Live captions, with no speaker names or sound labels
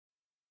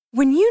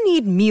When you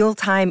need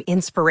mealtime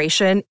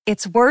inspiration,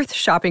 it's worth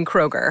shopping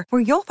Kroger,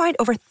 where you'll find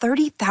over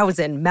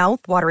 30,000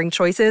 mouth-watering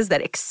choices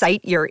that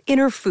excite your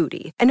inner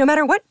foodie. And no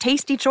matter what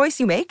tasty choice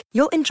you make,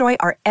 you'll enjoy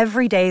our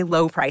everyday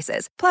low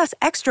prices, plus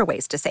extra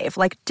ways to save,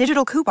 like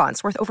digital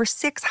coupons worth over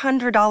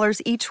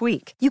 $600 each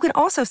week. You can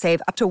also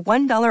save up to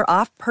 $1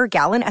 off per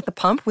gallon at the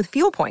pump with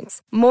fuel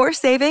points. More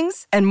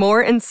savings and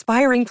more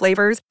inspiring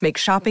flavors make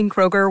shopping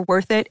Kroger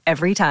worth it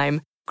every time.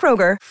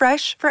 Kroger,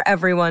 fresh for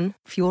everyone.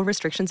 Fuel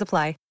restrictions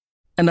apply.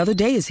 Another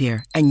day is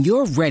here, and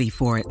you're ready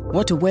for it.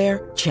 What to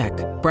wear? Check.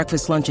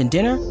 Breakfast, lunch, and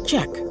dinner?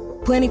 Check.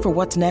 Planning for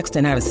what's next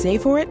and how to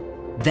save for it?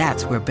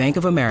 That's where Bank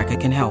of America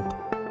can help.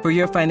 For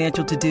your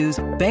financial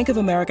to-dos, Bank of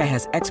America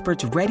has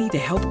experts ready to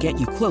help get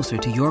you closer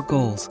to your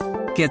goals.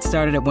 Get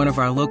started at one of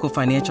our local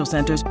financial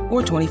centers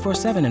or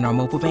 24/7 in our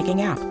mobile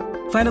banking app.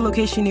 Find a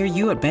location near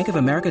you at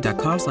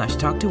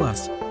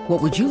bankofamerica.com/talktous.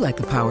 What would you like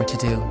the power to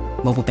do?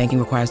 Mobile banking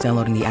requires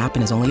downloading the app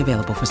and is only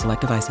available for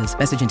select devices.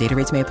 Message and data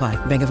rates may apply.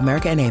 Bank of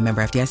America N.A.,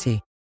 member FDIC.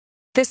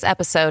 This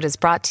episode is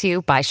brought to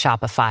you by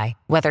Shopify.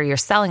 Whether you're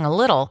selling a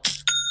little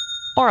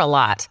or a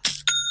lot,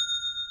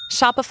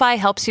 Shopify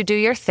helps you do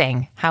your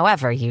thing,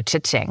 however you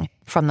cha-ching.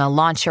 From the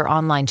launch your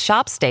online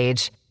shop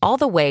stage, all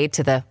the way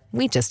to the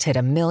we just hit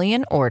 1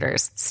 million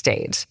orders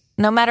stage.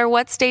 No matter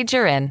what stage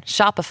you're in,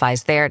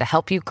 Shopify's there to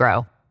help you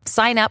grow.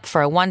 Sign up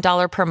for a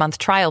 $1 per month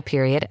trial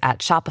period at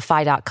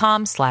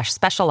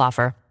shopify.com/special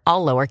offer,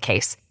 all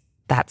lowercase.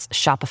 That's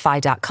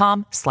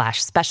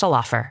shopify.com/special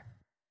offer.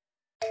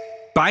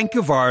 Bank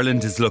of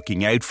Ireland is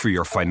looking out for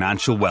your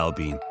financial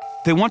well-being.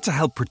 They want to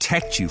help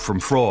protect you from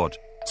fraud.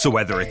 So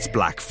whether it's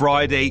Black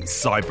Friday,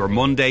 Cyber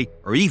Monday,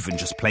 or even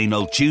just plain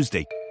old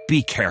Tuesday,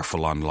 be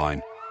careful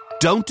online.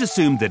 Don't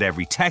assume that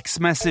every text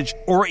message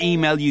or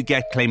email you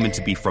get claiming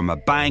to be from a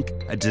bank,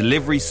 a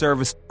delivery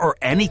service, or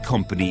any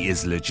company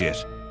is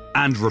legit.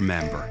 And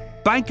remember,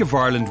 Bank of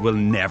Ireland will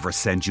never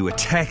send you a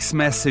text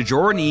message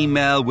or an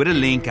email with a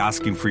link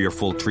asking for your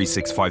full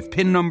 365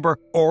 PIN number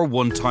or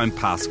one-time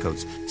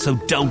passcodes, so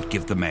don't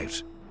give them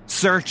out.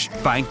 Search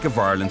Bank of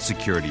Ireland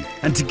Security,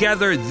 and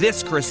together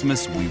this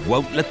Christmas we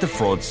won't let the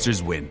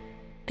fraudsters win.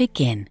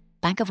 Begin.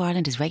 Bank of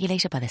Ireland is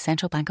regulated by the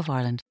Central Bank of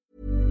Ireland.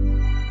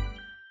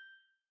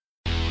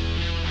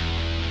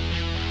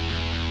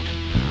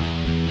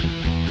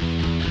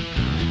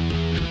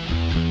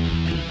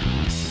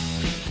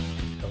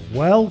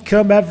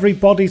 Welcome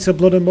everybody to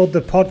Blood and Mud, the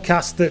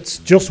podcast that's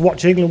just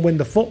watch England win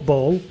the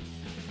football,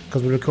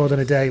 because we're recording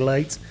a day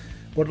late.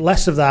 But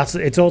less of that,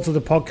 it's also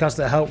the podcast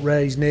that helped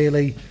raise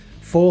nearly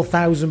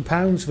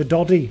 £4,000 for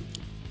Doddy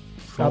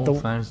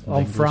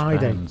on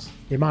Friday.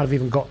 He might have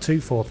even got to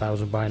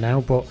 4,000 by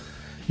now, but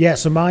yeah.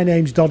 So my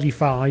name's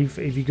Doddy5.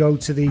 If you go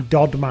to the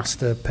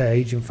Dodmaster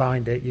page and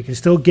find it, you can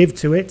still give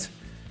to it.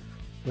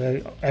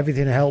 Where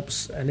everything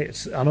helps,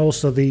 and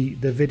also the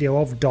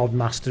video of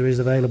Dodmaster is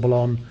available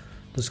on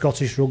the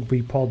Scottish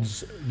Rugby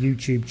Pod's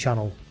YouTube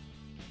channel.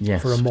 Yes,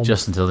 for a month.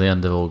 Just until the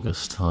end of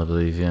August, I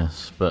believe,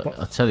 yes. But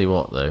I tell you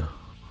what, though,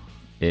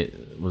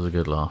 it was a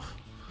good laugh.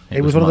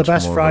 It was one of the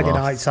best Friday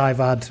nights I've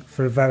had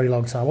for a very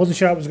long time. I wasn't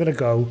sure I was going to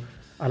go,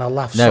 and I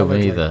laughed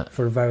solidly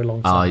for a very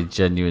long time. I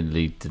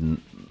genuinely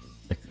didn't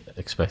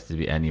expect it to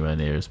be anywhere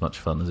near as much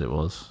fun as it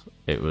was.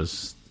 It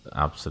was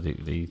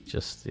absolutely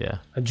just, yeah.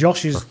 And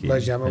Josh's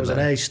legend was an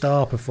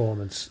A-star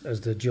performance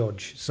as the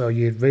judge, so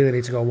you really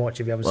need to go and watch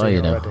if you haven't seen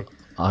it already.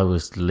 I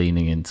was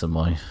leaning into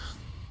my,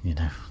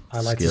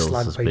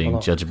 skills as being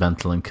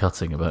judgmental and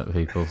cutting about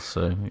people.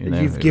 So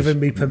you've given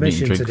me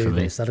permission to do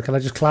this. Can I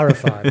just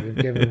clarify?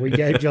 We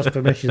gave Josh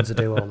permission to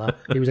do all that.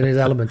 He was in his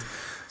element.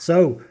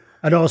 So,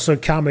 and also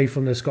Cammy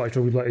from the Scottish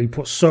Rugby, he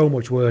put so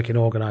much work in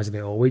organising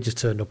it all. We just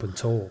turned up and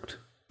talked.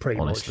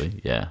 Honestly,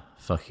 yeah,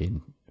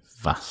 fucking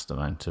vast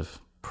amount of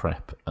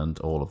prep and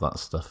all of that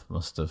stuff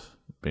must have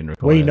been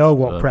required. We know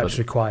what prep's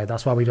required.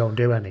 That's why we don't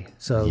do any.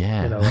 So,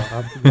 yeah.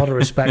 I've a lot of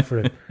respect for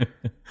it.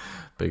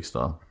 Big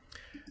style.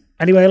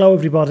 Anyway, hello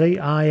everybody.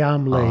 I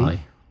am Lee.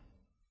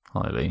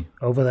 Hi Lee.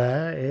 Over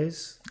there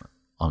is...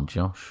 I'm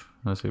Josh.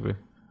 How's it going?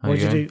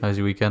 How's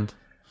your weekend?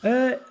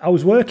 I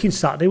was working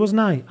Saturday, wasn't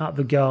I? At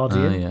The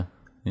Guardian.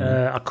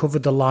 Yeah. I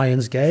covered the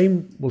Lions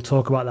game. We'll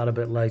talk about that a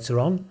bit later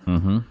on.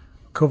 Mm-hmm.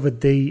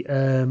 Covered the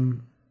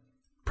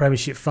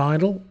Premiership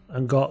final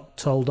and got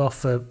told off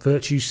for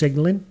virtue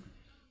signalling.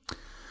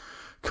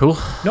 Cool.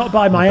 Not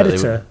by my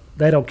editor.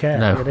 They don't care.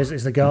 No.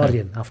 It's The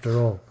Guardian, after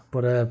all.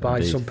 But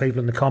by some people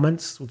in the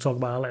comments. We'll talk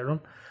about that later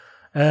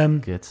on.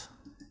 Good.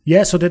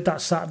 Yeah, so I did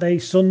that Saturday.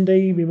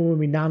 Sunday, my mum and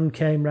my nan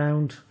came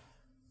round.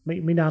 My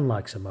nan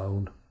likes a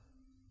moan.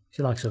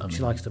 She likes to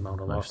moan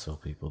a lot. Most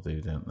of people do,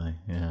 don't they?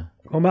 Yeah.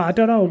 Well, I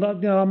don't know.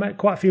 I met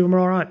quite a few of them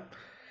are all right.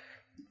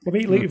 I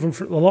meet a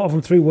lot of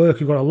them through work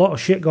who've got a lot of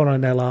shit going on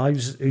in their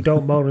lives who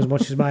don't moan as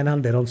much as my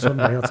nan did on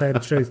Sunday, I'll tell you the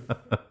truth.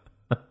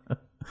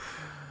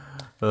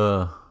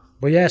 But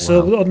yeah, so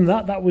other than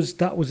that, that was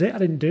it. I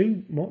didn't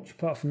do much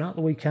apart from that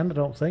the weekend, I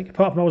don't think.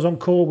 Apart from I was on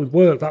call with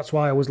work, that's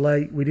why I was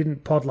late. We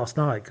didn't pod last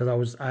night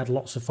because I had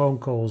lots of phone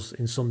calls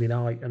in Sunday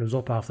night and I was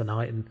up half the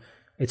night and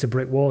hit a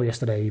brick wall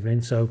yesterday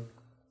evening. So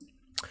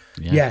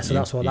Yeah, so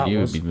that's what that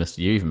was.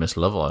 You even missed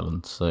Love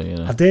Island, so you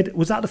know. I did.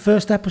 Was that the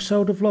first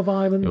episode of Love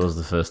Island? It was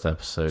the first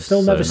episode.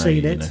 Still never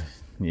seen it.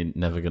 You're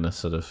never going to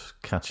sort of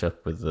catch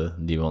up with the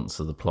nuance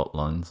of the plot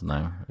lines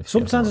now.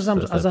 Sometimes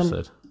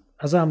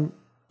as I'm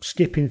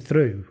skipping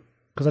through,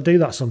 because I do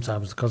that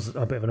sometimes because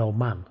I'm a bit of an old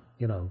man,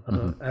 you know.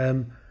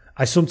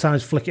 I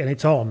sometimes flick it and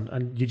it's on,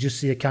 and you just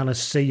see a kind of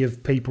sea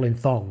of people in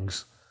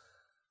thongs.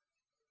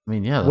 I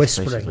mean, yeah, that's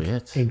whispering basically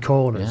it. in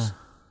corners. Yeah.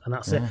 And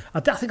that's it.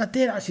 I think I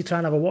did actually try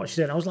and have a watch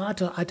it. And I was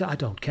like, I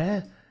don't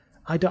care.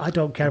 I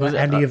don't care about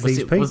any of these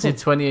people. Was it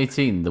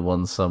 2018, the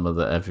one summer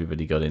that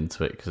everybody got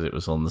into it because it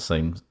was on the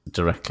same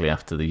directly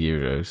after the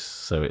Euros,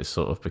 so it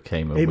sort of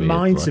became It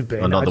might have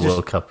been. Or not the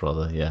World Cup,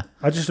 rather. Yeah.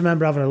 I just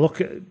remember having a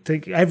look at.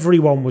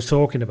 Everyone was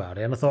talking about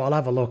it, and I thought I'll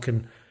have a look.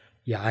 And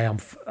yeah, I am.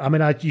 I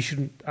mean, you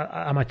shouldn't.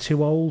 Am I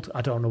too old?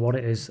 I don't know what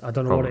it is. I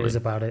don't know what it is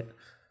about it.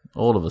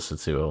 All of us are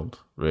too old,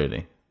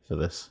 really, for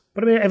this.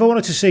 But I mean, if I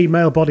wanted to see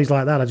male bodies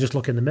like that, I just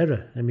look in the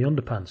mirror in my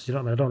underpants. You know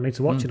what I mean? I don't need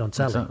to watch it on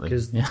telly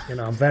because you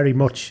know I'm very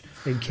much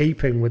in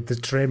keeping with the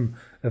trim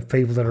of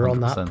people that are 100%. On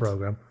that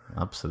program.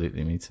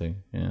 Absolutely, me too.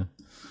 Yeah.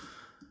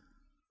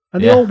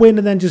 And they all win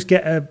and then just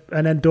get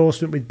an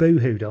endorsement with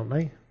Boohoo, don't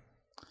they?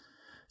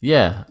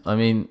 Yeah, I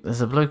mean,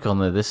 there's a bloke on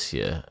there this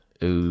year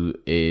who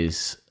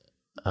is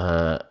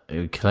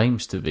who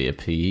claims to be a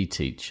PE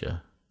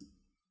teacher.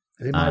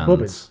 Is it Mike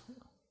Bubbins?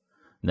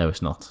 No,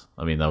 it's not.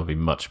 I mean, that would be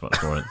much, much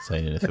more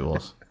entertaining if it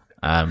was.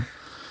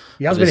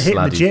 He has been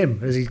hitting the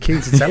gym, as he's keen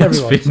to tell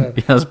everyone.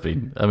 He has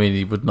been. I mean,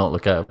 he would not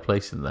look out of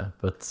place in there.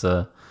 But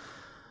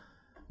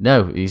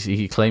no,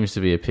 he claims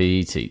to be a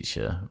PE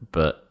teacher.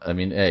 But, I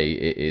mean,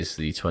 it is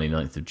the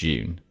 29th of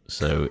June.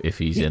 So if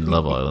he's in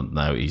Love Island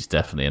now, he's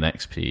definitely an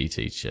ex-PE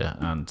teacher.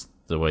 And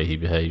the way he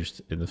behaved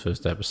in the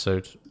first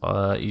episode,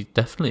 he's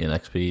definitely an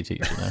ex-PE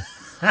teacher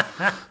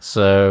now.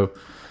 So,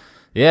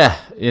 yeah,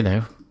 you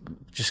know,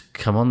 just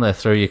come on there,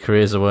 throw your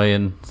careers away,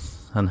 and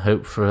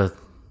hope for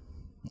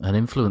an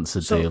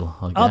influencer deal.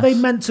 I guess. Are they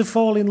meant to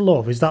fall in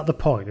love? Is that the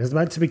point? Is there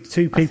meant to be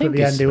two people at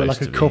the end who are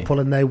like a couple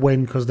and they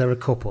win because they're a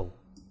couple?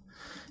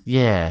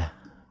 Yeah,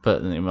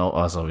 but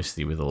as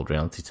obviously with all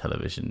reality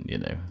television, you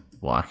know,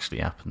 what actually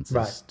happens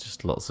is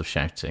just lots of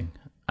shouting.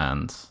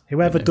 And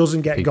whoever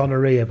doesn't get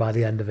gonorrhea by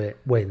the end of it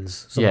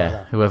wins. Yeah,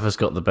 like whoever's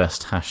got the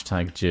best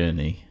hashtag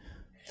journey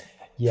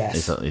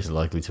is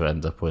likely to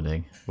end up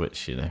winning,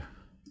 which, you know,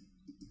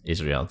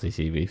 is reality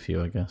TV for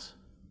you, I guess.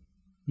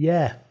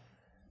 Yeah.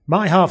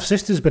 My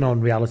half-sister's been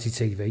on reality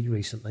TV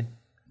recently.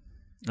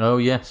 Oh,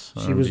 yes.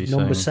 She was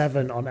number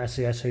 7 on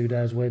SES Who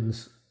Dares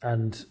Wins.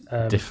 And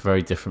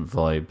very different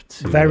vibe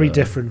to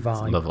different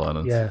vibe. Love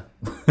Island. Yeah.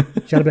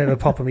 She had a bit of a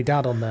pop of my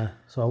dad on there.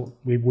 So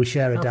we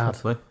share a dad.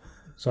 Probably.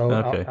 So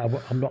okay.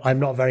 I'm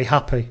not very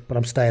happy, but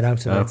I'm staying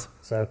out of it.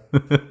 So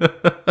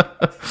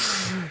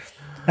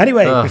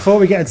anyway, before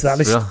we get into that,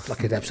 this is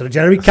like an episode of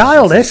Jeremy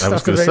Kyle. I was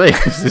going to say,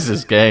 this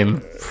is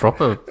game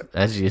proper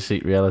edge of your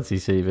seat reality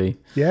TV.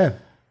 Yeah.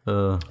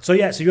 So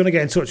you want to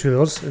get in touch with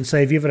us and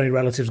say if you've had any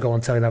relatives go on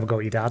telly and have a go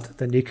at your dad,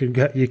 then you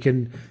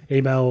can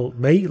email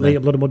me, Lee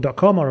at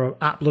bloodandmud.com or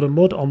at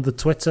bloodandmud on the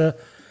Twitter.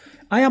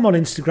 I am on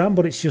Instagram,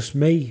 but it's just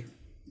me.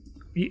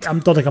 I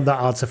don't think I'm that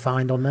hard to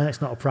find on there.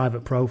 It's not a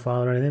private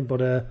profile or anything, but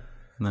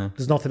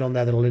there's nothing on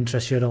there that'll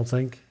interest you, I don't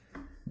think.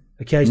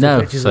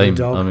 Occasional pictures of the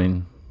dog. I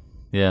mean,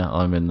 yeah,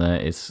 I'm in there.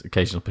 It's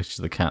occasional pictures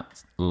of the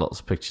cat,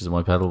 lots of pictures of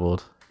my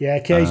pedalboard. Yeah,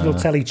 occasional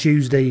Telly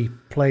Tuesday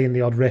playing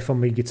the odd riff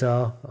on my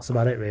guitar. That's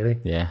about it, really.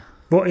 Yeah.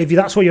 But if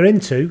that's what you're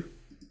into,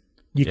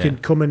 you can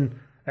come and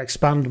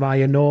expand my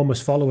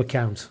enormous follower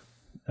count.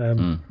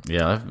 Yeah,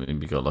 I've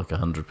maybe got like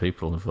 100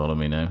 people who follow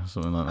me now,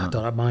 something like that. I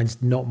don't know,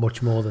 mine's not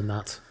much more than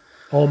that.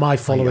 All my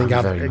following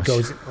energy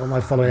goes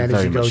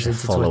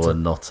into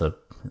Twitter.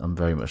 I'm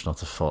very much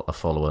not a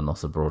follower,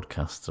 not a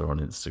broadcaster on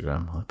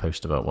Instagram. I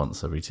post about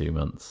once every 2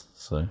 months.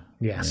 So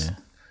yes.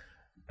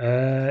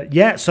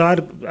 Yeah. So how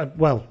do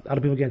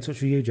people get in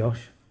touch with you,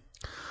 Josh?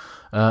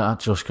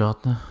 At Josh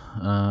Gardner,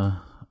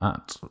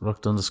 at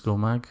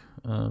rucked_mag.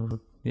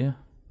 Yeah.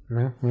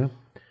 We're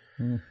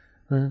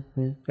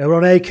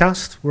on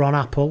Acast, we're on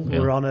Apple,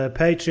 we're on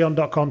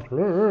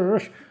patreon.com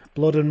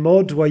Blood and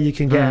Mud, where you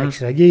can get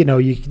extra. You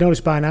notice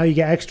by now you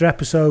get extra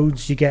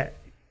episodes. You get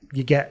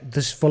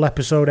this full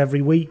episode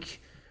every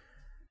week.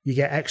 You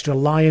get extra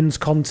Lions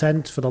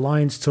content for the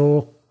Lions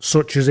tour,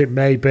 such as it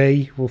may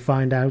be. We'll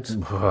find out.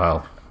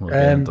 Well, we'll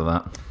get into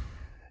that.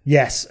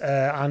 Yes,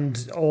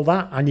 and all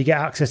that, and you get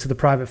access to the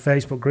private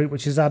Facebook group,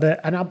 which has had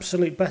an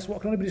absolute best.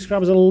 What can only be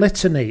described as a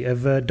litany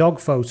of dog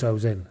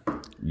photos in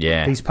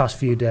these past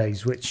few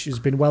days, which has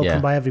been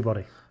welcomed by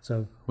everybody.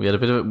 So we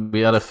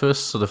had a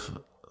first sort of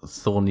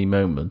thorny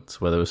moment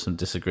where there was some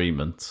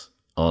disagreement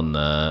on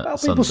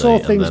people saw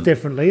things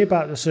differently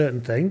about a certain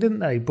thing, didn't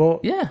they?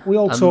 But we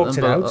all talked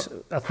it out,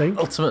 I think.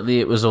 Ultimately,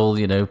 it was all,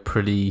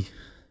 pretty,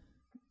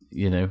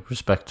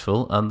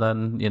 respectful. And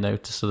then,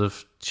 to sort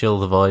of chill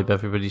the vibe,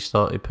 everybody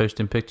started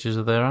posting pictures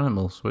of their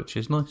animals, which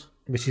is nice.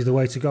 Which is the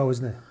way to go,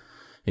 isn't it?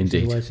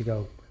 Indeed. Which is the way to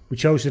go. We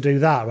chose to do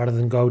that rather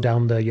than go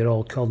down your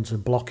old cons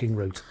and blocking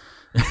route.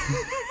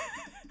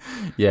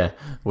 Yeah,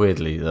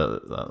 weirdly,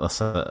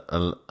 that's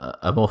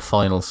a more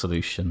final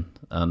solution.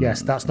 And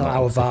yes, that's not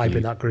our vibe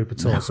in that group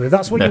at all. No. So if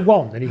that's what you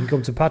want, then you can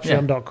come to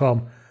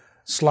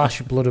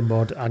patreon.com/Blood and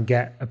Mud and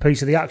get a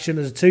piece of the action.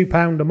 There's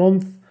 £2 a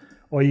month,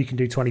 or you can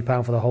do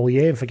 £20 for the whole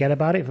year and forget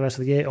about it for the rest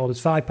of the year, or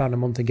there's £5 a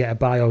month and get a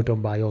bio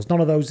done by yours.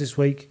 None of those this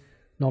week.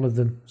 None of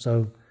them.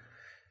 So,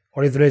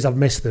 or if there is, I've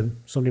missed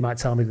them. Somebody might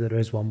tell me that there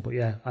is one, but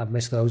yeah, I've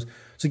missed those.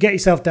 So get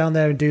yourself down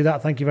there and do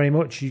that. Thank you very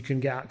much. You can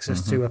get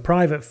access to a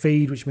private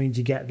feed, which means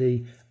you get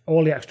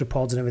all the extra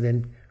pods and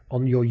everything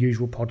on your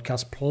usual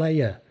podcast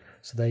player.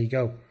 So there you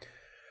go.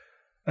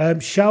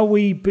 Shall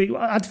we be?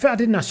 I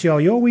didn't ask you how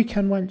your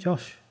weekend went,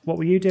 Josh. What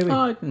were you doing?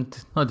 I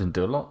didn't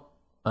do a lot.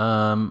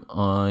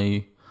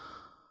 I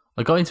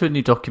got into a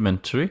new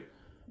documentary.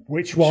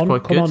 Which one?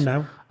 Come on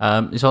now.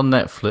 It's on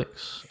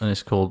Netflix and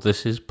it's called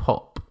This Is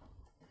Pop.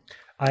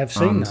 I have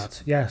seen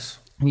that. Yes.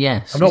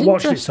 Yes. I've not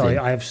watched it. Sorry,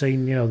 I have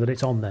seen that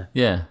it's on there.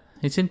 Yeah,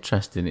 it's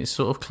interesting. It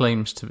sort of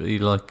claims to be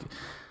like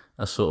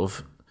a sort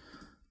of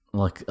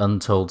like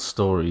untold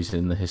stories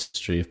in the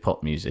history of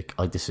pop music.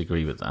 I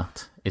disagree with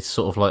that. It's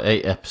sort of like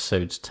 8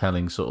 episodes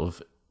telling sort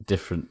of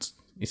different.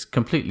 It's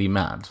completely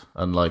mad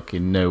and like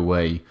in no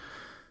way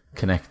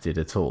connected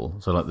at all.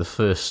 So like the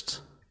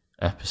first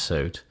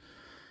episode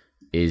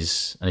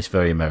is, and it's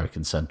very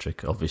American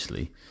centric,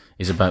 obviously,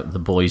 is about the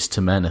Boyz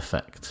II Men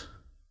effect,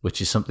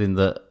 which is something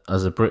that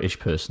as a British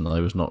person I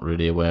was not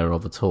really aware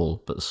of at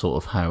all, but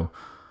sort of how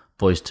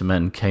Boyz II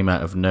Men came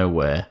out of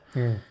nowhere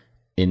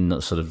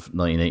in sort of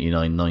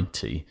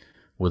 1989-90,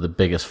 were the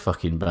biggest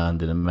fucking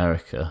band in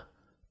America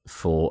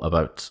for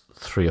about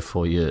 3 or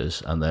 4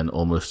 years, and then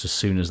almost as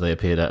soon as they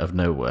appeared out of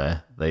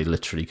nowhere, they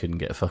literally couldn't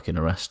get fucking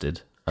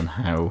arrested, and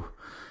how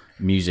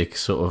music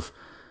sort of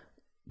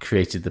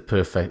created the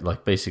perfect,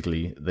 like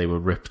basically they were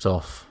ripped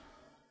off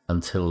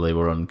until they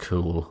were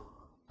uncool,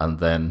 and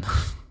then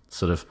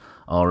sort of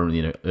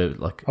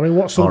like. I mean,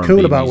 what's so R&B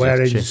cool about music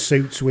wearing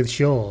suits with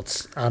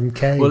shorts and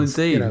canes? Well,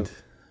 indeed,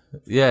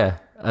 yeah.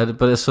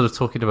 But it's sort of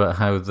talking about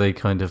how they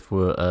kind of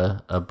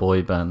were a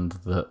boy band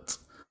that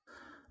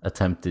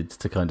attempted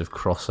to kind of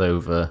cross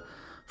over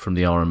from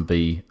the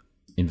R&B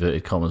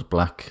inverted commas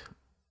black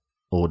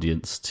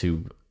audience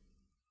to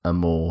a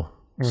more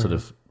sort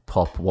of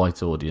pop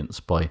white audience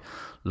by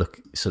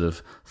sort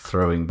of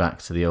throwing back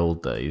to the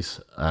old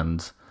days,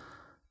 and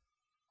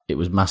it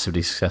was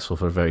massively successful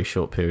for a very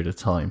short period of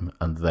time,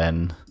 and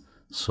then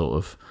sort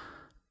of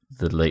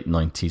the late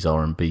 90s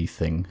R&B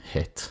thing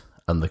hit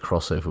and the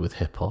crossover with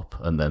hip hop,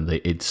 and then they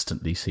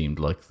instantly seemed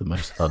like the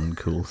most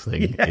uncool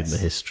thing in the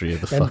history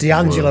of the fucking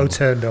D'Angelo world.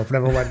 Turned up and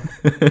everyone went,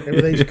 who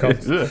are these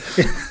cunts?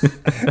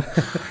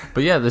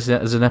 But yeah, there's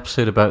an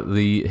episode about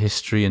the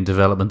history and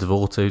development of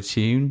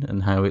auto-tune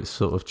and how it's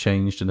sort of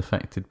changed and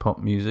affected pop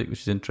music, which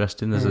is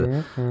interesting. There's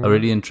a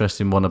really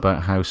interesting one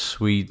about how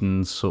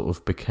Sweden sort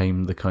of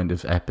became the kind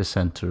of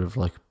epicenter of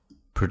like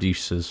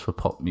producers for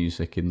pop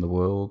music in the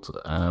world,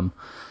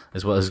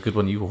 as well as a good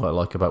one you quite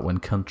like about when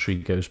country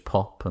goes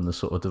pop and the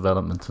sort of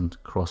development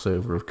and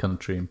crossover of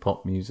country and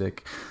pop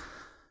music.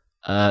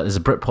 There's a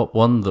Britpop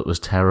one that was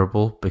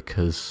terrible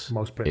because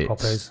most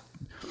Britpop is.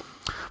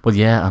 Well,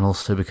 yeah, and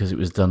also because it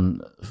was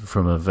done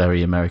from a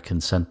very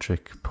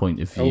American-centric point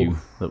of view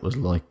that was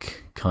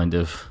like kind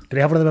of. Did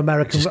he have one of them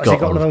American? Has he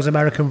got one of those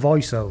American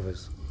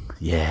voiceovers?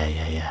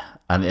 Yeah.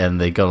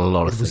 And they got a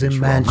lot of things. It was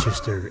in wrong.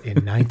 Manchester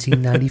in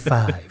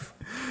 1995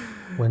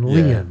 when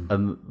Liam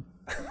and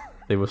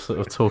they were sort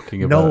of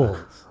talking Noel,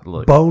 about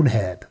like,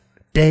 Bonehead,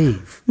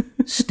 Dave,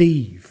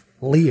 Steve,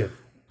 Liam,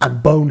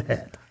 and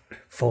Bonehead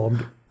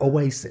formed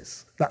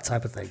Oasis. That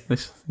type of thing.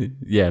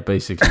 Yeah,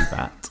 basically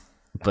that.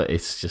 But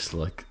it's just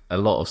like a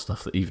lot of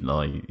stuff that even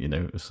I,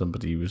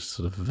 somebody who was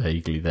sort of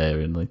vaguely there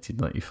in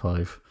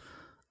 1995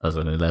 as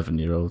an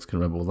 11-year-old can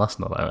remember, well, that's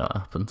not how that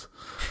happened.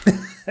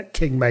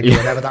 Kingmaker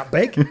were never that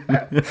big.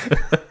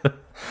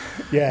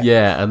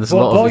 Yeah, and there's a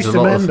lot of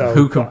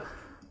who can...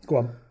 Go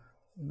on.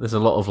 There's a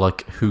lot of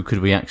like, who could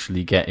we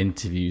actually get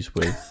interviews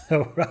with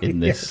in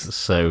this? Yes.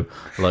 So,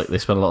 like, they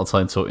spend a lot of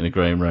time talking to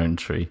Graham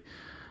Rowntree,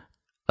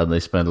 and they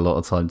spend a lot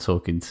of time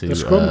talking to the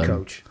scrum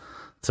coach,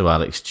 to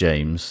Alex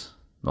James.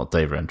 Not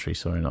Dave Rowntree,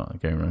 sorry, not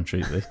Graham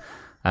Rowntree. Well,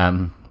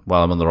 I'm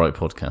on the right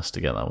podcast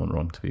to get that one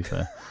wrong, to be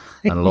fair.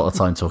 And a lot of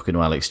time talking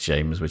to Alex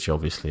James, which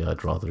obviously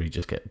I'd rather he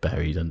just get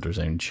buried under his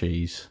own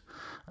cheese.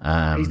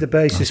 He's the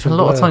bassist. They spend a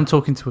lot of time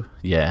talking to...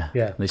 Yeah.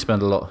 They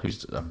spend a lot...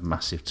 Who's a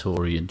massive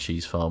Tory and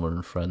cheese farmer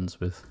and friends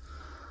with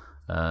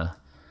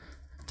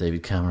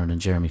David Cameron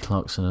and Jeremy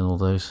Clarkson and all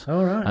those.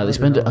 Oh, right. They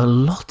spend a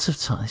lot of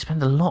time... They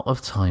spend a lot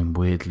of time,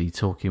 weirdly,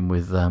 talking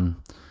with... you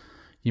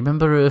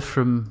remember her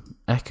from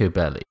Echo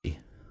Belly?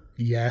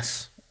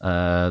 Yes.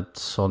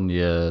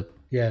 Sonia...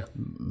 Yeah.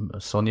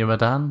 Sonia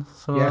Madan?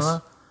 Something yes.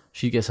 like that?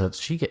 She's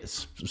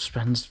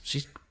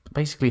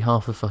basically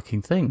half a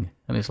fucking thing.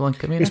 And it's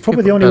like, I mean... It's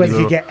probably the only way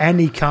you get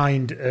any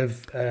kind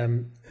of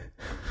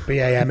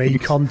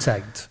BAME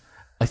content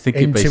I think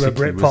into a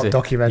Britpop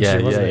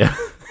documentary, wasn't it?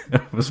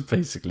 It was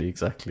basically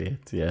exactly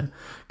it, yeah.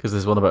 Because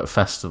there's one about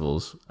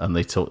festivals, and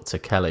they talked to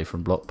Kelly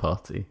from Block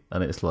Party,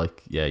 and it's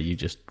like, yeah, you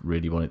just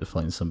really wanted to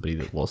find somebody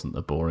that wasn't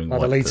a boring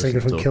white the lead person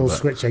singer to from talk Kill about.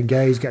 Switch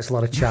Engage gets a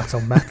lot of chat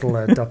on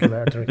metal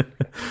documentary.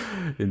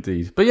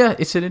 Indeed. But yeah,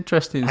 it's an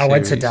interesting I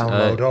went to series.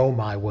 download. Oh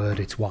my word,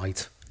 it's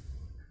white.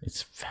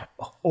 It's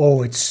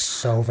Oh, it's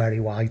so very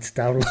white.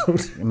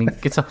 Download. I mean,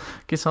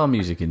 guitar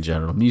music in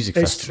general, music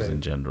It's festivals true,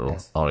 in general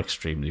yes. are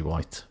extremely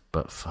white.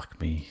 But fuck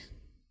me.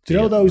 Do you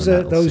know the those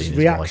metal scene is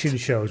reaction white.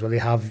 shows where they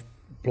have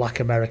black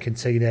American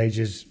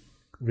teenagers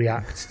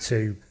react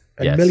to,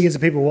 and Yes. millions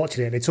of people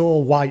watching it, and it's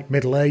all white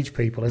middle-aged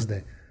people, isn't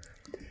it?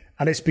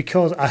 And it's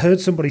because I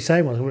heard somebody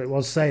saying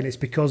it's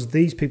because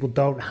these people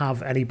don't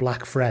have any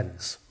black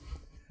friends,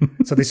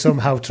 so they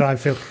somehow try and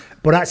feel.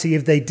 But actually,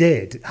 if they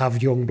did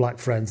have young black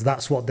friends,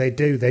 that's what they'd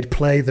do. They'd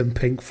play them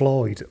Pink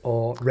Floyd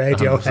or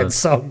Radiohead 100%.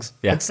 songs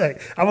Yeah. and say,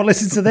 "I will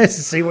listen to this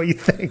and see what you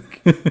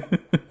think."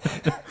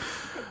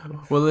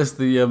 Well, there's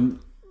the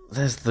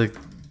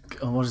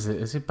what is it?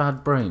 Is it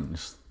Bad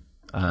Brains?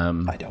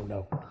 I don't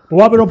know. But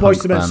while we're on Boyz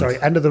punk II Men, band.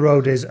 sorry, End of the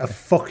Road is a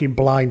fucking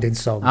blinding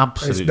song.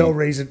 Absolutely. There's no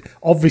reason.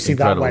 Obviously,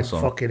 that Incredible went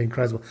song. fucking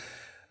incredible.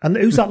 And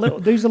who's that little?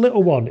 Who's the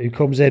little one who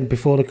comes in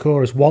before the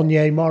chorus?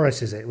 Wanye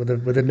Morris, is it, with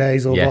a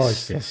nasal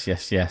voice?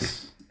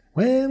 Yes.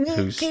 When we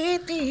Who's-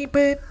 get deep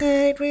at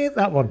night with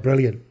that one,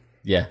 brilliant.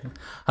 Yeah.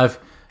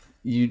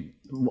 You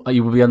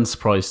will be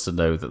unsurprised to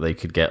know that they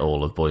could get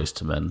all of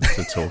Boyz II Men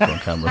to talk on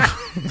camera.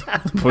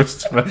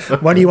 Boyz II Men.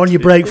 When you on your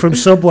break from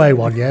Subway,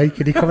 Wanye,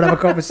 can you come and have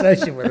a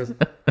conversation with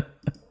us?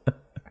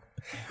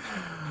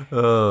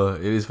 Oh,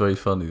 it is very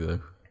funny though.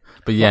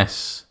 But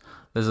yes,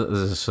 there's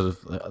a sort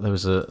of there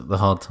was the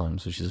Hard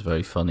Times, which is a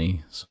very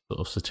funny sort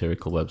of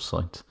satirical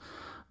website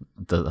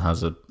that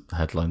has a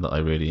headline that I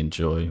really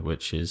enjoy,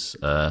 which is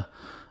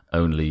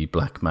only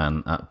black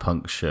man at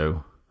punk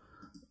show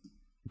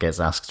gets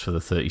asked for the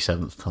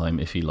 37th time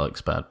if he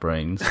likes Bad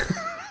Brains.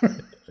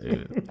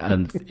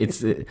 And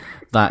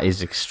that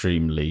is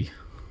extremely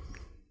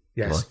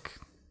Yes. like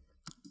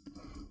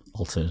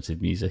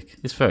alternative music.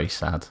 It's very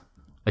sad.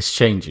 It's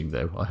changing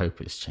though. I hope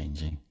it's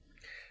changing.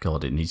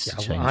 God, it needs to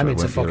change. I'm or it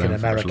into won't be fucking around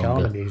for much Americana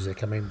longer.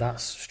 music. I mean,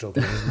 that's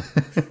struggling,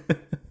 isn't it?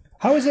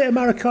 How is it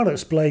Americana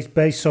that's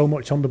based so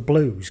much on the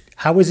blues?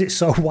 How is it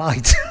so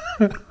white?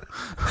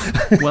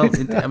 Well,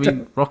 I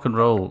mean, rock and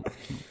roll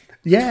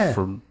Yeah.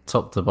 from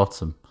top to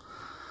bottom.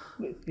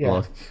 Yeah.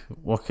 Like,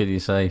 what can you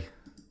say?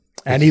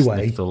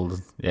 Anyway.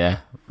 Yeah.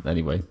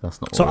 Anyway,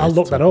 that's not. So what we're I'll here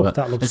look to that talk up. about.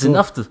 That looks There's good.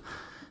 enough to.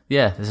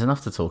 Yeah, there's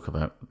enough to talk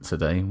about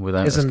today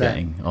without Isn't us there?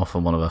 getting off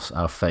on one of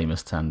our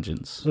famous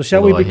tangents. So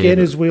shall we Although I hear begin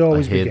that- as we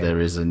always I hear begin? there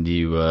is a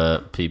new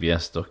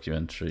PBS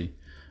documentary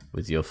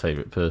with your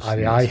favourite person. I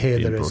that's hear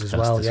being there is as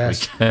broadcast well, this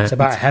yes. weekend. It's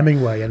about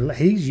Hemingway, and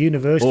he's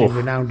universally Oh.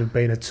 renowned of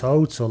being a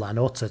total and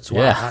utter twat,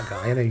 Yeah. that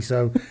guy, isn't he?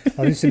 So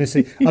I'm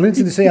interested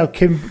to see how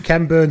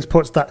Ken Burns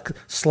puts that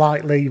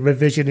slightly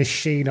revisionist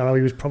sheen on how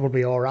he was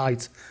probably all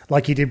right,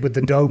 like he did with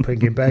the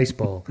doping in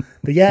baseball.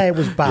 But yeah, it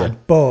was bad, Yeah.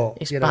 but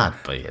It's you know. bad,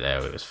 but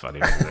it was funny.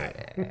 Wasn't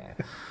it?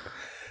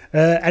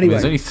 Anyway,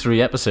 There's only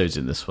 3 episodes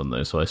in this one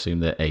though, so I assume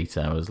they're 8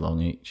 hours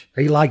long each.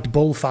 he liked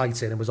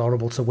bullfighting and was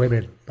horrible to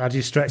women. How'd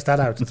you stretch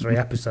that out to 3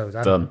 episodes?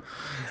 Done.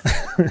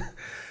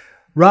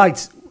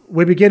 Right,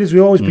 we begin as we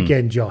always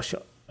begin, Josh.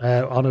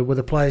 With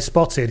a player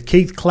spotted.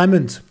 Keith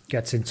Clement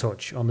gets in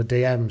touch on the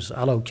DMs.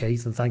 Hello,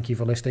 Keith, and thank you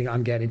for listening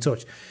and getting in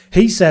touch.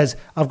 He says,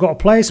 I've got a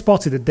player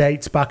spotted that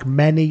dates back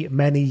many,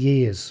 many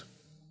years.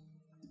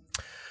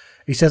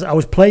 He says, I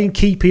was playing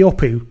Keepy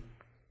Uppy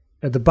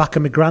at the back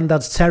of my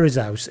granddad's terrace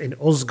house in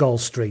Usgall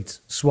Street,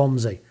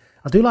 Swansea.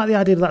 I do like the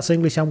idea that that's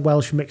English and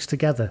Welsh mixed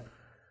together.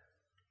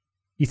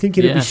 You think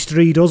it'd be Yeah.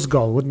 Street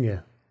Usgall, wouldn't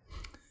you?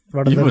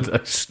 Rather You than would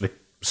actually.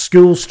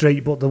 School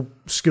Street, but the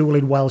school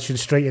in Welsh and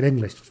street in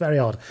English. It's very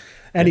odd.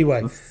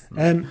 Anyway,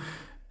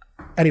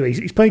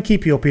 he's playing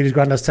Keepy Up in his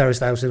granddad's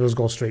terraced house in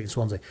Usgall Street in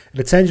Swansea. At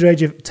the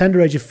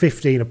tender age of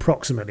 15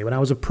 approximately, when I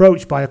was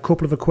approached by a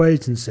couple of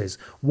acquaintances,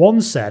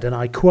 one said, and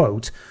I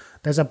quote,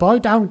 "There's a boy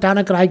down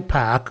Dannegreg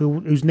Park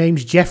whose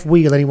name's Jeff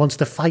Wheel and he wants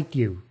to fight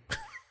you."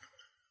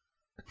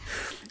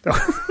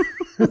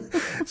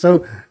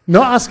 So,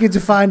 not asking to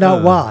find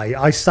out why,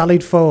 I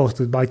sallied forth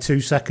with my 2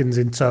 seconds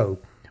in tow.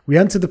 We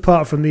entered the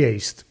park from the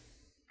east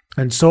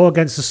and saw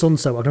against the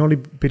sunset what can only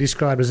be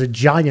described as a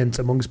giant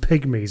amongst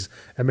pygmies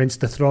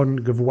amidst the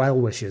throng of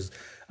well-wishers.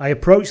 I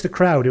approached the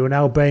crowd who were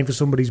now baying for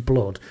somebody's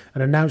blood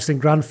and announced in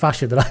grand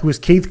fashion that I was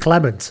Keith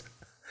Clement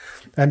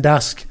and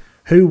asked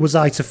who was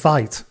I to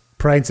fight,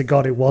 praying to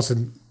God it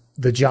wasn't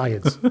the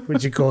giant,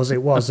 which of course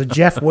it was. So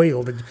Jeff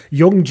Wheel, the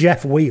young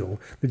Jeff Wheel,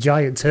 the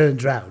giant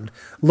turned round,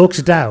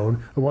 looks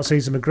down at what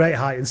seems to him a great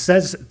height and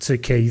says to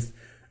Keith,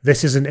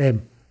 "This isn't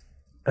him,"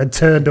 and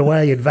turned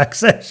away in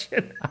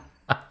vexation.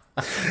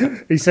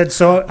 He said,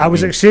 so I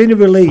was extremely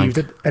relieved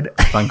and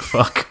Thank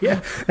fuck.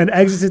 yeah, and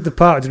exited the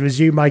park to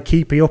resume my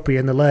Keepy Uppy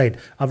in the lane.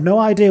 I've no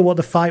idea what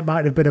the fight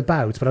might have been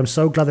about, but I'm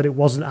so glad that it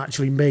wasn't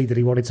actually me that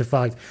he wanted to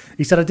fight.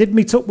 He said, I did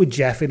meet up with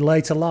Jeff in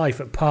later life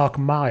at Park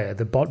Mire,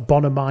 the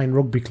Bonamine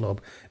Rugby Club,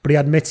 but he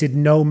admitted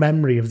no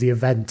memory of the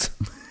event.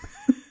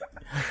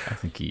 I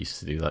think he used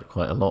to do that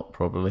quite a lot,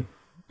 probably.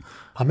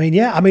 I mean,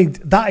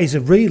 that is a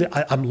really...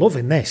 I'm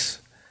loving this.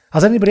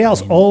 Has anybody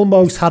else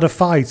almost had a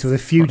fight with a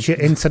future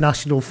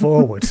international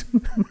forward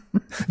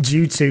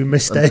due to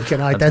mistaken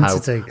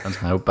identity? And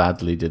how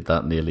badly did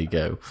that nearly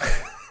go?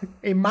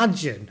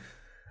 Imagine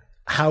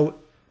how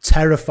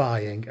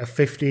terrifying a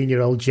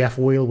 15-year-old Jeff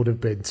Wheel would have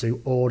been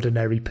to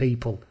ordinary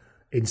people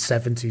in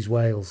 70s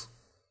Wales.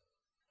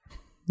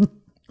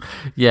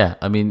 Yeah,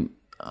 I mean,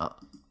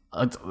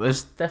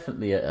 there's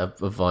definitely a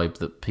vibe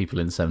that people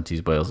in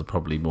 70s Wales are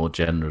probably more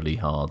generally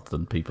hard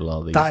than people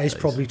are these days. That is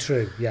probably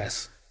true,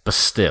 yes. But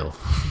still,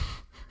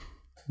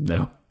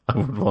 no, I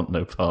would want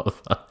no part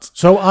of that.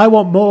 So I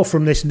want more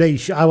from this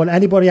niche. I want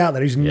anybody out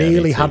there who's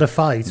nearly had a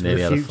fight with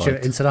a future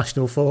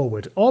international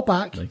forward. Or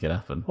back. Make it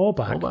happen. Or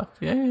back.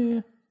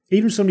 Yeah.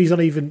 Even somebody who's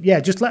not even... Yeah,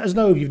 just let us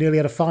know if you've nearly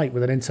had a fight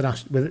with an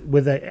international...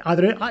 with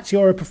either actually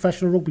or a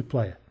professional rugby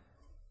player.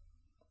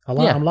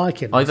 I'm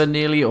liking this. Either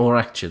nearly or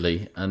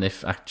actually. And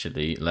if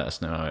actually, let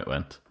us know how it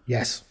went.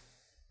 Yes.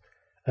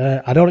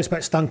 I don't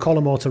expect Stan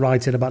Collymore to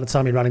write in about the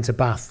time he ran into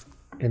Bath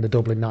in the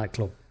Dublin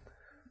nightclub.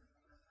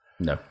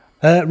 No.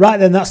 Right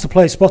then, that's the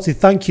play spotted.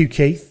 Thank you,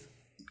 Keith.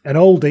 An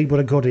oldie, but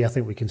a goodie, I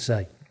think we can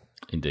say.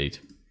 Indeed.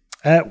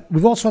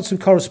 We've also had some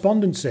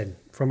correspondence in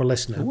from a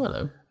listener. Oh,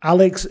 hello.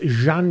 Alex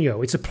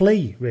Janyo. It's a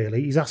plea,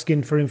 really. He's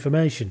asking for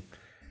information.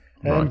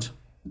 Right.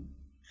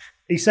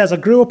 He says, I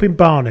grew up in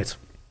Barnet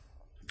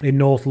in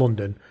North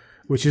London,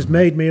 which has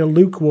made me a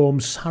lukewarm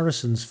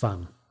Saracens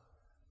fan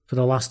for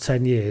the last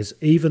 10 years,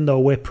 even though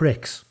we're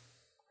pricks.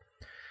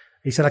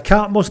 He said, I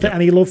can't muster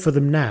any love for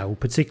them now,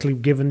 particularly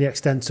given the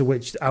extent to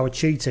which our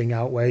cheating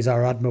outweighs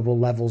our admirable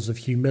levels of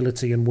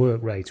humility and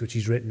work rate, which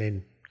he's written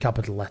in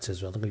capital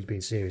letters. I think he's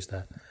being serious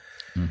there.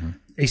 Mm-hmm.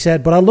 He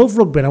said, but I love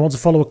rugby and I want to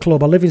follow a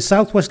club. I live in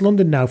southwest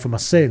London now for my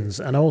sins,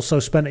 and I also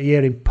spent a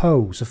year in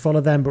Poe, so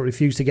follow them but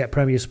refuse to get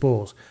Premier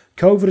Sports.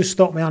 COVID has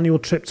stopped my annual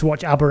trip to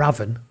watch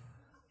Aberavon.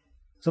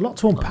 There's a lot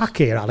to unpack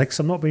here, Alex.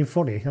 I'm not being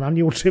funny. An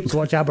annual trip to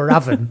watch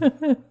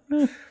Aberavon.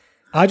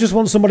 I just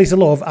want somebody to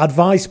love.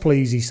 Advice,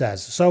 please, he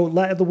says. So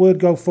let the word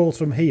go forth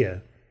from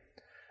here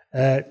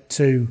he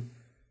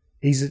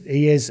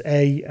is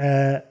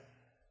a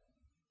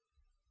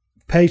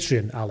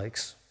Patreon,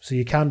 Alex. So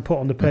you can put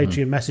on the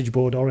Patreon message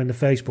board or in the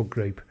Facebook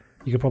group.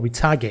 You could probably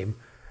tag him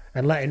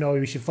and let him know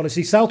you should follow.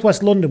 See,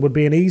 Southwest London would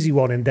be an easy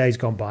one in days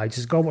gone by.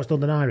 Just go and watch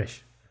London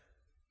Irish.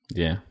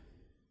 Yeah.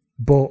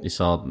 But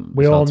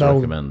we all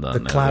know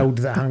the cloud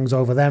that hangs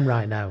over them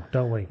right now,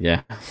 don't we?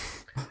 Yeah.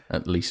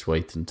 At least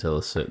wait until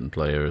a certain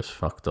player is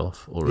fucked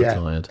off or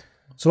retired.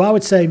 So I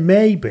would say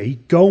maybe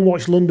go and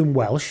watch London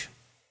Welsh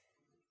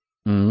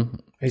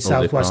in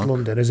southwest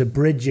London as a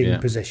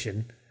bridging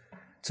position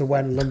to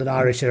when London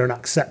Irish are an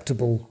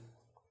acceptable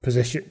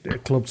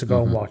club to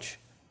go and watch,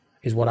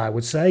 is what I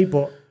would say.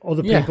 But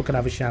other people can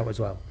have a shout as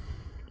well.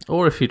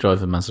 Or if you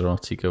drive a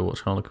Maserati, go watch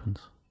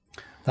Harlequins.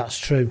 That's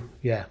true.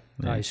 Yeah,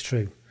 that is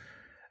true.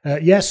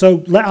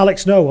 So let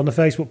Alex know on the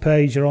Facebook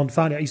page or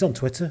he's on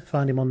Twitter.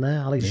 Find him on there,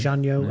 Alex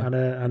Janyo,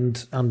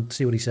 and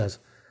see what he says.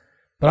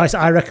 But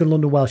I reckon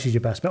London Welsh is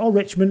your best bet. Or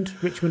Richmond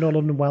or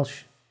London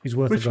Welsh is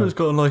worth Richmond's a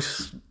go. Got a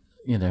nice,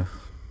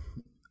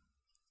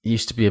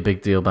 used to be a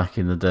big deal back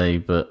in the day,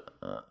 but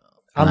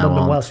and now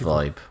London Welsh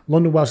vibe.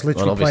 London Welsh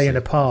literally play in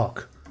a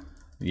park.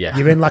 Yeah,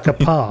 you're in like a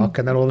park,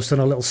 and then all of a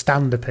sudden a little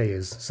stand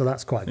appears. So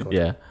that's quite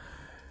good.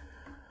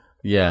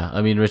 Yeah.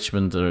 I mean,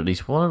 Richmond, or at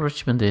least what are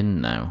Richmond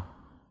in now?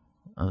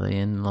 Are they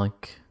in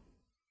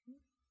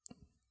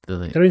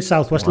They're in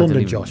southwest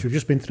London, Josh. We've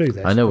just been through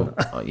this. I know.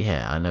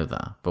 I know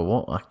that. But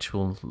what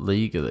actual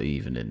league are they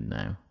even in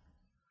now?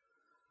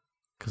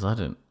 Because I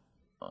don't.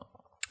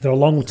 They're a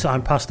long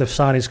time past the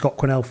signing Scott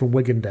Quinnell from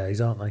Wigan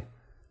days, aren't they?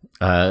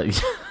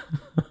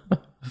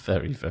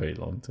 Very, very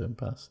long term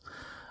past.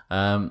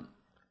 I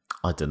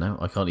don't know.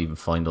 I can't even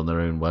find on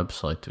their own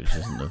website, which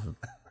isn't a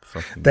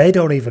fucking. They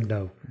don't even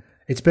know.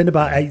 It's been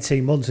about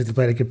 18 months since they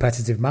played a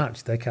competitive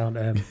match. They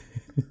can't.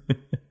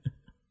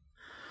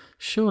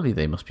 Surely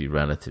they must be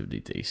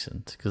relatively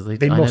decent because they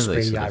must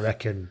be. I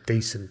reckon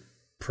decent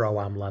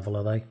pro-am level,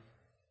 are they?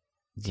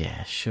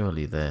 Yeah,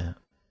 surely they're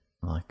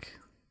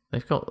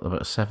they've got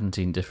about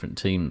 17 different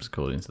teams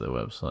according to their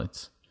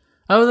websites.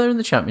 Oh, they're in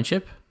the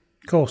Championship.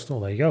 Of course. Oh,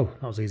 there you go.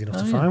 That was easy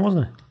enough to find,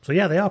 wasn't it? So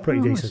yeah, they are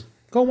pretty decent. Nice.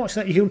 Go and watch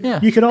that. You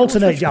can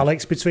alternate,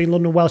 Alex, between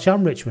London Welsh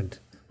and Richmond.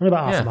 Only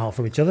about half a mile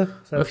from each other.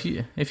 So. Well,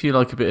 if you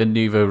like a bit of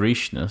nouveau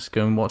richness,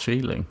 go and watch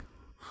Ealing.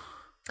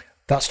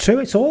 That's true.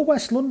 It's all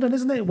West London,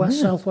 isn't it?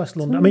 Southwest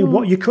London. I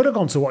mean, you could have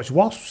gone to watch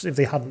Wasps if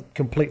they hadn't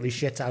completely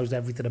shithoused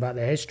everything about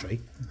their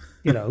history,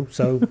 and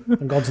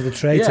gone to the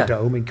Traitor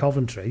Dome in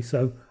Coventry.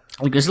 So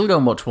you can still go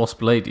and watch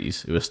Wasp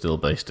Ladies, who are still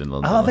based in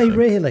London. Are they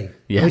really?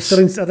 Yes.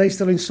 Are they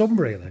still in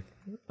Sunbury?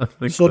 I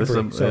think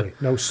Sudbury. Sorry,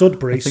 no,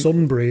 Sudbury.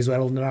 Sunbury is where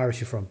London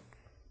Irish are from.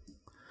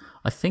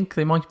 I think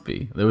they might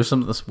be. There was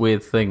this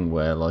weird thing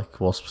where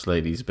Wasps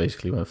Ladies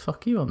basically went,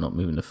 fuck you, I'm not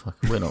moving to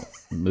we're not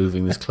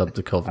moving this club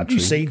to Coventry.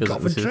 Have you seen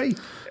Coventry?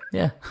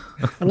 Yeah.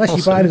 Unless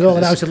you buy us all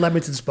an house in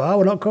Leamington Spa,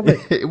 we're not coming.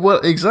 Well,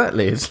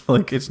 exactly. It's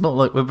not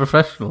like we're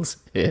professionals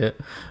here.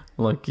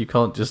 Like, you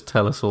can't just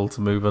tell us all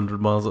to move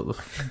 100 miles up the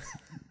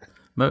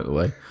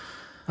motorway.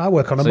 I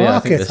work on a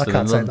market. I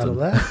can't take that up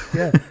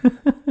there.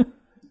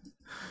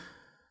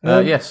 Yeah.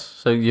 Yes,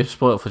 so you're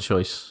spoiled for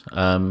choice.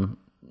 None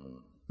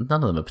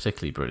of them are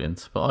particularly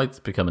brilliant, but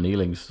I'd become an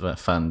Ealing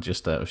fan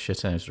just out of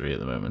shithousery at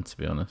the moment, to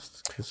be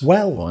honest.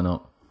 Well, why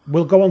not?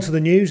 We'll go on to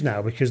the news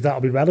now, because that'll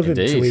be relevant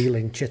Indeed. to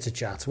Ealing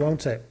chitter-chat,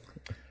 won't it?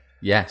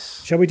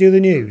 Yes. Shall we do the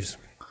news?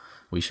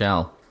 We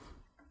shall.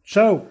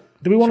 So,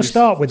 do we want to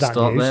start with that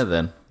start news? There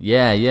then.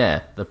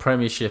 Yeah. The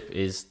Premiership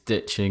is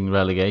ditching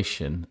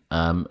relegation,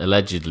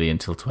 allegedly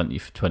until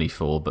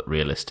 2024, but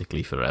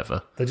realistically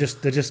forever. They're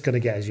just going to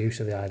get us used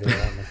to the idea,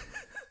 aren't they?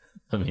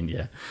 I mean,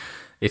 yeah.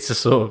 It's a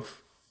sort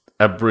of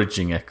a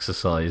bridging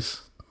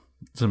exercise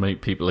to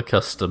make people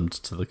accustomed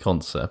to the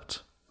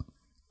concept.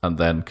 And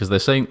then, because they're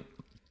saying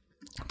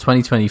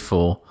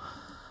 2024,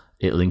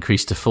 it'll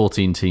increase to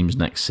 14 teams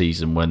next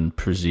season, when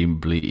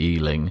presumably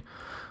Ealing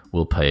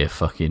will pay a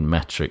fucking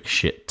metric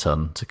shit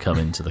ton to come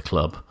into the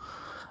club.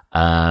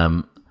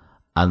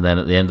 And then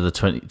at the end of the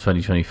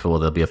 2024,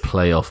 there'll be a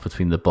playoff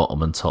between the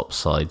bottom and top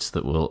sides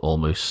that will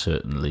almost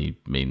certainly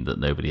mean that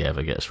nobody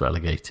ever gets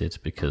relegated,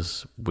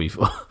 because we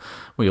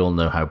all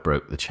know how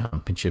broke the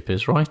Championship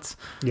is, right?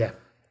 Yeah.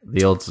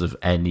 The odds of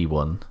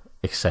anyone,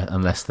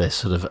 unless they're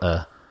sort of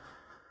a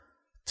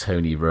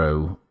Tony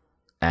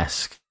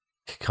Rowe-esque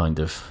kind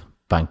of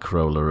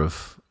bankroller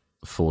of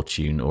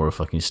fortune, or a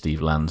fucking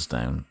Steve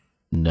Lansdowne,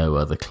 no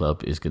other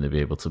club is going to be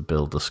able to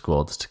build a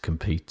squad to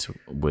compete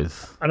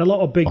with. And a lot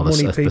of big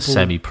money people, the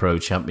semi-pro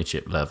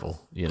Championship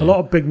level. You know? A lot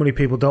of big money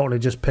people don't want to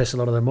just piss a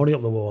lot of their money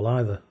up the wall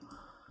either.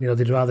 You know,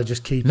 they'd rather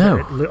just keep it,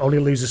 only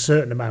lose a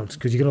certain amount,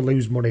 because you're going to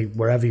lose money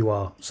wherever you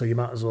are. So you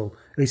might as well,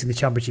 at least in the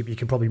Championship, you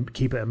can probably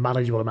keep it a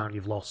manageable amount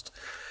you've lost.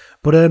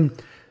 But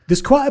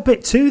there's quite a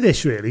bit to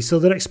this, really. So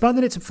they're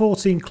expanding it to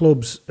 14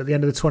 clubs at the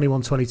end of the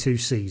 21-22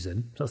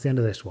 season. So that's the end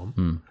of this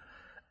one.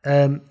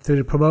 Through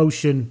the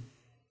promotion,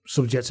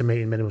 subject to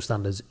meeting minimum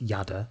standards,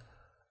 yada,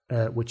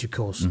 which of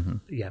course,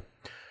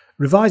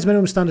 revised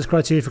minimum standards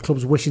criteria for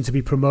clubs wishing to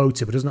be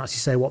promoted, but doesn't actually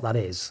say what that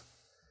is.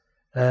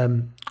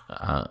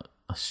 I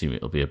assume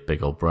it'll be a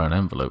big old brown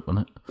envelope, won't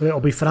it?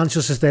 It'll be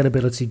financial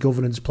sustainability,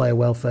 governance, player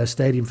welfare,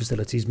 stadium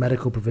facilities,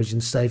 medical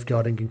provisions,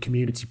 safeguarding, and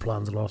community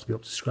plans will all have to be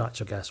up to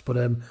scratch, I guess. But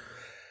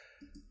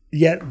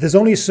yeah, there's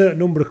only a certain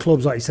number of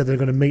clubs, like you said, that are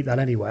going to meet that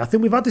anyway. I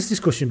think we've had this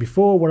discussion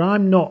before, where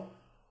I'm not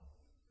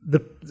the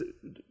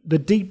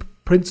deep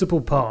principle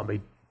part of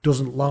me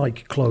doesn't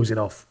like closing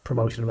off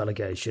promotion and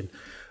relegation.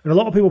 And a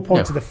lot of people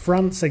point to the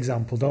France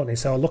example, don't they?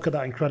 So I look at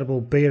that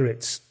incredible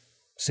Biarritz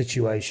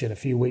situation a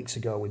few weeks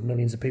ago with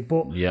millions of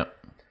people. Yeah.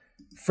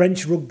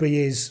 French rugby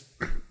is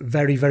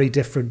very, very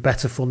different,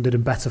 better funded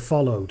and better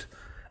followed.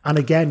 And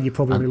again, you're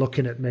probably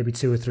looking at maybe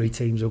 2 or 3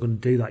 teams who are going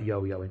to do that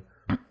yo-yoing.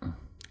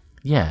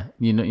 Yeah,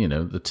 you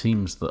know, the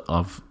teams that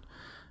have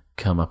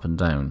come up and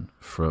down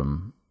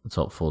from the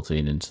top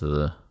 14 into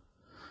the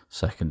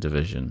second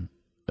division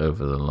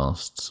over the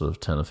last sort of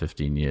 10 or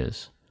 15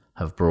 years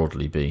have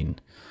broadly been,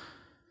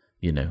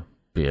 you know,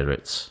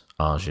 Biarritz,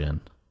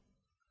 Agen,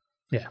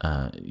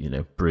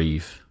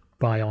 Brive,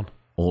 Bayonne,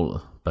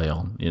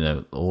 you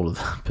know, all of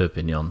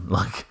Perpignan,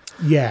 like,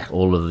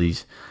 all of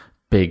these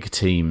big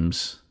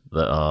teams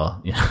that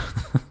are, you know,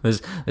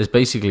 there's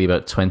basically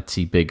about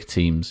 20 big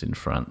teams in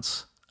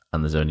France,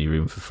 and there's only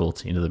room for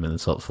 14 of them in the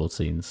top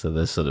 14. So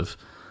there's sort of,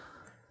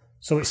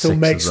 so it still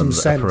makes some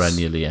sense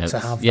perennially out. To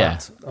have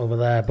that over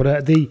there.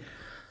 But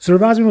so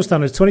revised minimum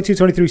standards,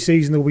 22-23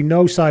 season, there will be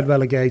no side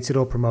relegated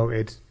or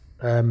promoted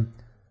in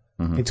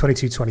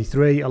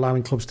 22-23,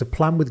 allowing clubs to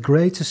plan with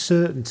greater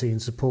certainty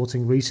and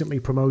supporting recently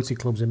promoted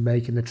clubs in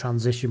making the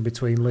transition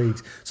between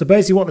leagues. So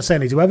basically what they're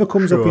saying is whoever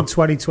comes up in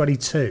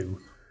 2022,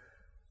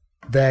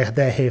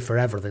 they're here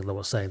forever, I think they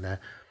were saying there.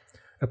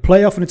 A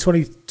playoff in the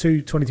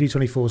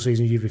 23-24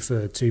 season you've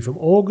referred to. From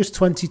August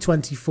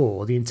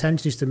 2024, the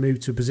intention is to move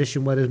to a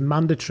position where there's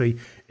mandatory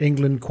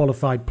England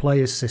qualified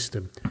players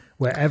system,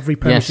 where every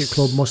Premiership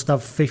club must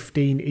have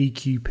 15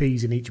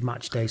 EQPs in each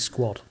matchday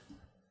squad.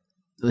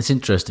 It's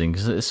interesting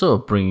because it's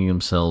sort of bringing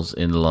themselves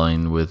in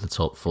line with the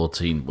top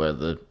 14, where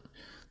the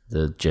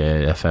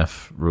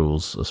JFF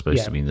rules are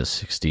supposed to mean that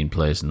 16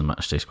 players in the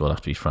matchday squad have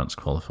to be France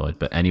qualified.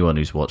 But anyone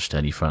who's watched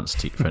any French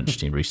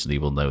team recently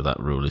will know that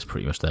rule is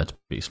pretty much there to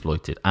be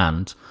exploited.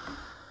 And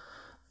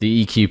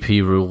the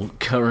EQP rule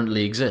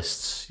currently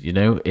exists. You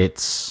know,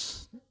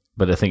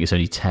 but I think it's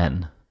only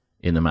 10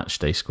 in the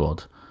matchday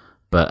squad.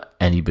 But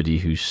anybody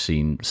who's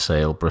seen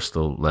Sale,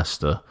 Bristol,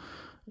 Leicester,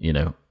 you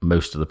know,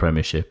 most of the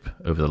Premiership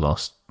over the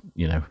last,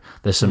 you know,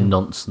 there's some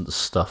nonsense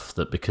stuff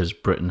that because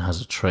Britain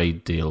has a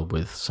trade deal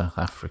with South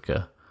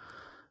Africa,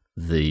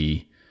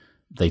 they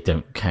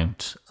don't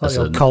count as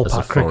a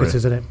Colpack cricket,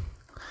 isn't it?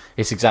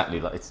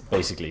 It's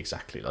basically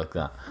exactly like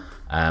that.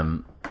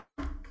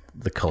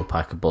 The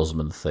Kolpak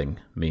Bosman thing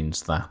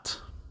means that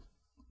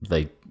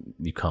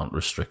you can't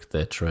restrict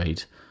their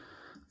trade.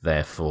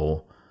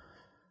 Therefore,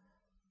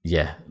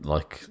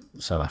 like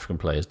South African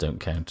players don't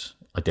count.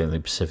 I don't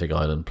think Pacific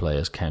Island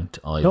players count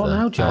either. Not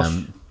now,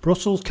 Josh.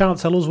 Brussels can't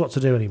tell us what to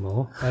do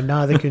anymore, and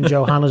neither can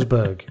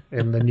Johannesburg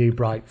in the new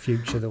bright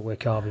future that we're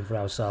carving for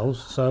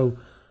ourselves. So,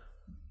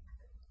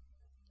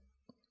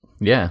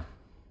 yeah,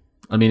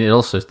 I mean, they're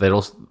also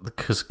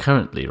because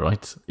currently,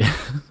 right?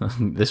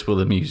 This will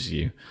amuse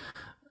you.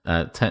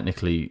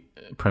 Technically,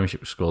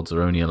 Premiership squads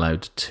are only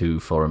allowed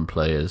 2 foreign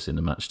players in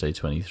the matchday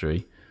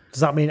 23. Does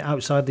that mean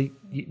outside the?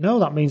 No,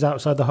 that means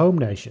outside the home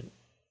nation.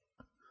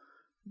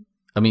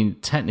 I mean,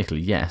 technically,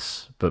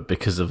 yes, but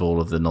because of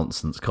all of the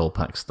nonsense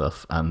Colpack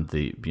stuff and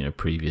the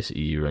previous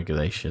EU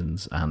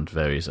regulations and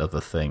various other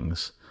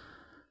things,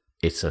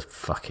 it's a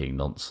fucking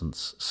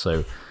nonsense.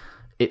 So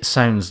it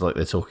sounds like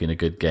they're talking a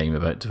good game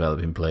about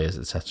developing players,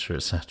 etc.,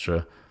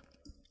 etc.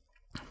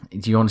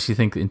 Do you honestly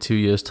think that in 2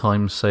 years'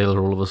 time, Sale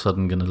are all of a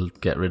sudden going to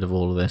get rid of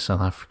all of their South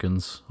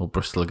Africans, or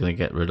Bristol are going to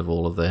get rid of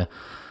all of their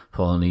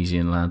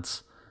Polynesian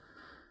lads?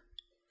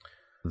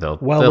 They'll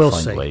find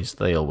see. Ways.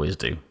 They always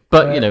do.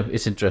 But,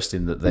 it's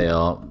interesting that they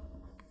are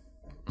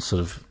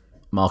sort of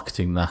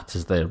marketing that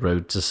as their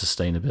road to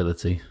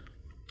sustainability.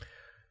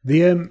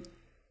 They're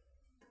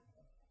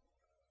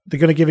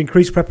going to give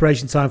increased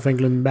preparation time for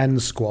England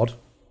men's squad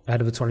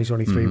ahead of the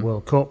 2023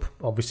 World Cup.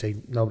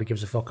 Obviously, nobody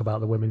gives a fuck about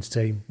the women's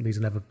team.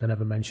 They're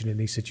never mentioned in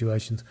these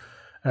situations,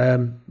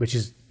 which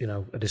is,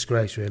 a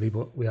disgrace, really,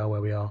 but we are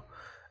where we are.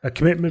 A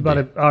commitment by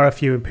the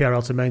RFU and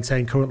PRL to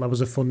maintain current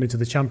levels of funding to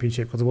the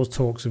Championship, because there was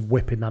talks of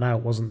whipping that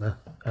out, wasn't there?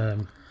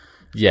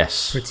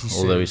 Yes,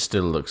 although it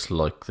still looks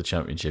like the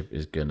Championship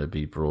is going to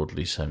be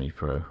broadly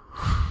semi-pro,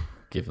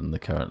 given the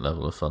current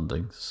level of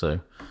funding. So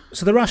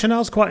the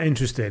rationale's quite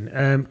interesting,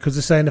 because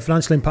they're saying the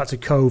financial impact of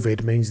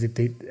COVID means that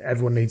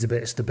everyone needs a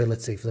bit of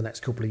stability for the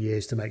next couple of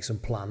years to make some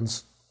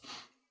plans.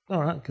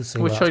 All right, I can see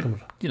which I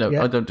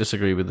don't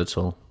disagree with at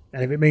all.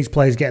 And if it means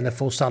players getting their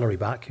full salary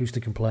back, who's to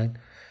complain?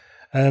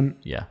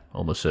 Yeah,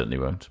 almost certainly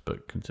won't,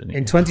 but continue.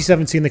 In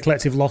 2017, the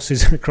collective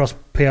losses across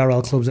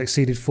PRL clubs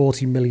exceeded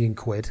 40 million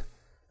quid,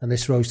 and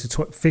this rose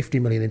to 50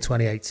 million in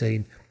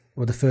 2018,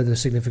 with a further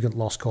significant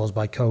loss caused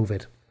by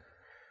COVID.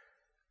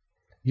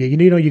 Yeah,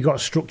 you got a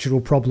structural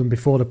problem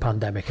before the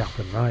pandemic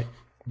happened, right?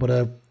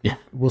 But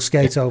we'll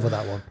skate over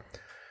that one.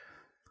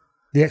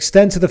 The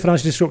extent of the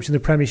financial disruption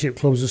of the Premiership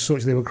clubs was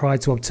such they were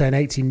required to obtain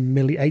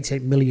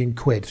 88 million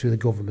quid through the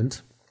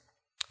government.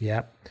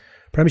 Yeah.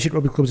 Premiership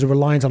rugby clubs are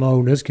reliant on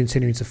owners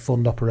continuing to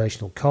fund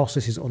operational costs.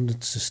 This is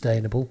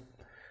unsustainable.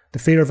 The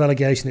fear of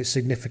relegation and its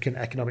significant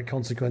economic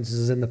consequences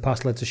has in the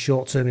past led to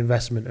short-term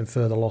investment and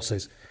further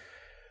losses.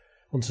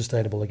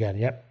 Unsustainable again,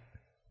 yep.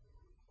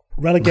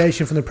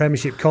 Relegation from the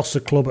Premiership costs a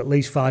club at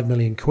least 5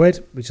 million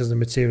quid, which has a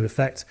material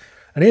effect.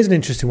 And here's an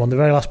interesting one, the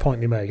very last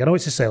point they make. I know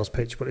it's a sales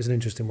pitch, but it's an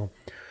interesting one.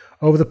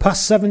 Over the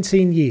past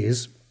 17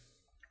 years,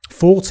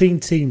 14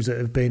 teams that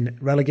have been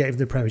relegated from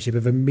the Premiership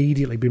have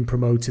immediately been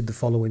promoted the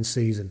following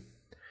season.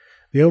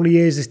 The only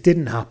years this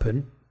didn't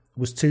happen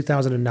was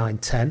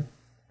 2009-10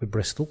 with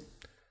Bristol.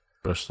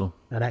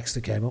 And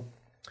Exeter came up.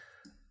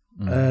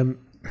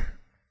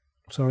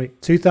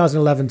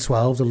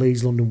 2011-12, the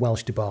Leeds London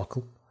Welsh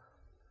debacle.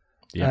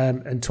 Yeah.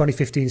 And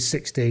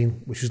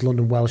 2015-16, which was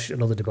London Welsh,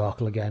 another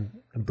debacle again,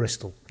 and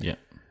Bristol. Yeah.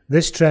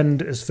 This trend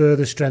has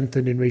further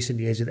strengthened in recent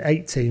years, with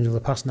 8 teams over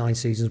the past 9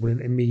 seasons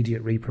with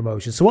immediate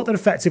re-promotion. So what they're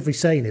effectively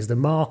saying is the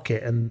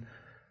market and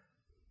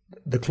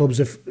the clubs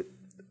have...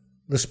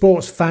 The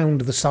sport's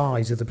found the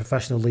size of the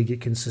professional league it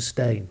can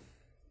sustain.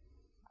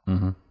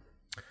 Mm-hmm.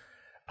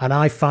 And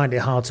I find it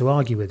hard to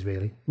argue with,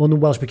 really.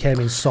 London Welsh became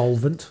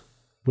insolvent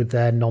with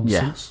their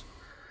nonsense.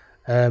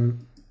 Yeah.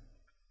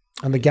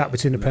 And the gap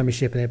between the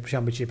Premiership and the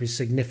Championship is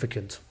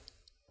significant.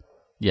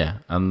 Yeah,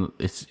 and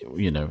it's,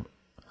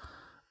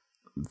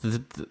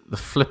 the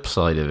flip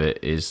side of it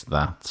is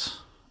that,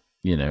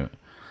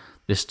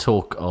 this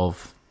talk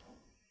of,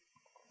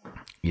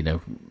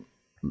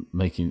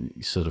 making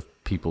sort of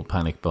people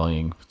panic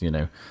buying,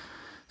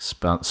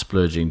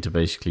 splurging to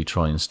basically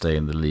try and stay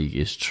in the league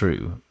is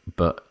true.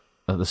 But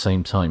at the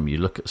same time, you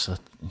look at a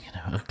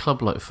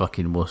club like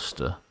fucking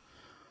Worcester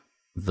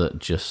that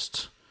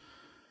just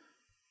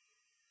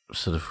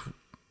sort of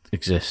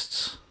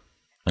exists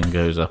and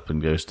goes up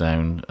and goes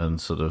down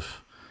and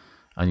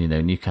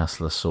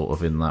Newcastle are sort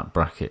of in that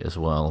bracket as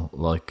well.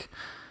 Like,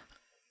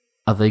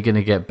 are they going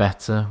to get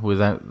better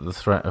without the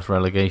threat of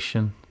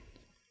relegation?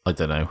 I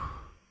don't know.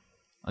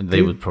 And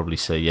they would probably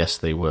say yes,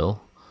 they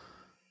will,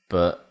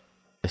 but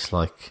it's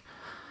like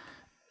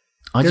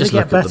I just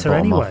look at the bottom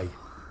anyway.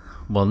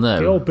 Well, no,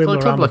 they all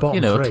build around the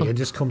bottom 3 and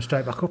just come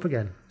straight back up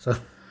again. So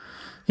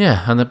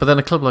yeah, but then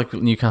a club like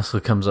Newcastle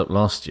comes up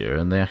last year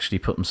and they actually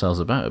put themselves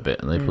about a bit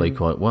and they play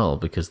quite well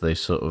because they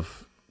sort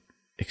of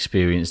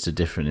experienced a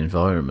different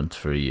environment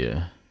for a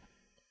year.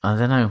 I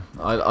don't know.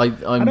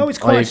 I know it's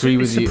quite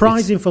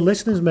surprising for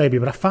listeners, maybe,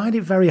 but I find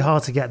it very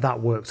hard to get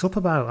that worked up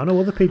about. I know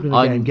other people in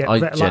the game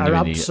are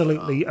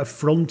absolutely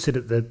affronted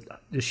at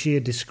the sheer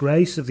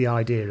disgrace of the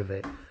idea of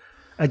it.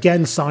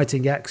 Again,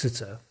 citing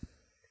Exeter,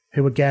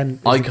 who again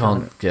I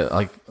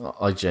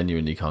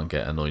genuinely can't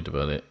get annoyed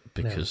about it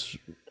because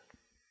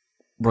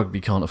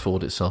rugby can't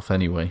afford itself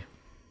anyway.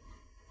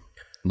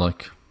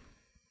 Like,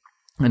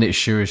 And it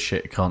sure as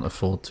shit can't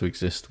afford to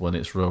exist when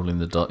it's rolling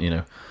the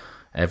dice.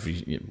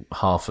 Every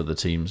half of the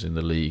teams in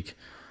the league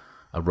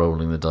are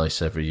rolling the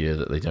dice every year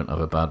that they don't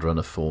have a bad run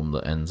of form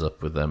that ends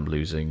up with them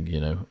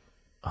losing,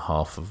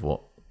 half of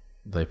what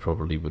they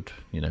probably would,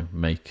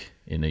 make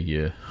in a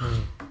year.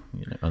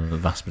 And the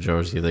vast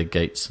majority of their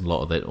gates,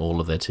 all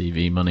of their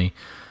TV money.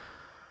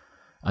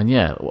 And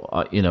yeah,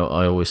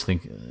 I always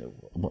think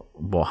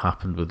what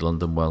happened with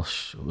London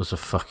Welsh was a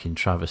fucking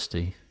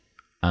travesty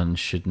and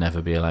should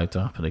never be allowed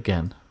to happen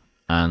again.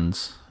 And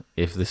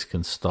if this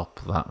can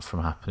stop that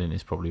from happening,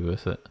 it's probably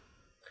worth it.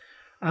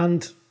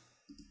 And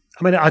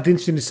I mean, I'd be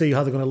interested to see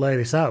how they're going to lay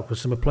this out,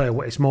 because some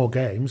player, it's more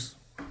games.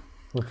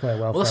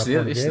 Player welfare.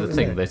 Well, this is the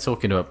thing. They're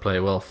talking about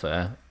player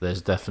welfare.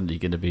 There's definitely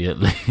going to be at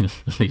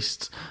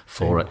least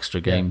 4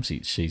 extra games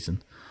each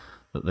season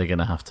that they're going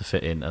to have to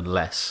fit in,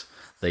 unless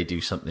they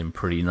do something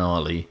pretty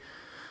gnarly,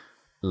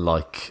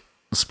 like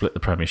split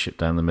the Premiership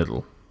down the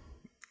middle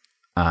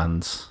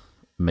and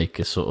make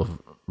a sort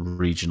of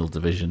regional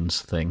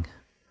divisions thing.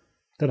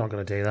 They're not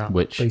going to do that.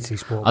 Which BT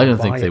Sport I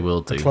don't think they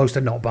will do. They're close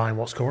to not buying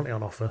what's currently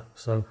on offer.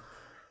 So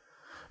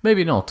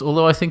maybe not.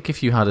 Although I think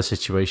if you had a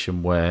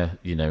situation where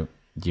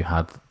you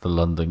had the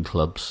London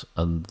clubs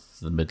and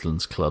the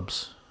Midlands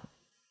clubs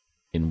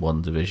in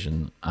one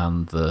division,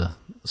 and the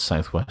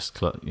Southwest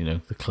club,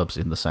 the clubs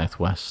in the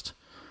Southwest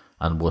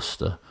and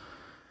Worcester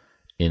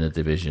in a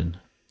division,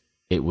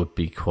 it would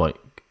be quite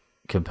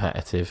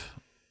competitive.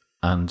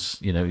 And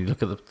you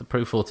look at the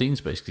Pro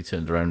 14's basically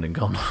turned around and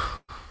gone,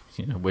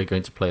 we're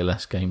going to play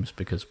less games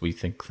because we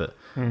think that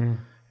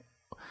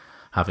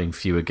having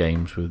fewer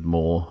games with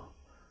more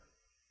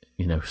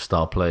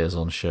star players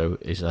on show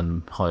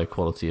and higher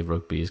quality of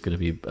rugby is going to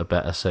be a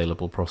better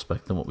saleable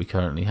prospect than what we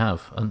currently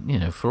have.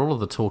 And for all of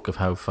the talk of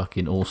how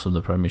fucking awesome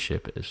the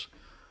Premiership is,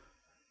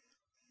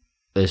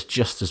 there's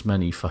just as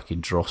many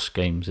fucking dross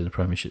games in the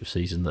Premiership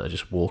season that are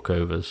just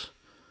walkovers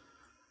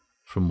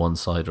from one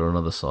side or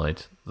another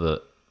side.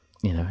 That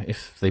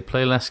if they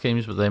play less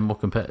games but they're more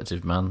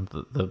competitive, man,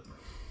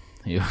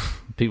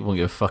 people won't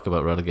give a fuck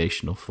about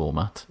relegation or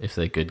format if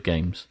they're good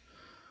games.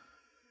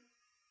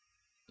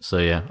 So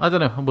yeah, I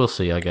don't know. We'll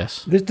see, I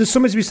guess. There's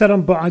something to be said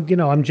on, but I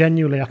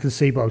can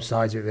see both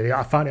sides of it. Really,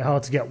 I find it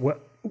hard to get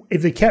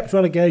if they kept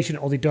relegation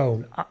or they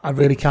don't. I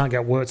really can't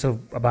get worked up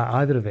about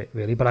either of it,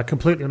 really. But I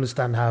completely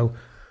understand how,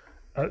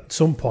 at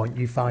some point,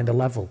 you find a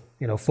level.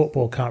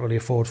 Football can't really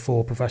afford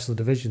 4 professional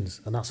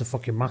divisions, and that's a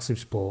fucking massive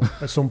sport.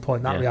 At some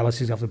point, that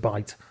reality is going to have to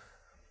bite.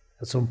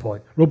 At some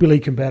point, rugby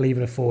league can barely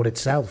even afford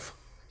itself.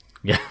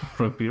 Yeah,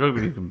 rugby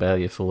league can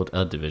barely afford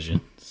a division.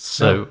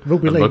 So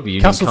rugby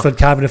league, Castleford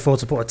can't even afford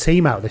to put a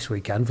team out this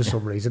weekend for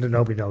some reason, and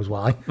nobody knows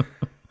why.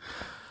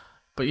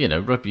 But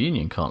rugby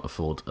union can't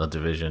afford a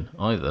division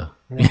either.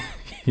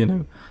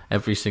 Yeah.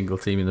 Every single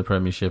team in the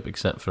Premiership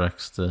except for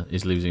Exeter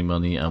is losing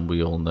money, and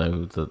we all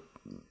know that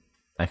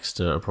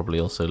Exeter are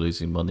probably also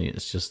losing money.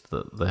 It's just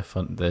that their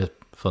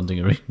funding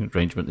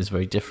arrangement is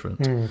very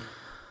different.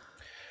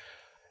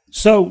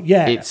 So,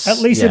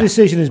 at least a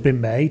decision has been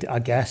made, I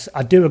guess.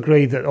 I do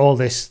agree that all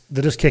this,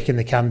 they're just kicking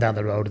the can down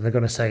the road, and they're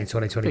going to say in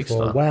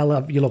 2024,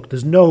 well, you look,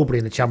 there's nobody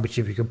in the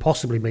Championship who can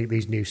possibly meet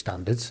these new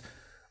standards,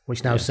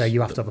 which now say you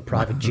have to have a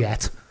private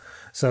jet.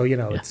 So,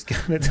 it's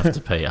going to... You have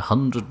to pay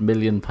 £100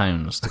 million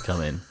to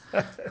come in.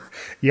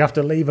 You have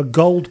to leave a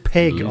gold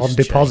pig on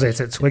deposit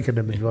at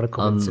Twickenham if you want to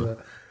come into it.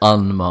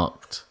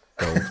 Unmarked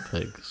gold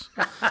pigs.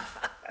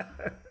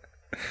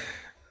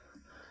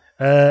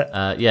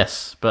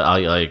 Yes, but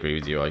I agree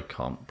with you. I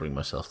can't bring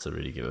myself to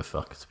really give a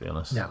fuck, to be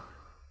honest. No.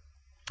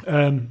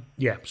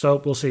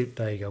 So we'll see.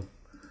 There you go.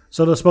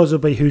 So I suppose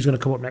it'll be who's going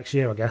to come up next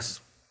year, I guess.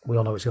 We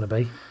all know it's going to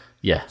be.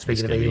 Yeah.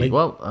 Speaking of Ealing.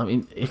 Well, I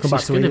mean,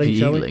 it's going to be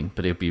Ealing,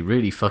 but it'd be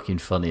really fucking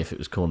funny if it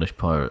was Cornish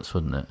Pirates,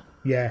 wouldn't it?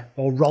 Yeah,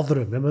 or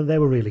Rotherham. Remember, they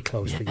were really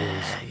close for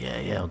years.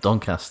 Yeah, or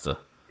Doncaster.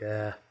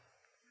 Yeah.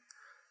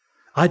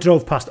 I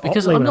drove past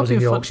Otley when I was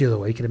in Yorkshire the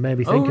other week, and it made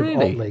me think of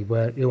Otley,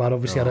 who had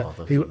obviously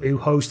who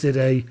hosted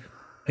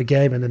a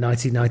game in the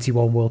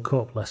 1991 World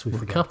Cup, lest we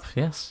forget. World Cup,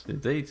 yes,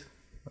 indeed.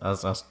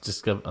 As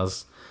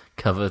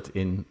covered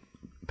in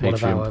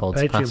Patreon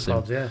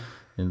pods, yeah.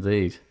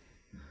 Indeed.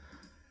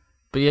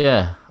 But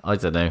yeah, I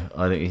don't know.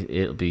 I think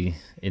it'll be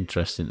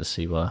interesting to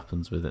see what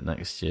happens with it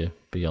next year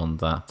beyond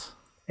that.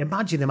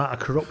 Imagine the amount of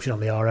corruption on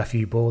the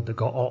RFU board that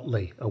got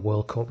Otley a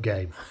World Cup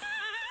game.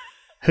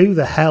 Who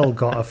the hell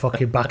got a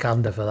fucking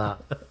backhander for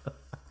that?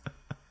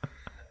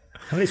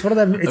 I mean, it's one of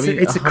them.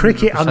 It's a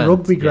cricket and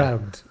rugby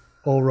ground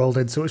all rolled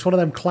in. So it's one of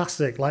them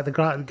classic, like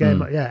the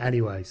game.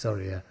 Anyway,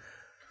 sorry.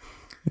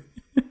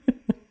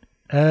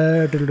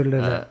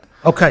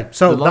 Okay,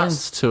 so the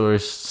Lions tour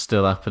is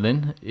still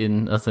happening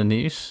in other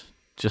news.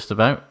 Just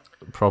about,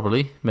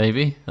 probably,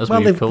 maybe.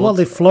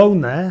 They've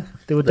flown there.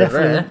 They were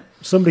definitely.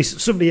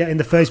 Somebody in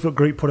the Facebook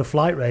group put a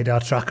flight radar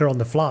tracker on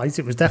the flight.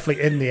 It was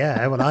definitely in the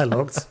air when I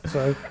looked.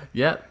 So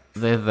yeah,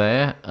 they're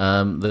there.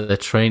 They're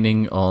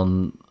training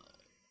on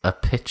a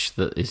pitch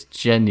that is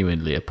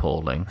genuinely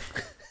appalling.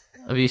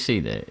 Have you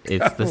seen it?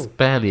 There's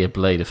barely a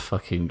blade of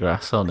fucking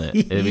grass on it.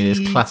 I mean,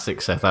 it's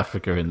classic South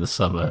Africa in the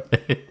summer.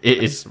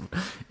 It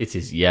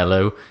is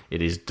yellow.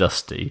 It is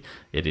dusty.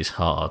 It is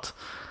hard.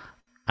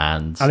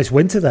 And it's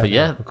winter there, but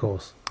yeah, of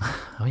course.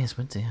 Oh, yeah, it's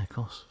winter. Yeah, of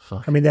course.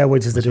 Fuck. I mean, their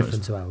winters are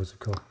different to ours, of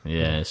course.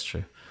 Yeah, it's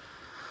true.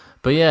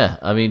 But yeah,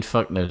 I mean,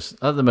 fuck knows.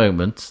 At the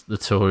moment, the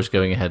tour is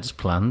going ahead as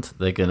planned.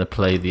 They're going to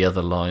play the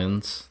other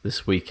Lions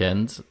this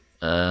weekend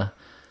in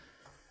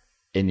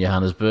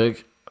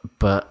Johannesburg.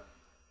 But,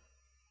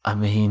 I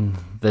mean,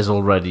 there's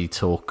already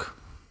talk.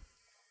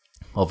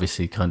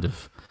 Obviously, kind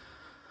of,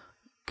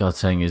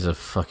 Gauteng is a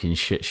fucking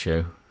shit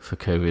show for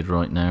COVID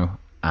right now.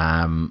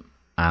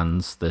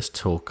 And there's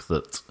talk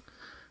that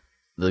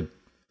the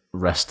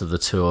rest of the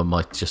tour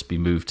might just be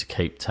moved to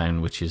Cape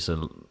Town, which is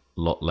a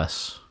lot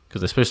less... Because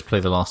they're supposed to play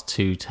the last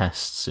 2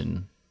 tests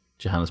in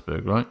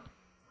Johannesburg, right?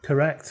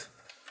 Correct.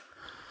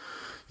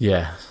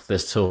 Yeah,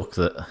 there's talk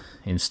that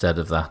instead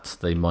of that,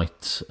 they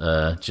might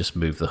just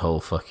move the whole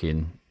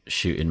fucking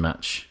shooting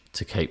match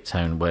to Cape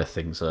Town, where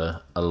things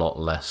are a lot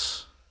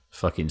less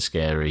fucking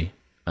scary.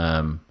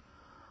 And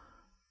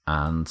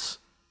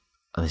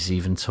there's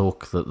even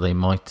talk that they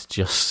might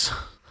just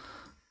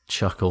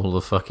chuck all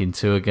the fucking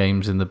tour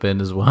games in the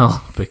bin as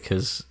well,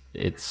 because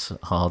it's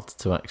hard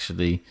to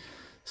actually...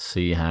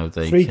 see how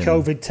they 3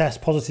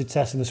 COVID positive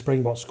tests in the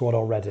Springbok squad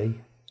already.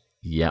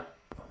 Yep.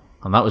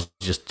 And that was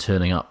just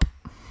turning up.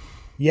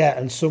 Yeah,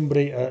 and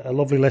somebody, a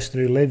lovely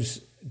listener who lives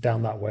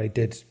down that way,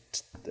 did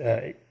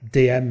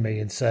DM me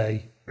and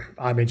say,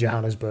 I'm in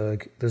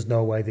Johannesburg, there's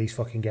no way these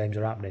fucking games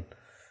are happening.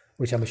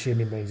 Which I'm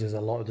assuming means there's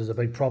a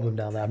big problem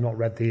down there. I've not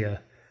read the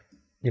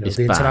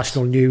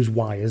international news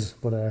wires,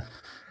 but...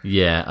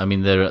 yeah, I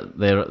mean, they're at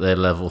their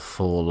level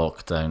 4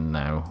 lockdown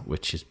now,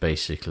 which is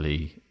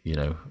basically,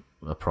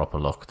 a proper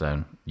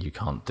lockdown. You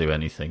can't do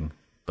anything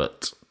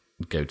but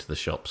go to the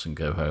shops and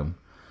go home.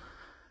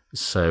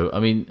 So, I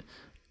mean,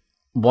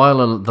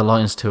 while the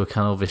Lions tour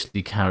can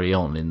obviously carry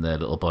on in their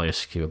little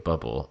biosecure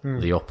bubble,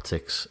 the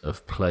optics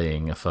of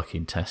playing a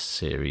fucking test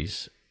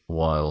series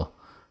while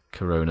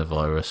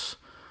coronavirus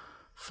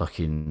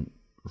fucking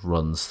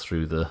runs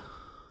through the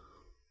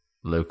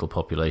local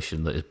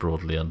population that is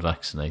broadly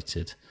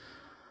unvaccinated,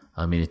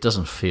 I mean, it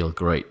doesn't feel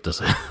great, does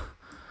it?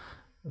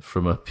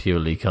 From a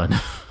purely kind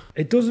of...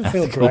 It doesn't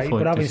feel great,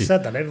 but having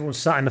said that, everyone's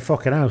sat in the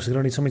fucking house. They're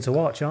going to need something to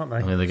watch, aren't they?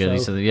 I mean, they're going to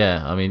need something.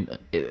 Yeah, I mean,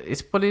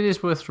 but it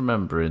is worth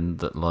remembering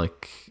that,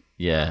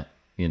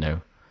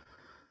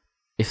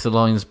 if the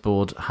Lions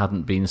board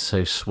hadn't been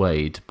so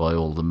swayed by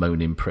all the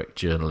moaning prick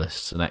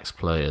journalists and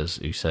ex-players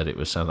who said it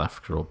was South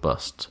Africa or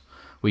bust,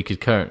 we could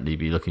currently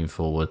be looking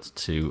forward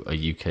to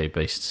a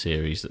UK-based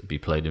series that would be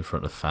played in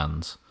front of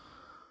fans.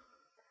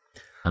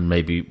 And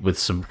maybe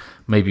with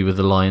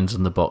the Lions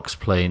and the Box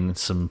playing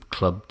some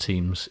club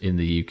teams in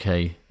the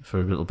UK for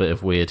a little bit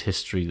of weird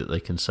history that they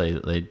can say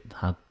that they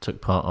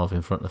took part of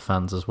in front of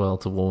fans as well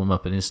to warm them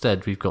up. And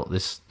instead, we've got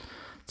this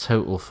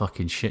total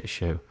fucking shit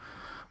show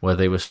where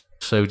they were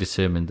so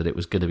determined that it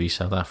was going to be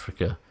South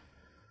Africa,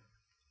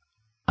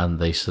 and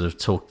they sort of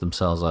talked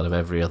themselves out of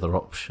every other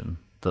option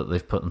that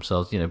they've put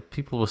themselves.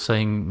 People were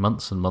saying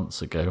months and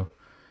months ago,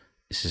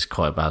 this is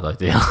quite a bad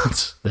idea.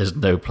 There's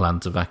no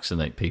plan to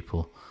vaccinate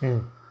people.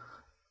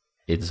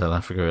 In South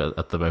Africa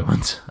at the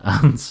moment,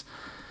 and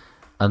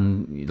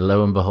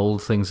lo and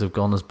behold, things have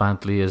gone as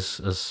badly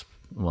as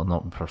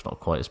well, perhaps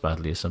not quite as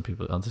badly as some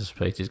people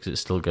anticipated, because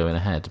it's still going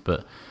ahead,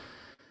 but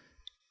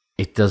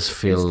it does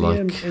feel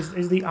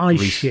is the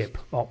ice ship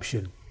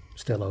option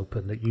still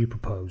open that you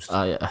proposed?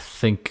 I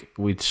think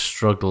we'd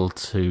struggle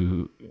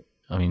to.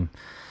 I mean,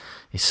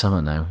 it's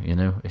summer now,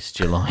 it's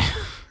July.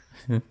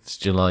 It's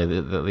July.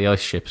 The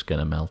ice ship's going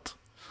to melt.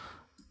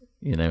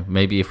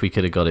 Maybe if we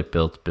could have got it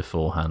built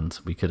beforehand,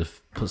 we could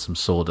have put some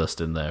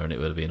sawdust in there and it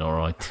would have been all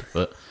right.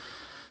 But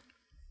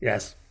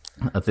yes,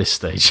 at this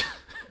stage,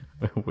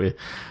 we're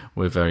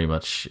very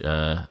much,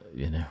 I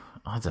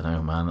don't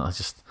know, man.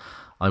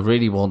 I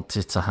really want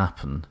it to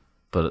happen,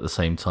 but at the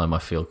same time, I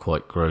feel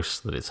quite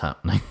gross that it's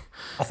happening.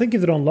 I think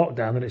if they're on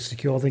lockdown and it's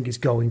secure, I think it's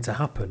going to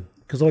happen.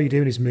 Because all you're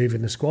doing is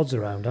moving the squads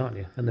around, aren't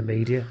you? And the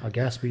media, I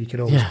guess, but you could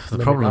always... Yeah, the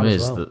problem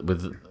is that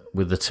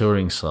with the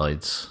touring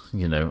sides,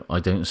 I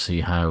don't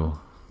see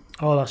how...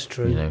 Oh, that's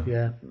true,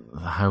 yeah.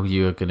 How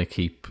you are going to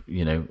keep,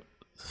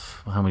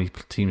 how many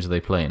teams are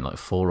they playing? Like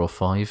 4 or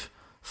 5?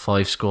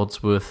 5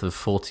 squads worth of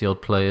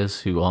 40-odd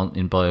players who aren't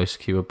in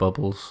biosecure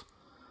bubbles?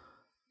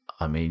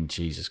 I mean,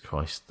 Jesus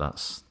Christ,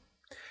 that's...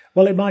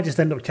 Well, it might just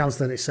end up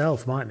cancelling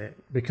itself, mightn't it?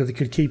 Because they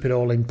could keep it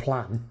all in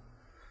plan,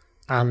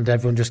 and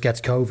everyone just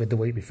gets COVID the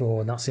week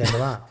before, and that's the end of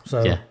that.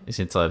 So yeah, it's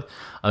entirely...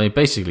 I mean,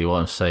 basically what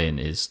I'm saying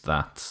is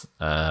that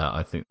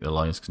I think the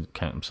Lions can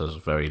count themselves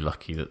very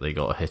lucky that they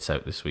got a hit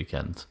out this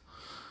weekend.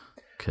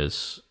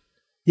 Because...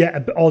 Yeah,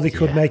 or they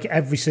could make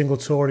every single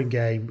touring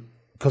game,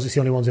 because it's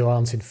the only ones who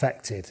aren't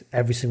infected,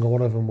 every single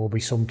one of them will be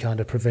some kind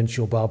of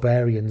provincial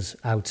barbarians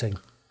outing.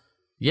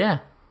 Yeah,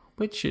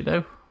 which,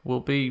 will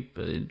be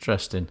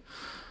interesting.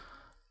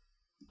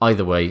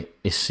 Either way,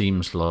 it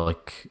seems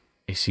like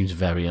it seems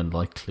very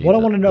unlikely. What I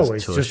want to know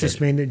is, does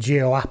this mean that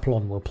Gio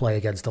Aplon will play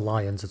against the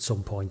Lions at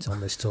some point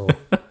on this tour?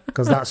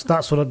 Because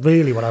that's what I'd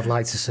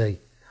like to see.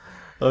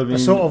 I mean, a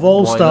sort of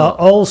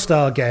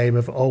all-star game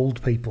of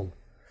old people.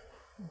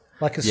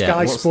 Like a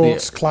Sky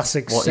Sports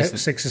classic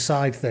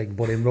six-a-side thing,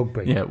 but in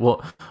rugby. Yeah,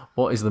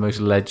 what is the most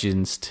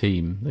legends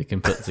team they can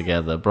put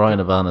together? Brian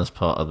Habana's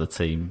part of the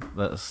team.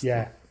 That's,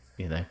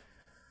 Victor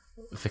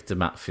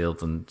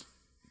Matfield and,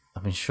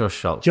 sure,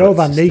 Shark. Joe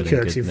Van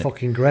Niekerk's in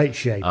fucking great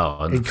shape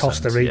in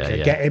Costa Rica.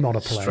 Yeah. Get him on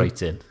a plane.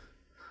 Straight in.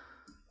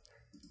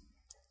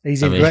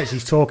 He's in great.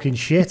 He's talking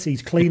shit.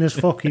 He's clean as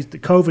fuck. The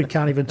COVID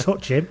can't even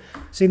touch him.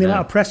 Seen the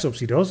amount of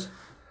press-ups he does.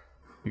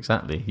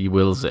 Exactly. He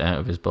wills it out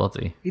of his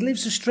body. He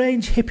lives a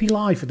strange hippie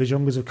life in the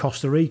jungles of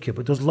Costa Rica,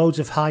 but does loads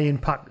of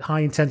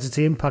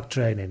high-intensity impact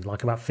training,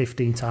 like about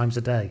 15 times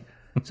a day.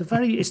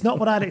 It's not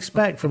what I'd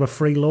expect from a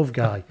free love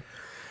guy.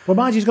 Well,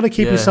 mind he's got to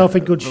keep himself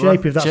in good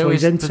shape if that's what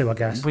he's into, I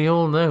guess. We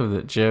all know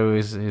that Joe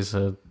is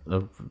a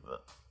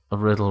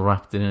riddle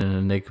wrapped in an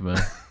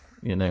enigma.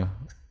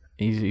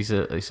 He's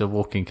a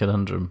walking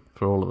conundrum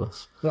for all of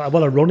us.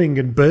 Well, a running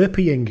and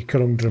burping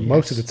conundrum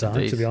most of the time,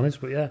 indeed. To be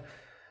honest. But yeah.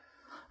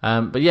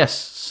 But yes,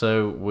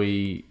 so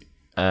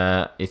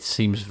it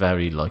seems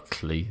very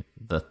likely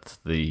that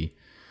the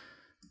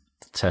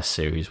Test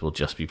series will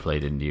just be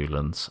played in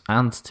Newlands.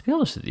 And to be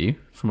honest with you,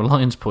 from a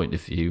Lions point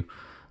of view,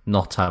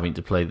 not having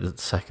to play the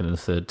second and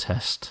third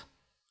Test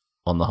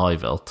on the high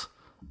veld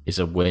is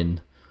a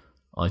win.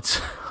 I'd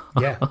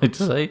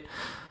say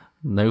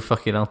no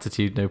fucking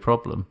altitude, no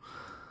problem.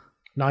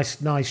 Nice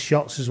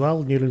shots as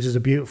well. Newlands is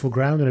a beautiful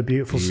ground and a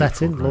beautiful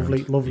setting.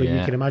 Ground. Lovely. Yeah.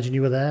 You can imagine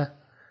you were there.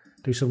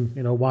 Do some,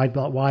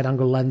 wide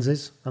angle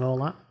lenses and all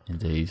that.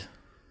 Indeed.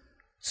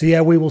 So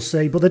yeah, we will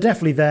see. But they're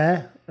definitely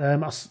there.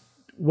 How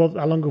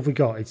long have we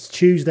got? It's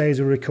Tuesday as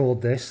we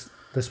record this.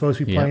 They're supposed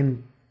to be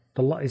playing.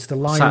 It's the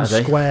Lions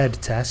Squared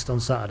Test on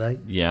Saturday.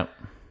 Yeah,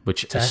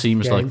 which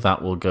seems like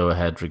that will go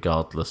ahead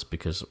regardless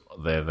because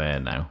they're there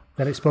now.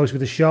 Then it's supposed to be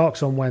the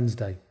Sharks on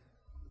Wednesday.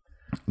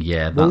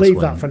 Yeah, we'll leave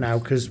that for now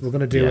because we're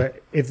going to do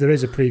it. If there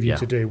is a preview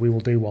to do, we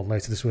will do one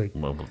later this week.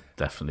 Well, we'll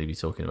definitely be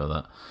talking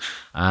about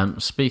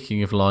that.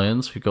 Speaking of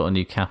Lions, we've got a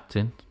new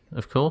captain,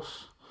 of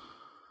course.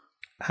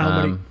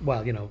 How many?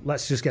 Well,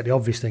 let's just get the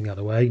obvious thing out of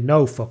the way.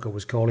 No fucker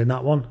was calling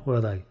that one,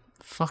 were they?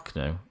 Fuck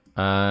no.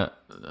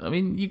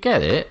 You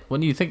get it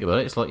when you think about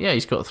it. It's like,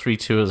 he's got 3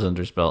 tours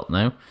under his belt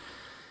now.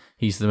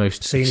 He's the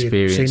most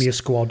experienced senior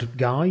squad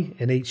guy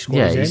in each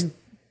squad. He's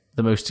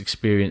the most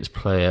experienced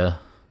player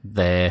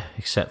there,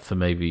 except for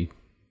maybe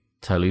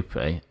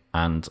Taulupe,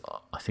 and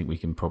I think we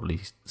can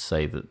probably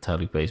say that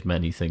Taulupe is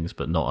many things,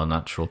 but not a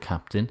natural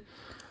captain.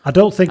 I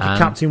don't think a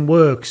captain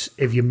works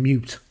if you're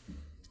mute.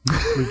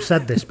 We've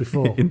said this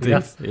before.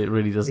 Indeed, it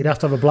really doesn't. He'd have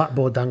to have a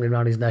blackboard dangling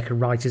around his neck and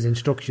write his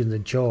instructions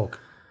in chalk,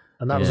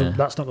 and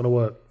that's not going to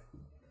work.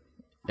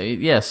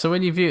 Yeah, so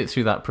when you view it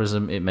through that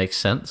prism, it makes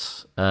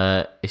sense.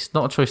 It's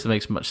not a choice that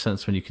makes much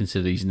sense when you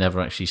consider he's never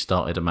actually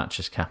started a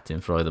match as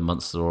captain for either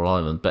Munster or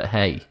Ireland, but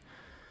hey,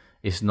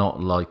 it's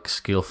not like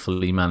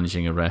skillfully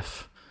managing a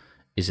ref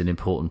is an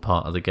important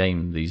part of the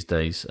game these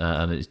days,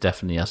 and it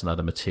definitely hasn't had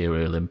a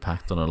material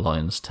impact on a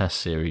Lions Test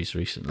series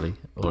recently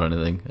or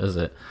anything, has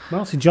it?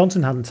 Martin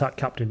Johnson hadn't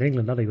captained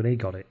England, had he, when he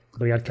got it?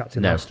 But he had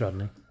captained Leicester, hadn't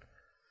he?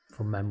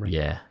 From memory.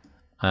 Yeah.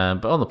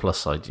 But on the plus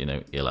side,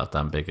 he'll have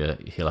Dan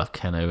Biggar, he'll have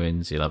Ken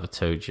Owens, he'll have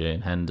Itoje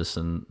and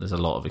Henderson. There's a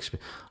lot of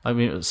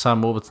experience.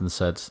 Sam Warburton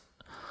said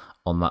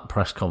on that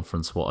press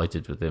conference what I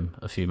did with him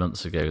a few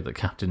months ago that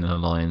captaining the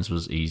Lions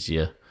was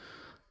easier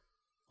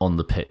on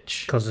the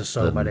pitch because there's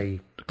so many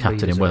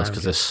captain in Wales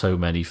because there's so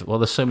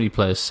many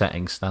players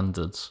setting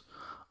standards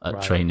at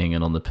training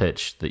and on the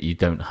pitch that you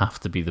don't have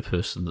to be the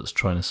person that's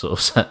trying to sort of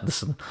set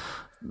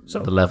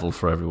the level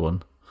for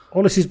everyone.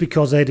 All this is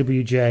because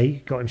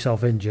AWJ got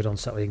himself injured on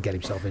Saturday. He didn't get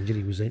himself injured.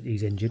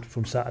 He's injured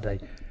from Saturday.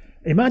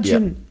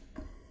 Imagine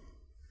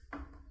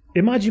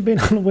being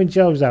on the win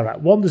Joe's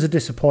out. One, there's a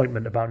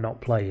disappointment about not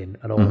playing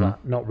and all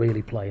that, not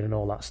really playing and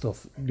all that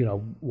stuff.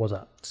 Was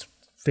that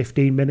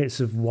 15 minutes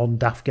of one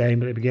daft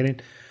game at the beginning?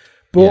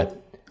 But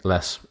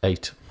less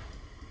 8.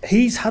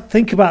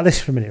 Think about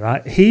this for a minute,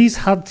 right? He's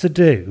had to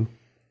do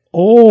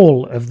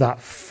all of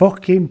that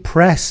fucking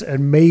press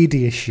and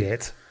media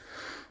shit.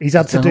 He's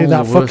had to do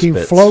that fucking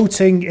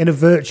floating in a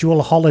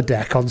virtual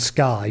holodeck on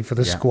Sky for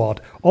the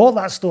squad. All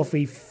that stuff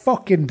he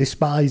fucking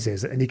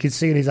despises, and you can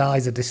see in his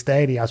eyes the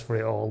disdain he has for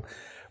it all.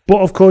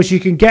 But of course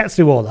you can get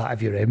through all that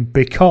if you're him,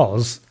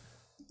 because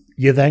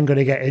you're then going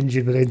to get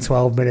injured within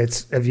 12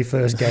 minutes of your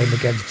first game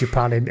against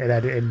Japan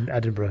in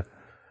Edinburgh.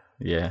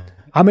 Yeah.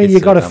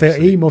 You've got to feel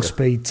he must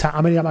be.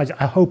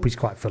 I hope he's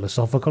quite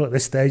philosophical at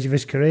this stage of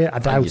his career. I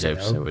doubt it. You'd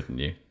hope so, wouldn't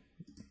you?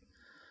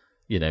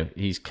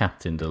 He's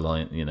captained a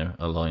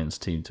Lions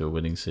team to a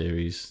winning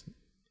series.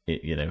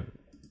 In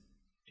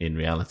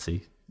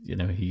reality,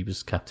 he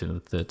was captain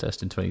of the third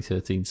Test in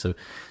 2013, so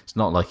it's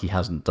not like he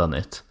hasn't done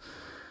it.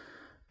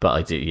 But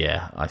I do,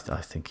 I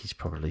think he's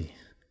probably.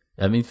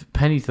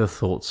 Penny the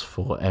thoughts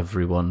for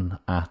everyone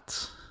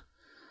at,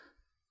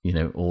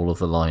 all of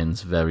the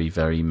Lions' very,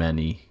 very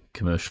many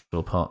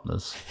commercial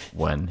partners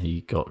when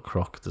he got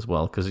crocked as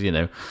well. Because,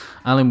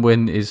 Alan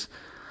Wynne is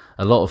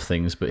a lot of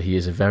things, but he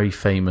is a very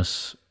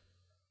famous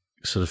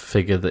sort of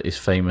figure that is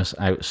famous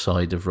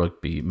outside of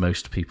rugby.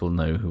 Most people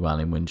know who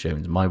Alan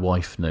Wynne-Jones. My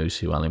wife knows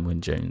who Alan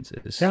Wynne-Jones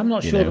is. See, I'm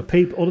not sure that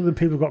people, other than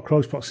people who've got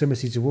close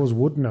proximity to us,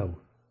 would know.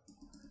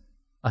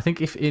 I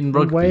think if in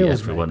rugby,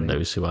 Wales, everyone maybe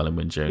knows who Alan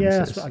Wynne-Jones is. Yeah,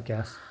 that's what I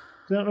guess.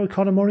 Do you not know who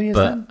Conor Murray is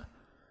then?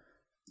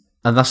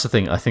 And that's the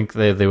thing. I think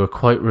they were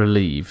quite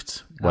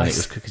relieved when it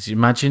was, because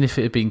imagine if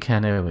it had been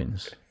Ken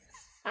Owens.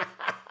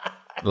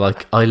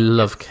 Like, I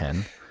love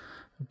Ken,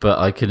 but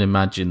I can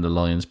imagine the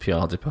Lions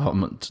PR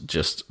department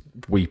just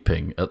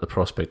weeping at the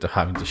prospect of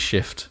having to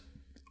shift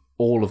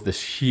all of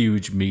this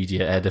huge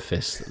media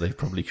edifice that they've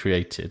probably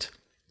created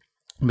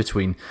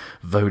between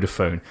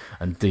Vodafone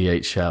and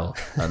DHL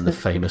and the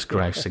famous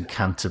grouse in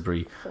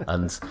Canterbury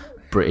and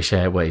British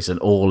Airways and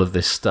all of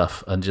this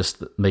stuff, and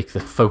just make the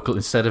focal,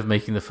 instead of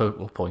making the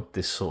focal point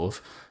this sort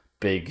of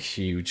big,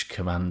 huge,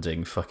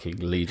 commanding fucking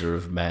leader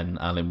of men,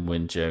 Alan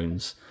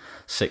Wynne-Jones,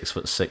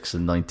 6'6"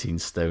 and 19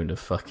 stone of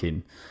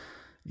fucking,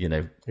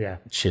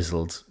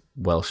 chiseled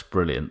Welsh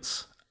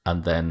brilliance,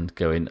 and then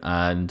going,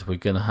 and we're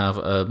going to have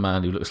a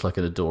man who looks like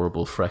an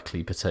adorable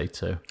freckly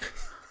potato.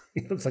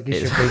 He looks like he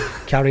should be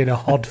carrying a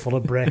hod full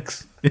of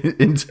bricks.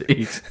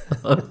 Indeed.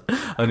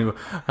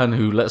 and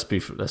who, let's be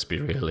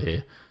real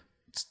here,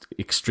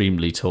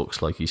 extremely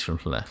talks like he's from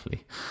Llanelli.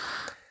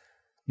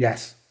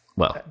 Yes.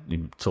 Well,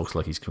 he talks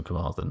like he's from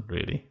Carmarthen,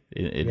 really.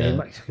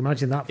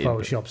 Imagine that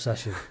Photoshop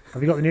session.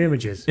 Have you got the new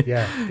images?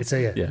 Yeah, it's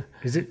here. Yeah.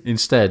 Is it?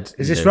 Instead,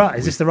 is this right?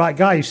 Is this the right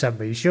guy you sent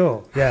me? You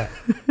sure? Yeah.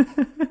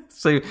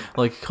 So,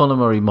 like, Conor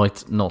Murray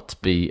might not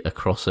be a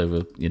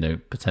crossover,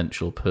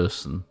 potential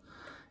person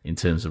in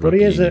terms of but rugby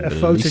he is a union,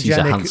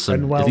 photogenic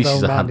and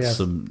well-known man. At least he's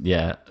a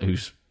handsome,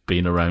 who's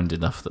been around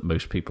enough that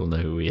most people know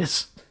who he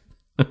is.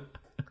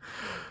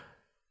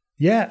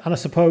 Yeah, and I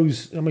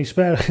suppose,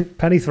 spare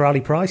penny for Ali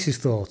Price's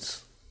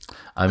thoughts.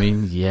 I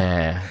mean,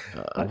 yeah,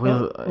 we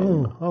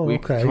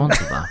okay. come on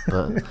to that,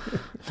 but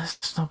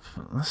let's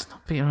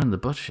not beat around the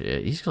bush here.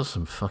 He's got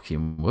some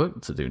fucking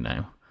work to do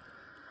now,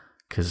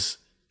 because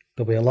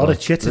there'll be a lot of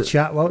chitter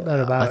chat, won't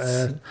there,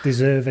 about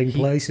deserving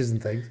places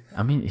and things.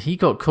 I mean, he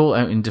got caught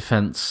out in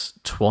defence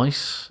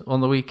twice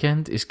on the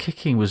weekend. His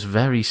kicking was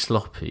very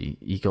sloppy.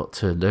 He got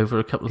turned over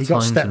a couple of times. He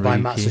got stepped by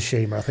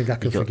Matsushima. I think I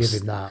can forgive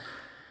him that.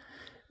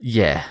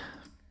 Yeah.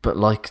 But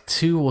like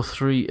two of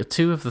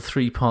the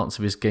three parts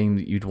of his game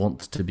that you'd want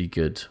to be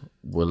good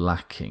were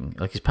lacking.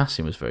 Like, his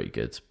passing was very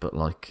good, but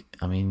I'm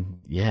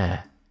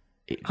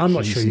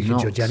not sure you can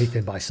judge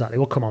anything by Saturday.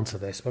 We'll come on to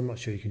this, but I'm not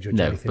sure you can judge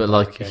anything. No,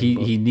 but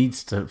he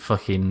needs to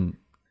fucking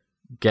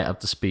get up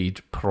to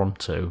speed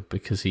pronto,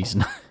 because he's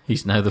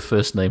now the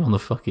first name on the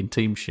fucking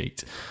team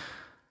sheet.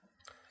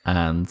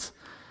 And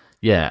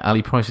yeah,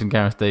 Ali Price and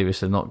Gareth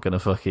Davis are not going to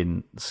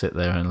fucking sit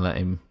there and let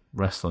him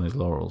rest on his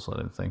laurels, I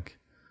don't think.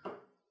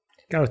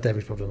 Gareth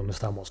Davis probably doesn't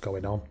understand what's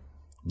going on.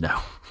 No.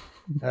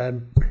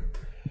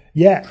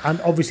 Yeah, and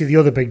obviously the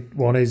other big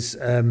one is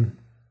that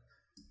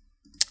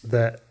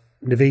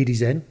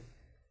Navidi's in.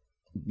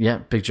 Yeah,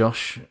 Big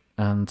Josh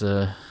and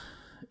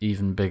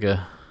even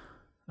bigger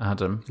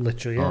Adam.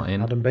 Literally,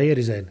 yeah. Adam Beard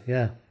is in,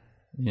 yeah.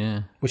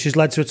 Yeah. Which has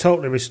led to a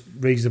totally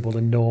reasonable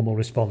and normal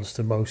response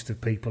to most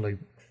of people who...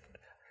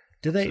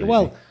 Do they... Absolutely.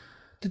 Well,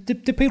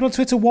 do people on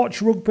Twitter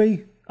watch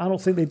rugby? I don't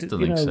think they do.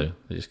 Don't think so.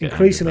 They just get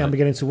increasingly, I'm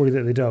beginning to worry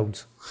that they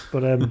don't.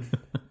 But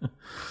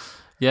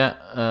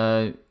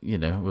yeah,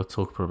 we'll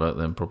talk about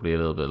them probably a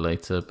little bit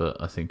later.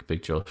 But I think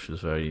Big Josh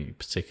was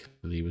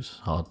was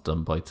hard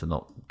done by to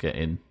not get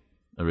in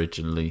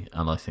originally,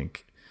 and I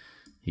think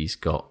he's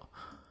got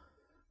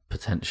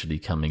potentially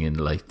coming in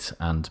late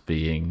and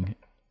being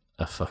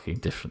a fucking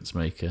difference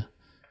maker.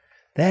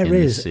 There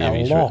is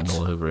a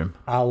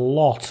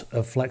lot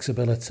of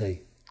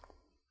flexibility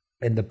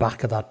in the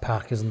back of that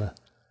pack, isn't there?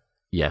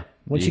 Yeah.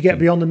 Once you get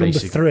beyond the number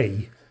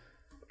 3,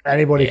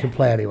 anybody can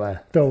play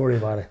anywhere. Don't worry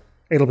about it.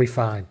 It'll be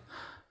fine.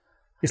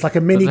 It's like a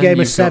mini game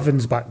of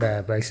sevens back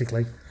there,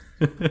 basically.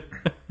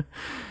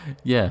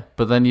 Yeah,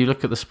 but then you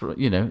look at this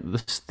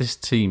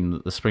team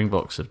that the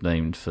Springboks have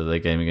named for their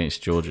game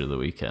against Georgia the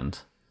weekend.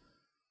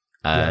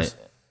 Yes.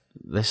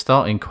 They're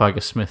starting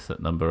Quagga Smith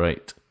at number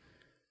 8.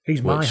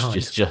 He's my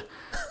height.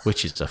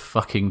 Which is a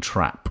fucking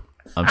trap.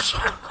 I'm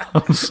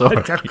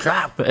sorry.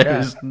 There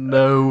is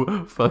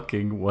no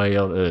fucking way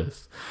on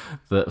earth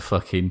that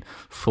fucking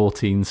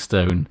 14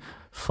 stone,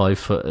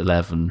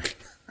 5'11"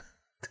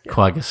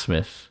 Quagga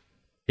Smith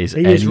is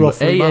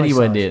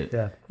anywhere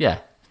near. Yeah,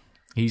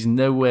 he's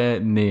nowhere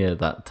near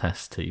that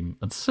Test team,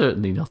 and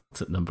certainly not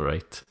at number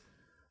 8.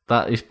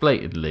 That is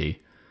blatantly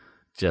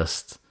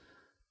just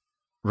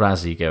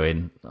Razzie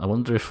going, I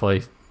wonder if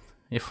I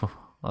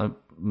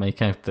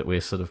make out that we're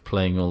sort of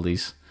playing all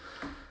these,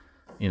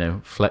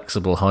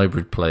 flexible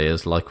hybrid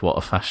players like what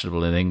are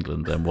fashionable in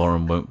England, then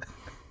Warren won't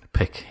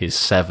pick his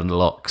 7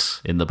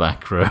 locks in the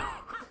back row,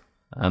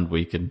 and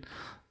we can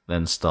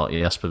then start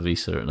Jasper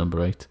Wiese at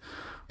number 8,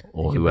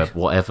 or whoever,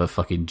 whatever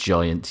fucking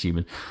giant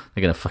human.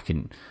 They're going to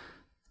fucking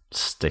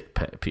stick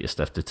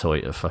Pieter-Steph du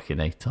Toit at fucking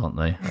 8, aren't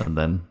they? And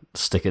then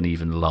stick an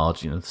even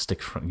larger,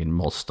 stick fucking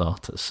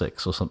Mostart at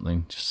 6 or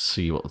something. Just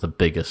see what the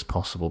biggest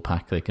possible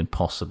pack they can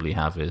possibly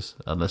have is.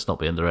 And let's not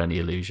be under any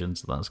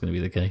illusions that that's going to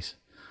be the case.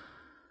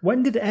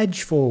 When did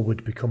edge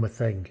forward become a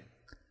thing?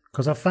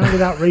 Because I found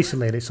it out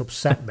recently and it's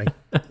upset me.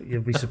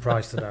 You'll be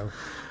surprised to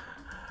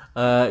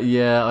know.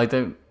 Yeah, I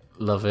don't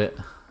love it.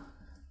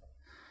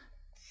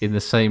 In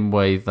the same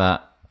way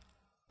that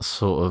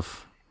sort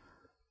of...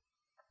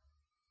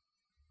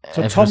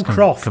 So Tom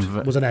Croft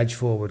was an edge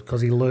forward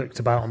because he lurked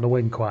about on the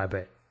wing quite a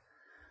bit,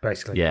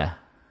 basically. Yeah.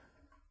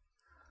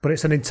 But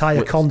it's an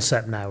entire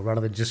concept now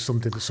rather than just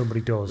something that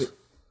somebody does.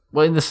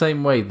 Well, in the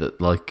same way that,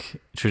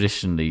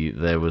 traditionally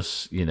there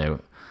was,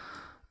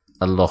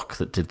 a lock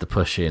that did the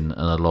push-in and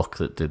a lock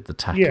that did the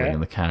tackling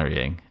and the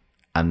carrying.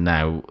 And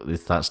now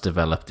that's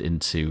developed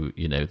into,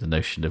 the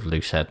notion of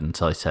loose head and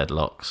tight head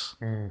locks,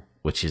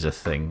 which is a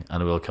thing.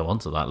 And we'll come on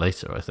to that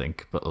later, I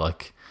think.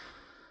 But,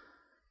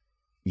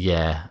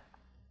 yeah...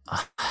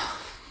 I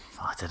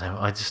don't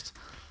know.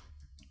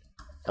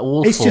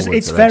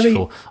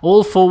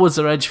 All forwards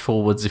are edge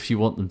forwards if you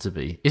want them to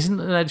be. Isn't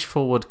an edge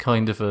forward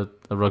kind of a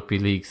rugby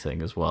league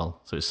thing as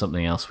well? So it's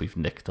something else we've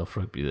nicked off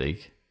rugby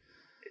league.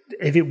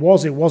 If it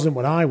wasn't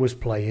when I was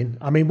playing.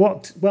 I mean,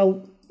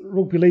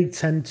 rugby league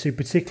tend to,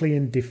 particularly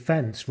in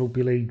defence,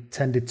 rugby league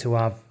tended to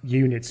have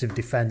units of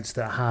defence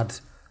that had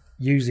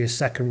usually a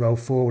second row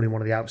forward in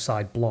one of the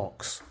outside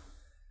blocks.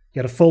 You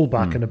had a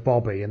fullback and a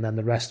bobby, and then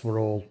the rest were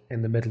all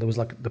in the middle. There was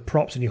the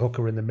props and your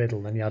hooker in the middle,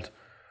 and then you had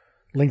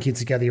linking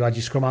together. You had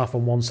your scrum half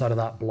on one side of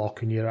that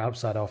block, and your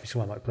outside half, if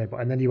you want playing.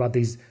 And then you had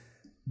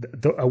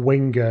a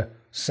winger,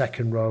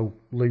 second row,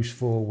 loose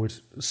forward,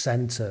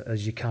 centre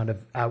as your kind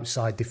of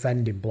outside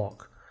defending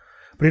block.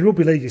 But in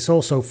rugby league, it's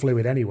also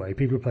fluid anyway.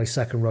 People who play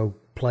second row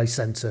play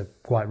centre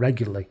quite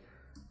regularly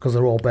because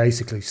they're all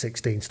basically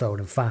 16 stone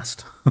and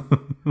fast.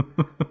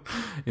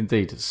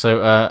 Indeed.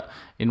 So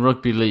in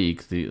rugby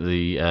league,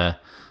 the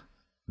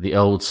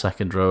old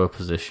second rower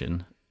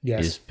position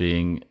is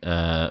being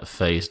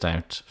phased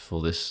out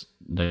for this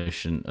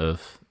notion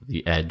of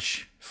the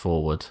edge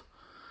forward,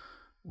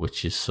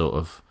 which is sort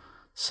of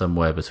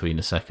somewhere between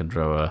a second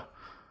rower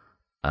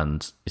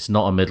and it's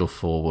not a middle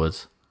forward.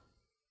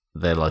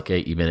 They're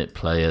 80-minute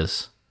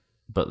players,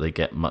 but they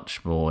get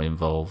much more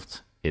involved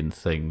in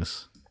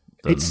things.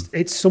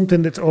 It's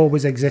something that's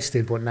always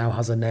existed, but now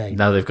has a name.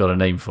 Now they've got a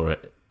name for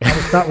it.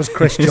 That was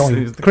Chris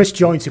Joynt. Chris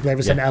Joynt, who played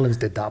for St Helens,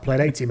 did that.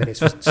 Played 80 minutes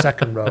for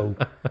second row,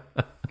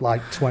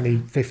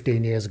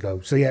 15 years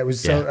ago. So it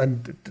was. So,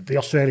 and the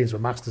Australians were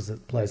masters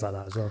at players like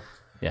that as well.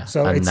 Yeah.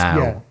 So and it's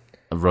now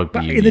a rugby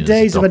but union in the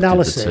days of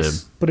adopted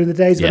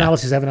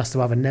analysis, everyone has to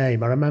have a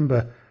name. I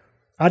remember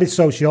I did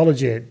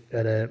sociology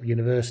at a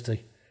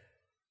university,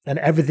 and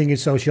everything in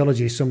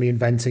sociology is somebody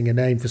inventing a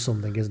name for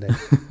something, isn't it?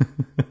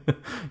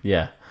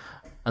 Yeah.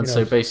 And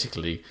so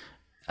basically,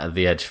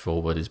 the edge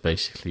forward is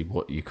basically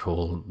what you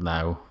call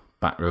now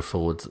back row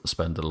forwards that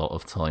spend a lot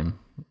of time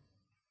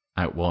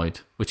out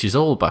wide, which is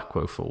all back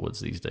row forwards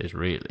these days,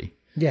 really.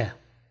 Yeah.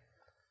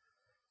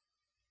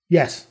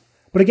 Yes.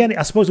 But again,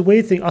 I suppose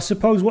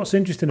what's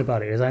interesting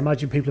about it is I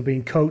imagine people are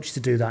being coached to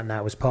do that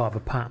now as part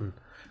of a pattern.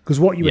 Because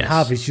what you would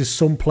have is just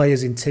some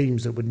players in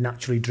teams that would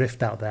naturally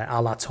drift out there,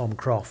 a la Tom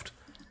Croft.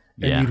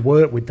 And you'd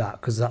work with that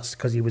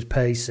because he was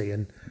pacey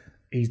and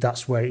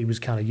that's where he was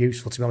kind of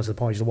useful, to be honest, to the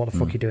point. He's like, what the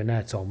fuck are you doing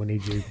there, Tom? We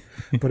need you.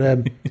 But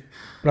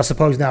I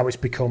suppose now it's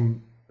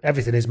become,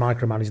 everything is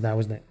micromanaged now,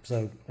 isn't it?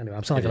 So anyway,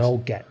 I'm sounding like an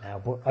old get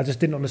now, but I just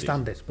didn't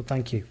understand this, but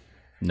thank you.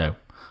 No.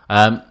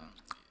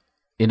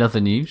 In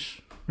other news,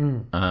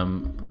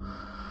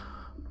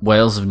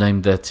 Wales have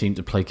named their team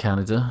to play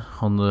Canada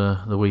on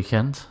the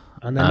weekend.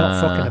 And they're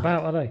not fucking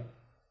about, are they?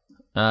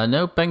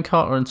 No, Ben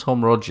Carter and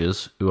Tom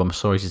Rogers, who I'm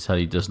sorry to tell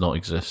you does not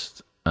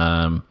exist,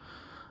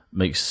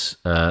 makes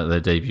their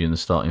debut in the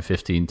starting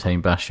 15.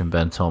 Tame Basham,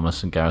 Ben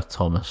Thomas and Gareth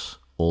Thomas,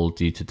 all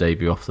due to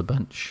debut off the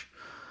bench.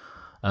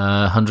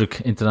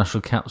 100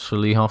 international caps for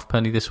Lee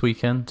Halfpenny this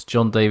weekend.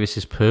 John Davis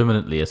is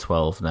permanently a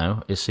 12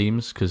 now, it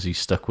seems, because he's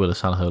stuck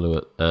Willis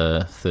Halaholo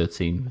at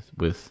 13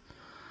 with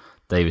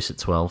Davis at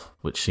 12,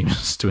 which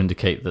seems to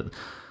indicate that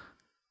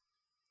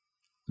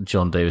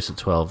John Davis at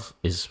 12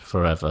 is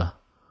forever,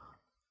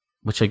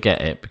 which I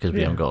get it because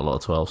we haven't got a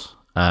lot of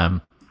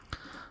 12s.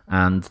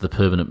 And the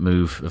permanent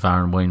move of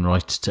Aaron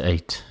Wainwright to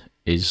 8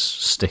 is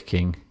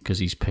sticking because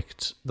he's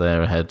picked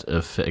there ahead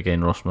of fit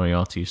again Ross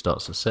Moriarty, who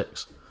starts at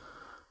 6,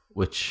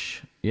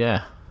 which,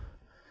 is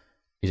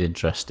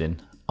interesting.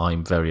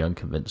 I'm very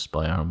unconvinced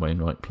by Aaron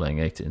Wainwright playing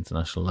 8 at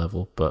international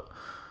level, but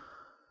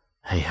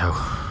hey-ho,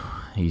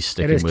 he's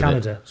sticking with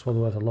Canada. it. It's well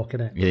worth a look,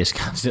 isn't it? It is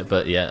Canada,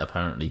 but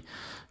apparently.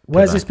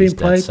 Where's this being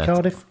played?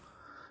 Cardiff?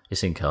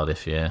 It's in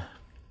Cardiff, yeah.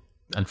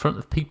 In front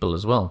of people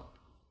as well.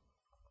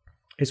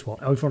 It's what?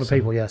 Oh, in front of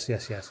people, yes.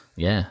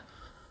 Yeah.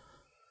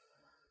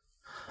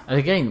 And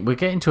again, we're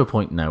getting to a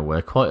point now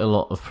where quite a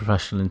lot of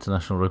professional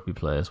international rugby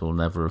players will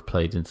never have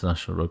played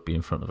international rugby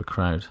in front of a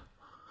crowd.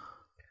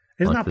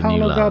 Isn't that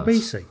Paolo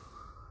Garbisi?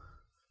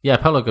 Yeah,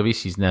 Paolo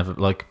Gabisi's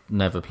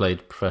never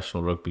played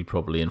professional rugby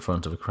probably in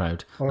front of a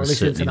crowd. Or And at least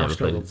certainly never international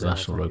played rugby,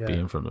 international I think, rugby yeah.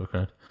 in front of a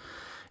crowd.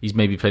 He's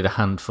maybe played a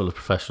handful of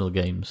professional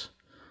games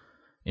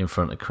in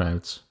front of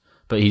crowds.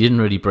 But he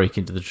didn't really break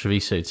into the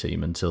Treviso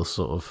team until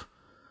sort of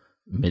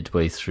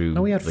midway through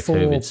No, he had the 4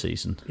 COVID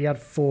season. He had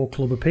 4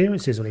 club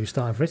appearances when he was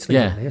starting for Italy,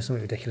 Yeah. didn't he? Or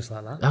something ridiculous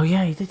like that. Oh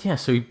yeah, he did. Yeah,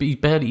 so he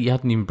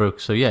hadn't even broke.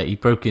 So yeah, he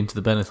broke into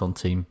the Benetton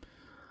team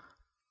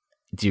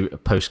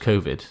post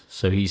COVID.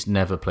 So he's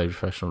never played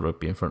professional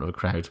rugby in front of a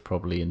crowd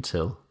probably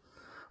until.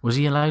 Was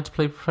he allowed to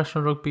play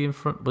professional rugby in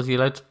front? Was he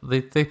allowed?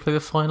 They play the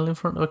final in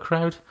front of a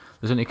crowd.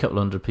 There's only a couple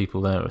hundred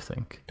people there, I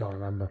think. Don't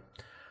remember.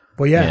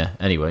 But yeah.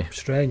 Anyway,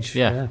 Strange.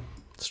 Yeah.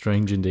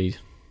 Strange indeed.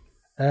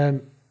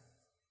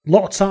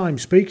 Lot of time,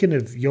 speaking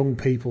of young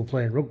people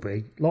playing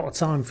rugby, a lot of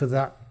time for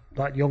that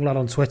young lad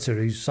on Twitter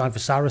who's signed for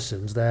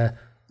Saracens, their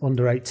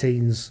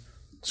under-18s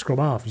scrum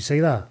half. You see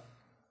that?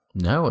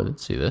 No, I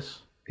didn't see this.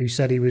 Who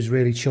said he was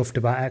really chuffed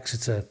about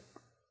Exeter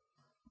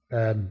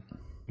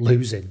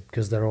losing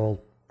because of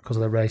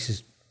their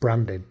racist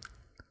branding.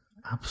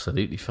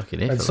 Absolutely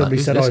fucking it. And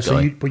somebody said,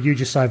 you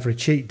just signed for a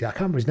cheat. I can't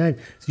remember his name.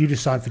 So you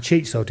just signed for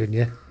cheats, though, didn't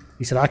you?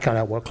 He said, I can't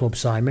help what club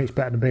signed me. It's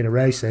better than being a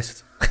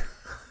racist.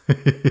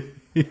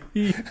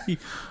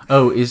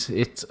 Oh, is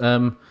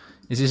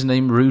his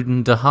name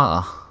Rudin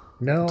Dahar?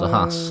 No,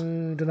 Dahas.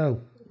 don't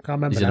know.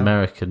 Can't remember. He's an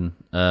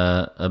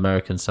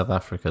American South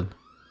African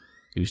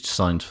who's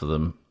signed for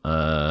them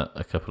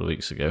a couple of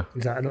weeks ago.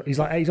 He's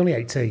only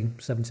 18,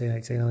 17,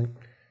 18, I think.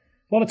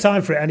 A lot of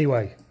time for it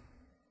anyway.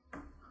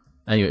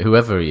 Anyway,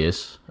 whoever he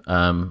is,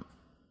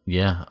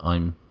 yeah,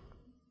 I'm.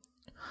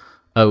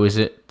 Oh, is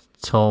it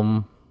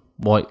Tom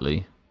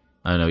Whiteley?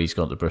 Oh no, he's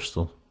gone to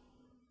Bristol.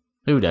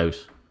 Who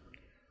knows?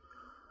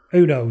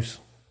 Who knows?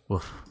 We'll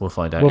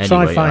find out. We'll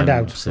try and Anyway, find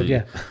out. But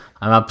yeah,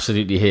 I'm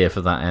absolutely here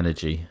for that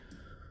energy.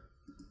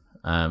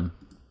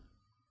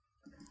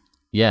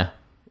 Yeah.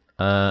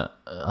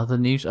 Other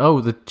news? Oh,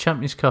 the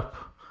Champions Cup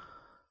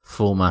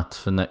format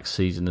for next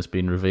season has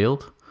been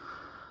revealed.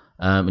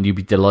 And you'd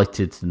be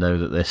delighted to know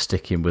that they're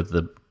sticking with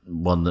the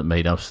one that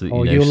made absolutely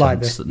no sense. You'll like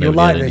this. You'll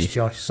like this,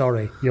 Josh.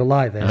 Sorry, you'll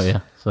like this. Oh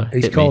yeah, sorry.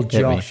 He's called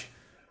Josh.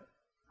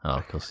 Oh,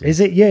 of course. Is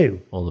it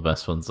you? All the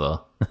best ones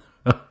are.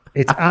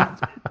 It's at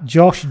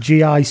Josh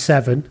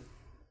GI7.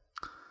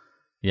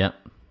 Yeah.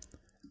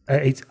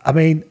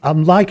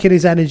 I'm liking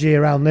his energy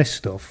around this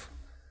stuff.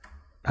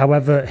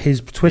 However,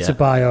 his Twitter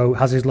bio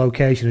has his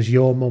location as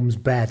your mum's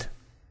bed.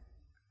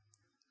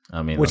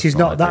 I mean, which is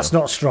not. That's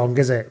not strong,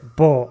 is it?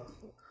 But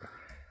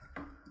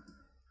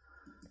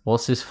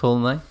what's his full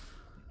name?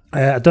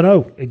 I don't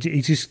know.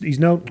 He's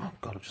known. Oh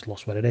God, I've just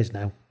lost what it is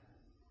now.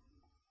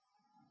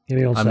 Give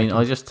me 1 second. I mean,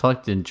 I just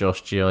typed in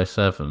Josh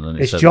GI7 and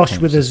it's Josh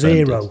with a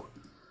 0.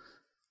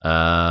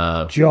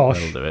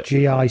 Josh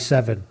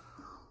GI7.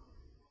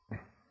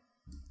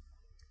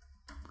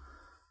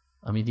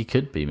 I mean, he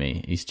could be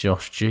me. He's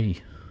Josh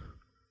G.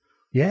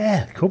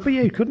 Yeah, could be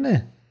you, couldn't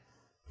it?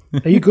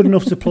 Are you good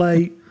enough to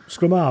play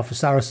scrum half for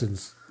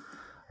Saracens?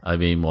 I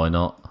mean, why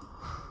not?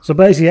 So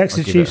basically,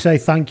 Exeter Chiefs say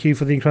thank you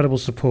for the incredible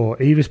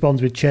support. He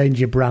responds with change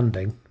your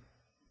branding.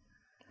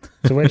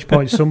 To which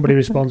point somebody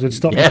responds with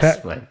stop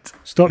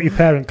your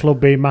parent club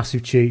being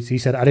massive cheats. He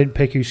said, I didn't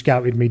pick who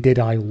scouted me, did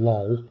I?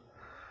 Lol.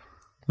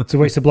 To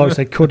which the bloke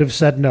said, could have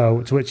said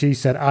no. To which he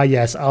said,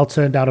 yes, I'll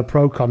turn down a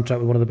pro contract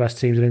with one of the best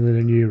teams in England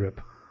and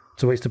Europe.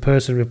 To which the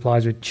person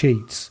replies with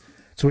cheats.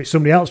 To which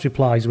somebody else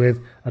replies with,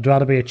 I'd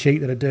rather be a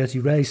cheat than a dirty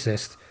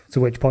racist. To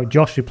which point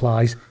Josh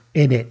replies,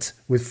 in it,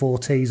 with 4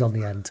 T's on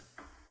the end.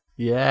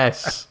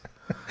 Yes.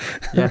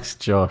 Yes,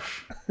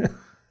 Josh.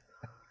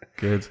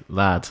 Good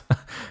lad.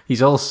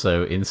 He's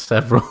also in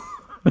several...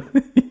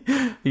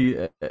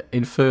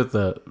 in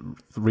further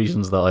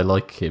reasons that I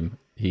like him,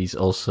 he's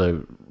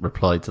also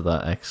replied to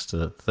that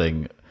extra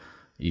thing.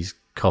 He's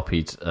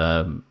copied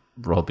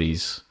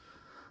Robbie's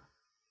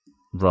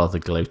rather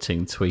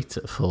gloating tweet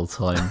at full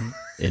time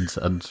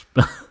and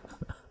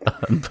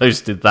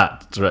posted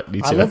that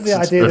directly to I love the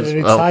idea that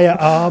an well. entire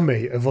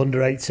army of under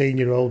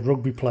 18-year-old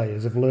rugby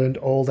players have learned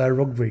all their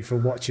rugby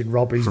from watching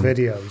Robbie's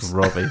videos.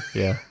 Robbie,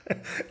 yeah.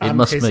 It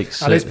must make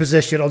sense. And his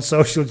position on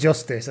social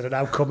justice and are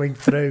now coming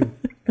through.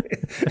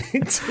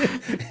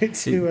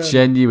 It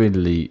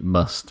genuinely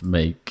must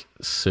make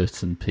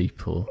certain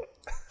people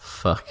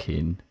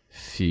fucking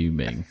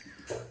fuming.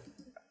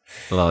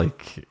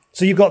 Like...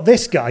 So you've got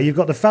this guy, you've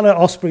got the fellow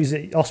Ospreys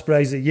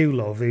that you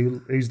love,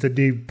 who's the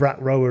new brat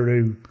rower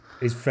who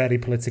is fairly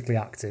politically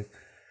active.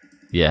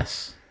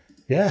 Yes.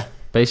 Yeah.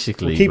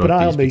 Basically, we'll keep an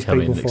eye on these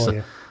people for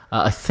you.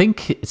 I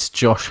think it's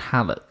Josh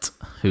Hallett,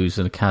 who's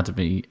an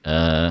academy,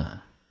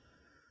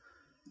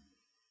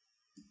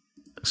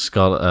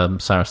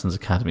 Saracens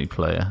academy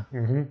player.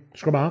 Mm-hmm.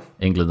 Scrum half.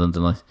 England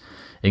under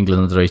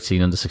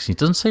 18, under 16.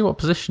 Doesn't say what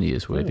position he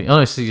is, weirdly. Oh,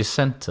 it's a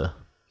centre.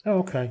 Oh,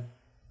 okay.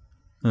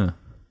 Yeah.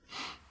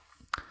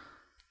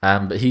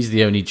 But he's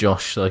the only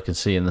Josh that I can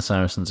see in the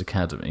Saracens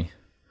academy.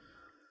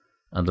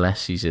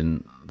 Unless he's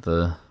in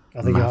the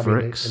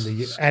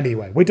Mavericks.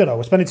 Anyway, we don't know.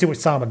 We're spending too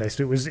much time on this.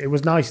 It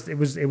was nice. It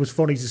was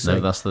funny to see. No,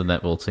 that's the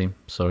netball team.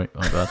 Sorry,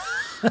 my bad.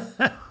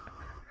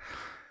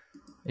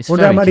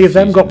 Wonder how many of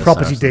them got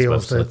property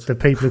deals, the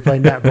people who play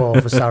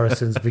netball for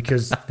Saracens,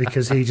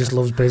 because he just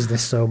loves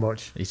business so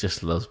much. He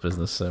just loves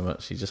business so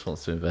much. He just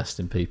wants to invest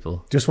in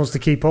people. Just wants to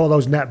keep all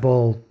those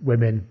netball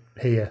women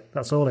here.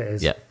 That's all it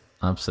is. Yeah,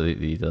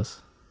 absolutely he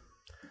does.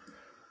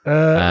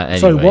 Anyway,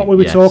 sorry, what were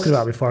we talking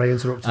about before I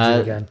interrupted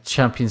you again?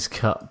 Champions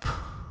Cup.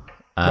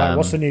 Right,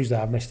 what's the news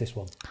there? I've missed this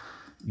one.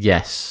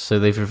 Yes, so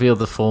they've revealed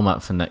the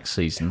format for next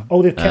season.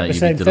 Oh, they've kept the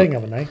same thing,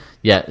 haven't they?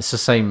 Yeah, it's the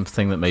same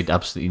thing that made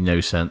absolutely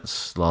no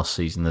sense last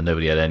season, and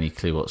nobody had any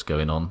clue what's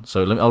going on.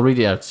 So I'll read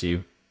it out to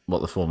you,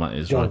 what the format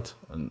is, right?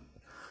 And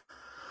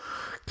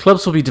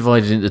clubs will be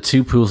divided into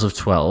 2 pools of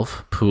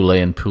 12, Pool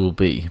A and Pool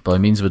B, by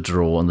means of a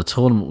draw, and the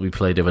tournament will be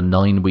played over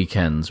 9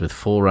 weekends with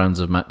 4 rounds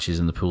of matches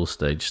in the pool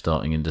stage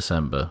starting in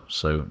December.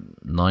 So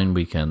 9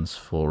 weekends,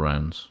 4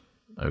 rounds.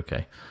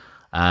 Okay.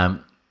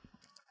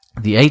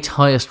 The 8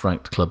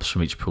 highest-ranked clubs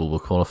from each pool will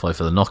qualify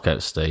for the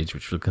knockout stage,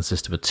 which will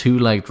consist of a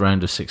 2-legged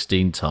round of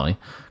 16 tie,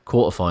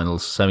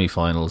 quarterfinals,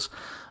 semi-finals,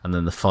 and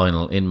then the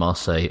final in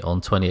Marseille on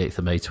 28th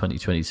of May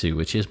 2022,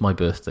 which is my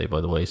birthday, by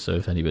the way, so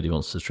if anybody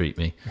wants to treat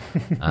me,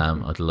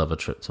 I'd love a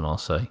trip to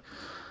Marseille.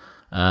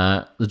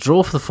 The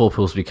draw for the 4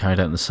 pools will be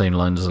carried out in the same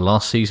line as the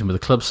last season, with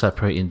the clubs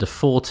separated into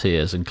 4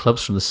 tiers, and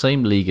clubs from the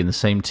same league in the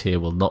same tier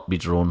will not be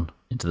drawn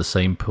into the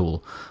same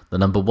pool. The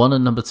number 1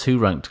 and number 2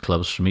 ranked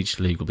clubs from each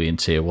league will be in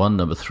tier 1,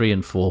 number 3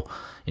 and 4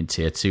 in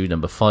tier 2,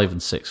 number 5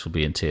 and 6 will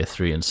be in tier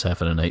 3, and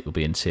 7 and 8 will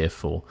be in tier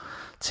 4.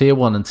 Tier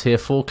 1 and tier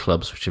 4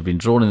 clubs, which have been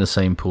drawn in the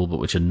same pool but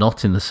which are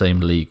not in the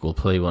same league, will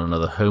play one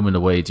another home and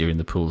away during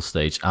the pool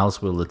stage,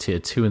 as will the tier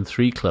 2 and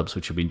 3 clubs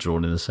which have been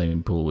drawn in the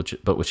same pool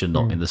but which are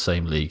not in the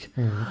same league.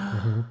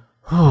 Mm-hmm.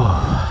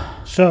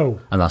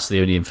 And that's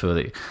the only info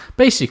that...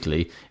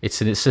 Basically,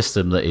 it's in a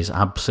system that is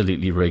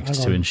absolutely rigged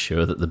to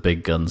ensure that the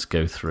big guns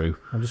go through.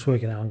 I'm just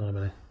working out, hang on a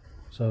minute.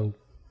 So,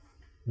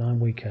 9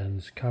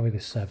 weekends, carry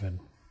the 7,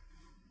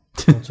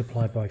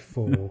 multiply by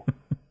 4,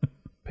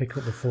 pick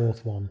up the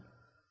 4th one,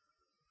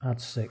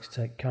 add 6,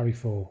 carry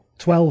 4.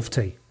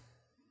 12T.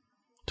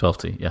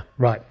 12T, yeah.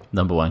 Right.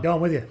 Number 1. Go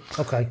on with you.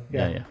 Okay,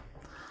 yeah.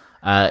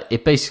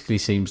 It basically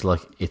seems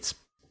like it's...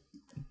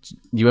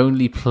 You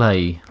only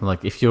play,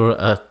 like, if you're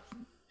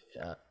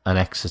an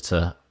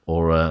Exeter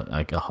or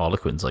a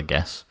Harlequins, I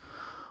guess,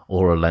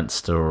 or a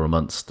Leinster or a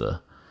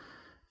Munster,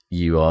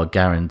 you are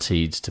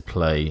guaranteed to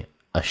play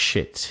a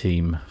shit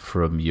team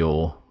from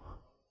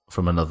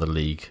another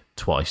league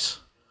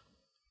twice.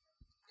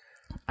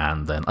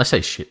 And then, I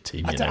say shit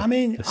team, I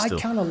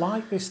kind of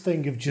like this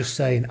thing of just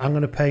saying, I'm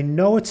going to pay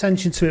no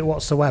attention to it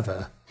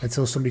whatsoever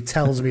until somebody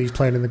tells me he's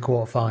playing in the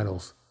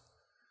quarterfinals.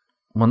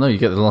 Well, no, you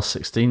get the last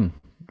 16.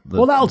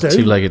 That'll do.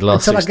 Two-legged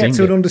last until 16 I get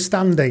to an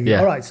understanding.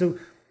 Yeah. All right, so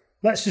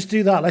let's just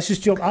do that. Let's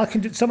just jump. I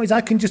can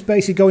just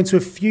basically go into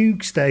a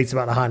fugue state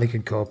about the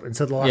Heineken Cup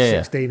until the last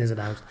 16 is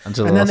announced, and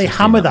then they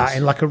hammer that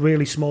in like a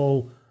really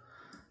small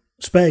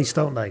space,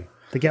 don't they?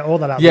 They get all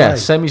that out. Yeah,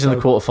 semis and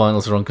the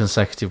quarterfinals are on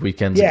consecutive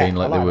weekends again,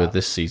 like they were that.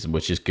 This season,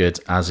 which is good.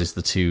 As is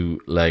the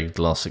 2-legged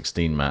last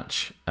 16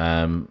 match.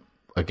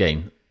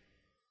 Again,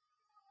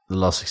 the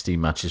last 16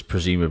 match is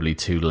presumably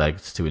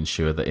 2-legged to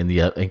ensure that in the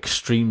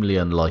extremely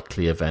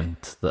unlikely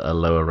event that a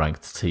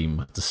lower-ranked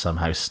team to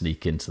somehow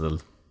sneak into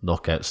the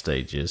knockout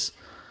stages,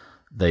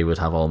 they would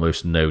have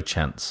almost no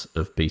chance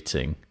of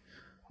beating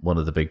one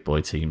of the big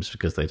boy teams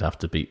because they'd have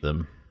to beat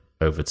them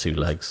over 2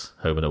 legs,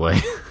 home and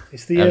away.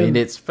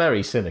 It's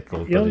very cynical,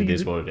 but it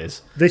is what it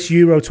is. This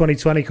Euro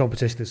 2020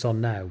 competition that's on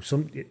now,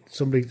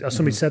 somebody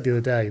said the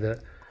other day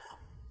that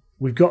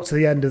we're getting to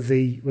the end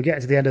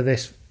of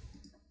this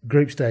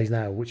group stage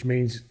now, which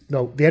means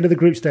the end of the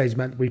group stage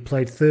meant we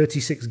played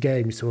 36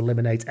 games to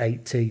eliminate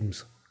 8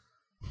 teams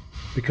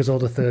because all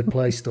the third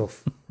place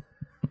stuff.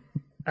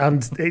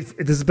 And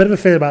there's a bit of a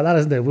fear about that,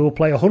 isn't there? We'll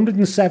play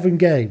 107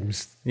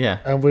 games,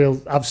 and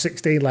we'll have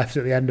 16 left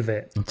at the end of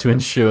it to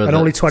ensure and that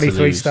only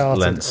 23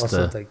 started Leinster, or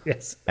something.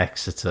 Yes,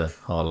 Exeter,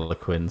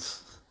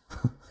 Harlequins,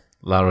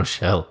 La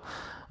Rochelle,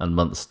 and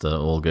Munster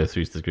all go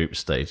through to the group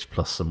stage,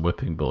 plus some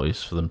whipping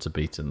boys for them to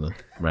beat in the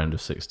round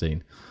of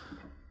 16.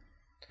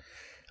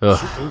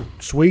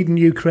 Sweden,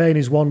 Ukraine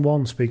is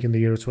 1-1, speaking of the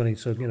Euro 20.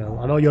 So,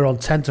 I know you're on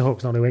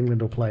tenterhooks on who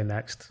England will play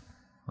next.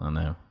 I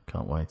know.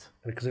 Can't wait.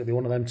 Because it'll be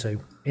one of them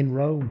two in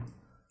Rome.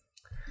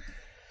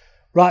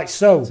 Right,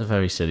 so... It's a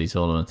very silly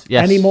tournament.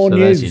 Yes, any more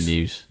news? There's your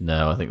news.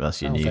 No, I think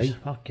that's your news.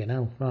 Fucking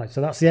hell. Right,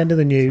 so that's the end of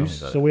the news.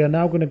 So we are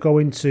now going to go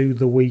into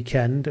the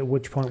weekend, at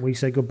which point we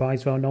say goodbye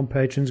to our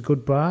non-patrons.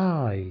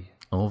 Goodbye.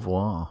 Au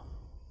revoir.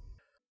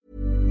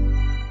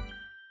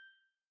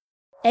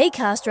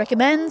 Acast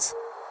recommends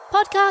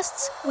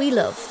podcasts we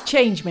love.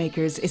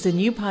 Changemakers is a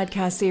new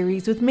podcast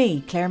series with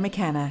me, Claire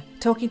McKenna,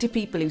 talking to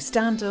people who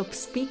stand up,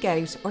 speak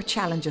out, or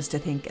challenge us to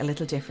think a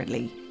little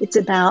differently. It's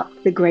about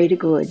the greater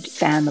good,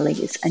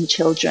 families and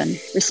children,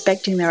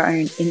 respecting their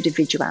own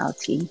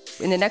individuality.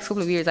 In the next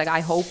couple of years, I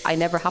hope I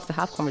never have to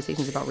have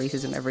conversations about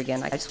racism ever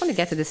again. I just want to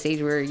get to the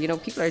stage where,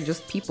 people are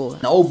just people.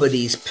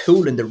 Nobody's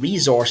pooling the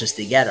resources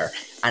together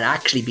and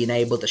actually being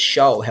able to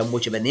show how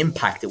much of an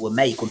impact it will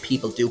make when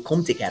people do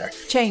come together.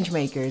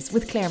 Changemakers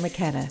with Claire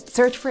McKenna.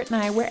 Search for it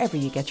now wherever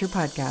you get your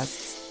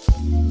podcasts.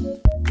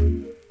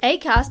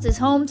 Acast is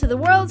home to the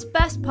world's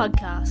best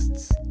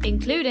podcasts,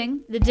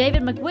 including the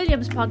David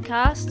McWilliams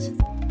podcast,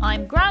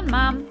 I'm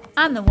Grandmam,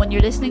 and the one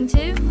you're listening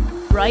to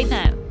right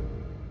now.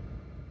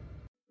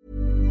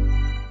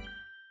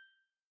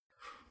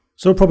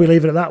 So we'll probably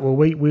leave it at that, will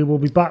we? We will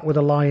be back with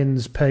a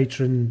Lions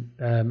patron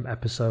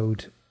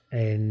episode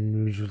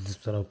in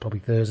probably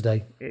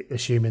Thursday,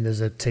 assuming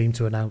there's a team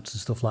to announce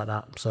and stuff like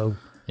that. So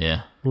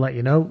yeah, we'll let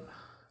you know.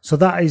 So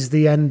that is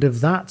the end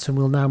of that, and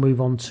we'll now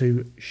move on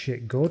to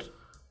Shit Good.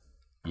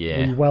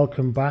 Yeah. We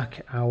welcome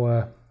back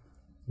our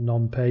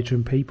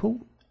non-patron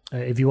people.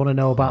 If you want to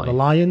know about the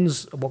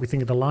Lions, what we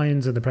think of the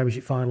Lions and the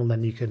Premiership final,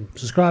 then you can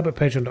subscribe at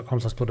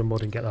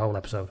patreon.com/bloodandmud and get the whole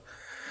episode.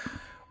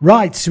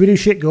 Right, so we do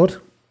Shit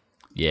Good.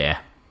 Yeah.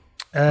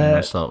 What do you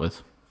want to start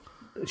with?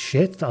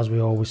 Shit, as we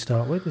always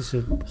start with. It's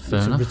a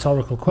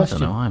rhetorical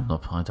question. I don't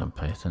know. I don't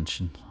pay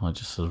attention. I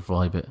just sort of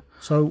vibe it.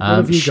 So what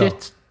have you shit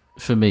got?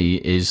 For me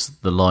is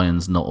the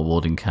Lions not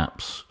awarding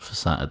caps for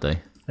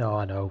Saturday. Oh,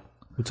 I know.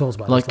 We talked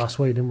about this last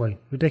week, didn't we?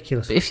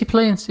 Ridiculous. If you're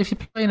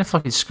playing a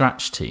fucking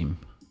scratch team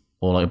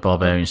or like a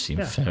Barbarians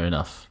team, fair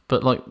enough.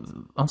 But like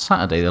on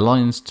Saturday, the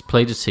Lions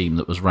played a team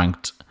that was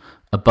ranked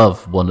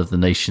above one of the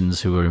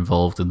nations who were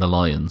involved in the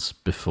Lions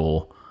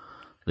before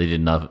they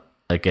didn't have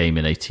a game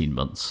in 18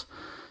 months.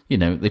 You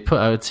know, they put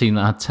out a team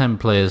that had 10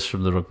 players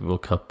from the Rugby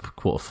World Cup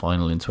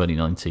quarter-final in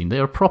 2019.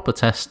 They're a proper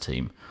test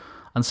team.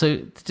 And so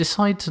to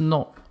decide to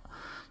not...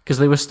 Because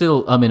they were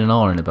still umming and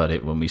ahhing about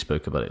it when we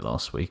spoke about it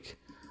last week.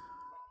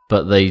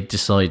 But they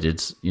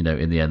decided, you know,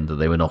 in the end that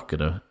they were not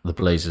going to... The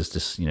Blazers,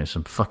 just, you know,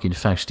 some fucking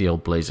feisty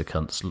old Blazer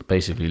cunts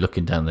basically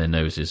looking down their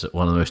noses at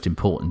one of the most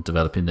important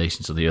developing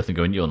nations on the earth and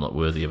going, you're not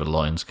worthy of a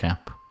Lions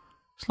cap.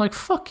 It's like,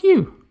 fuck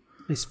you.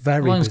 It's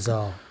very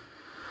bizarre.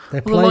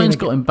 The Lions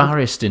got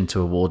embarrassed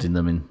into awarding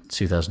them in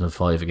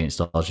 2005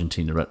 against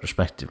Argentina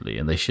retrospectively,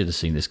 and they should have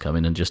seen this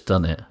coming and just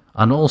done it.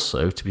 And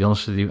also, to be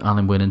honest with you,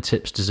 Alan Wynne and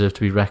Tips deserve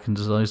to be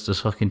recognised as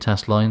fucking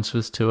test Lions for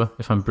this tour,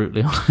 if I'm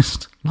brutally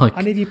honest.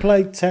 And if you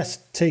play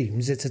test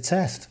teams, it's a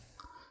test.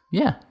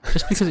 Yeah,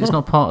 just because it's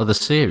not part of the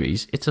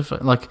series, it's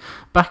like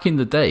back in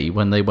the day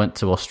when they went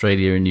to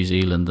Australia and New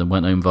Zealand and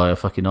went home via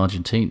fucking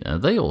Argentina,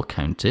 they all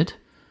counted.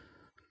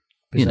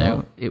 Bizarre. You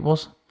know, it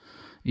was...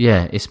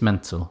 Yeah, it's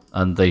mental,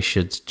 and they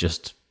should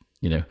just,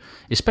 you know,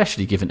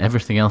 especially given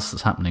everything else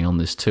that's happening on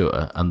this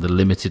tour and the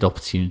limited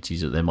opportunities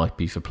that there might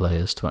be for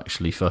players to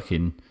actually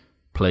fucking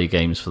play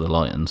games for the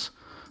Lions,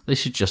 they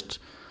should just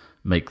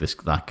make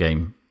that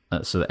game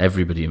so that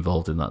everybody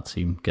involved in that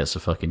team gets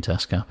a fucking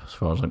test cap, as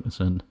far as I'm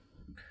concerned.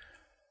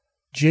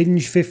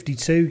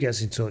 Ginge52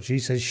 gets in touch. He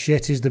says,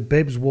 shit is the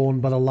bibs worn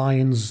by the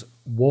Lions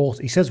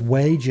water. He says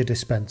wager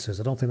dispensers.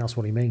 I don't think that's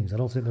what he means. I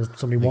don't think there's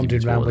somebody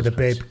wandering around with a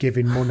bib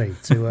giving money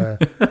to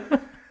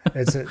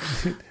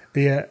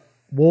the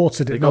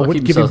water.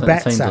 Giving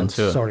bets out.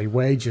 Sorry,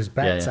 wagers,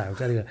 bets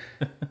out. Anyway,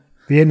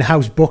 the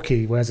in-house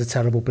bookie wears a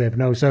terrible bib.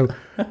 No, so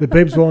the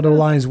bibs worn by the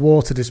Lions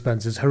water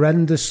dispensers.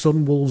 Horrendous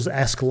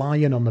Sunwolves-esque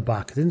lion on the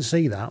back. I didn't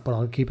see that, but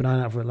I'll keep an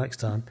eye out for it next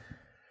time.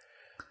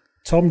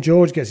 Tom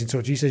George gets in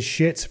touch. He says,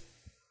 shit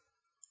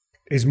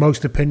is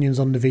most opinions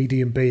on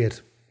Navidian beard.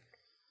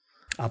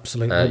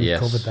 Absolutely, we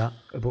covered that.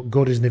 But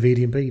good is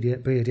Navidian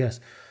beard, yes.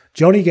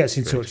 Johnny gets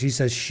in touch. He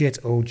says, shit,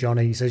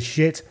 Johnny. He says,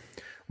 shit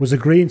was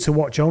agreeing to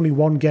watch only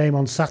one game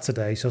on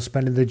Saturday, so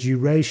spending the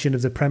duration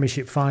of the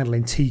Premiership final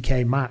in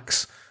TK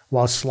Maxx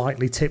while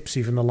slightly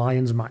tipsy from the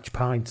Lions match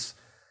pints.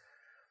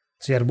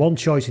 So he had one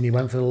choice and he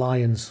went for the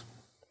Lions.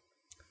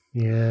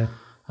 Yeah.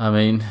 I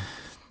mean,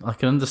 I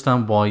can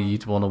understand why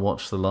you'd want to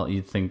watch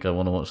you'd think I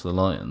want to watch the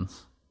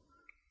Lions.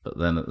 But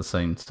then at the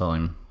same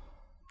time,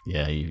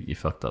 yeah, you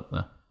fucked up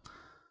there.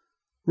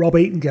 Rob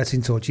Eaton gets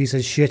in touch. He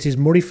says, shit is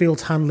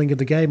Murrayfield's handling of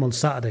the game on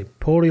Saturday.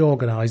 Poorly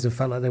organised and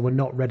felt like they were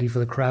not ready for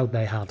the crowd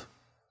they had.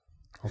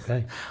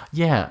 Okay.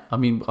 Yeah, I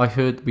mean,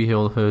 we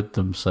all heard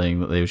them saying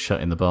that they were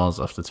shutting the bars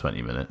after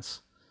 20 minutes,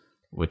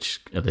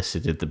 which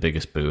elicited the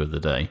biggest boo of the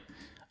day.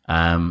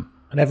 And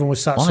everyone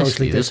was sat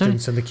socially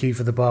distanced and the queue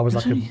for the bar was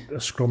like a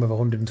scrum of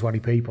 120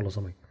 people or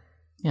something.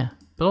 Yeah,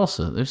 but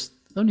also there's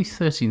only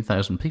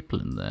 13,000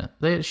 people in there.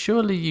 They're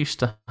surely used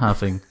to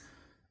having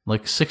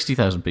like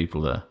 60,000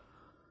 people there.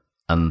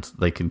 And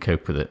they can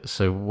cope with it.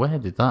 So where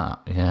did that?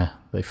 Yeah,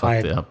 they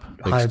fucked it up.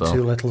 Hired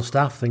too little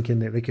staff thinking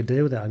that they could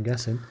deal with it, I'm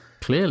guessing.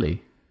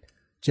 Clearly.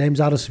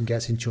 James Addison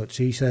gets in touch.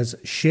 He says,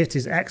 shit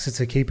is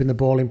Exeter keeping the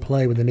ball in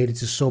play when they needed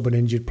to sub an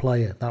injured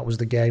player. That was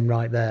the game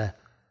right there.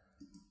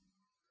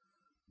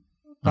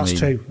 That's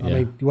true. Yeah. I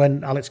mean,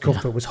 when Alex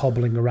Cuthbert was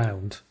hobbling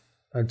around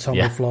and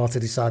Tommy Flaughter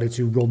decided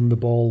to run the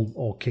ball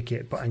or kick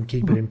it and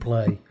keep it in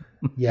play,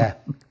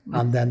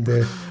 and then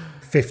the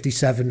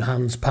 57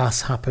 hands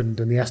pass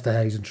happened and the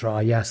Esterhazen try.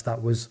 Yes,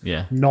 that was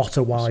not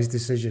a wise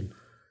decision.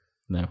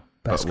 No.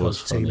 Best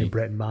coach team in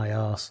Britain, my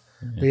arse.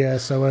 Yeah,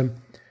 so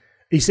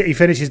he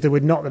finishes there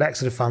with, not that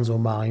Exeter fans will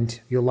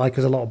mind. You'll like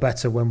us a lot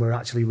better when we're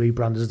actually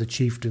rebranded as the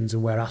Chieftains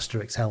and wear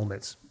Asterix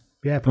helmets.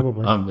 Yeah,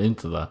 probably. I'm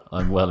into that.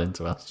 I'm well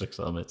into asterisk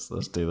summits.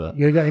 Let's do that.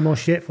 You got any more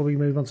shit before we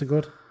move on to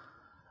good?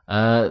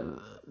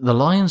 The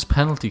Lions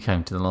penalty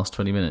count in the last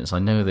 20 minutes, I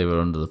know they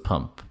were under the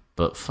pump,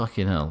 but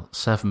fucking hell,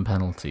 7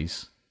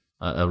 penalties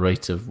at a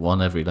rate of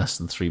 1 every less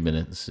than 3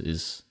 minutes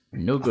is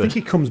no good. I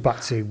think it comes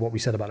back to what we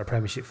said about the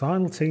Premiership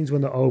final. Teams,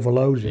 when they're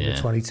overloaded in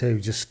the 22,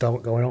 just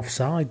start going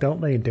offside,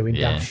 don't they, and doing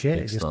daft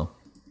shit.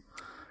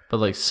 But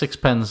like 6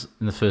 pens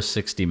in the first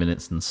 60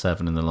 minutes and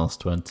 7 in the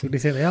last 20. Who do you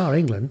think they are?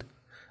 England?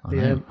 I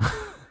know.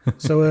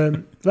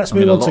 So let's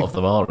move on to... a lot of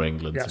them are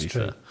England, to be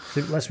fair.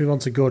 So let's move on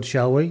to good,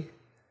 shall we?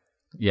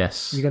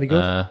 Yes. You got any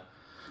good?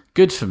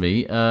 Good for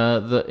me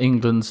that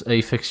England's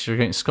A fixture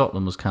against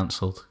Scotland was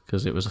cancelled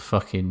because it was a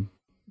fucking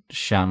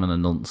sham and a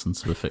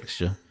nonsense of a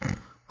fixture.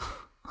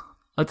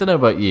 I don't know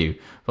about you,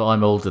 but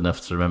I'm old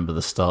enough to remember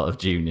the start of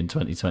June in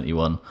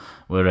 2021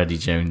 where Eddie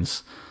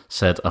Jones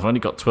said, I've only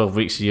got 12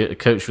 weeks a year to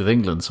coach with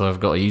England, so I've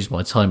got to use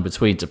my time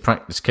between to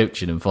practice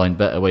coaching and find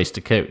better ways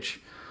to coach.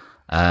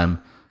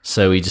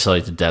 So he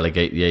decided to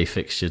delegate the A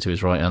fixture to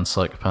his right-hand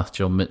psychopath,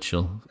 John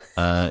Mitchell.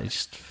 It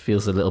just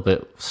feels a little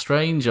bit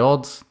strange,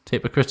 odd,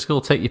 hypocritical.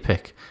 Take your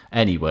pick.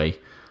 Anyway,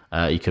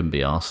 he couldn't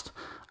be asked.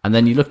 And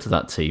then you looked at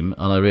that team,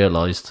 and I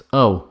realised,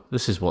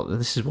 this is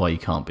why you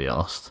can't be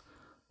asked.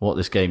 What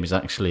this game is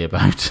actually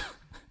about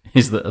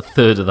is that a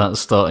third of that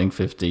starting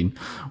 15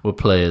 were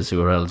players who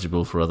were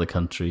eligible for other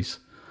countries,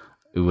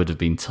 who would have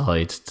been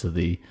tied to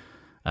the.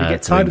 You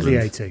get tied with the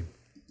A team.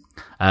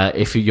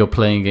 If you're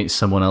playing against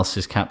someone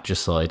else's capture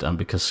side, and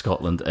because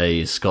Scotland A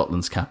is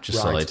Scotland's capture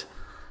side,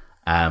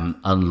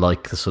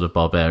 unlike the sort of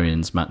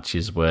Barbarians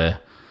matches where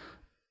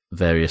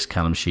various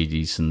Callum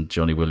Sheedys and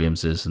Johnny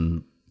Williamses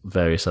and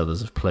various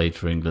others have played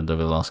for England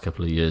over the last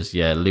couple of years.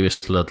 Yeah,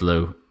 Lewis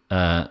Ludlow,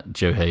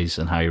 Joe Hayes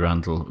and Harry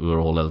Randall, who are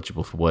all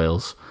eligible for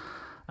Wales,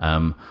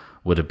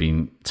 would have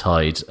been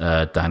tied.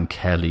 Dan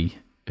Kelly,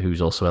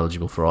 who's also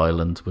eligible for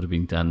Ireland, would have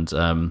been, and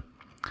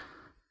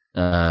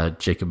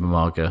Jacob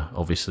Umaga,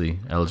 obviously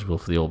eligible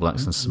for the All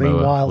Blacks and Samoa.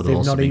 Meanwhile, would have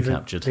also been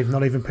captured. They've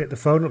not even picked the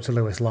phone up to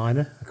Lewis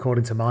Liner,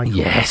 according to Michael.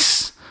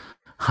 Yes.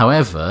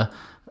 However,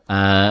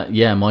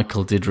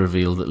 Michael did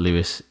reveal that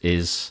Lewis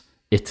is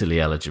Italy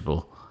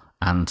eligible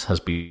and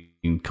has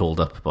been called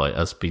up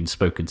has been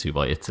spoken to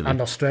by Italy and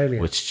Australia,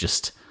 which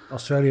just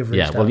Australia.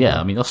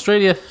 I mean,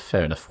 Australia,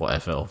 fair enough.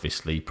 Whatever.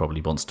 Obviously,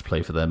 probably wants to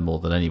play for them more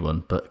than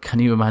anyone. But can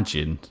you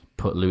imagine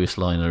put Lewis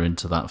Liner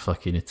into that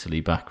fucking Italy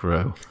back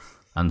row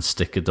and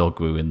stick a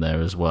Dogwu in there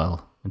as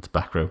well, into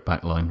back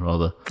line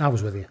rather? I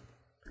was with you.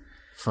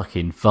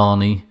 Fucking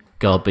Varney,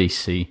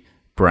 Garbisi,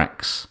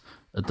 Brax,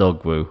 a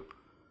Dogwu,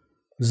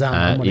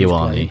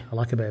 Ioane. I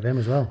like a bit of him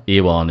as well.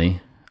 Ioane,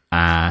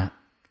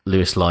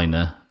 Lewis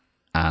Liner,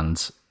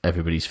 and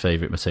everybody's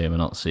favourite Matteo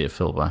Minozzi at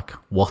fullback.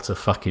 What a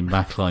fucking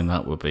backline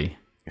that would be.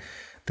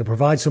 They'll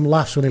provide some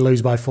laughs when they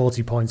lose by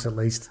 40 points at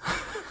least.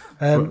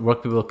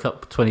 Rugby World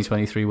Cup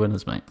 2023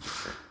 winners, mate.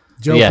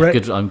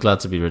 Good. I'm glad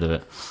to be rid of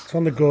it. So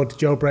on the good,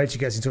 Joe Bracey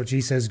gets in touch.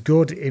 He says,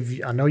 good,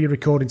 I know you're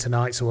recording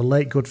tonight, so a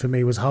late good for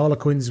me was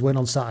Harlequins' win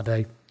on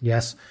Saturday.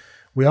 Yes.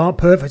 We aren't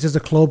perfect as a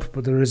club,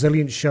 but the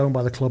resilience shown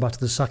by the club after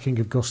the sacking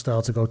of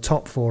Gustar to go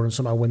top 4 and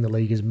somehow win the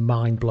league is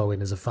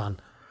mind-blowing as a fan.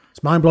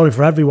 It's mind-blowing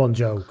for everyone,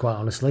 Joe, quite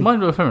honestly.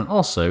 Mind-blowing for everyone.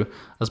 Also,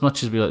 as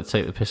much as we like to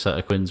take the piss out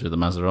of Quins with the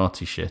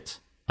Maserati shit,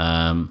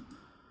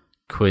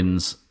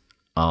 Quins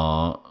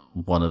are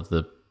one of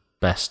the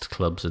best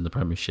clubs in the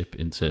Premiership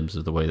in terms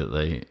of the way that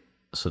they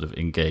sort of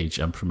engage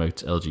and promote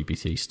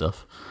LGBT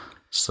stuff.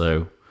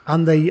 So,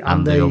 and they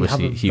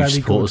obviously have huge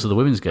supporters of the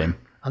women's game.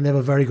 And they have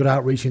a very good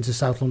outreach into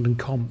South London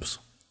comps.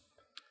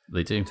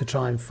 They do. To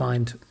try and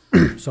find,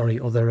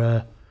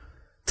 other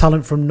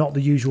talent from not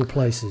the usual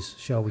places,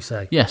 shall we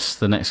say. Yes,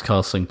 the next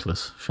Carl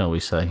Sinclair's, shall we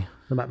say.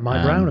 Mike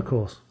Brown, of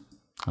course.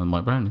 And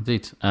Mike Brown,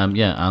 indeed.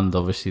 And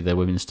obviously their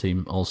women's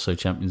team, also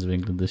champions of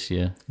England this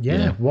year.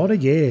 Yeah, what a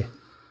year.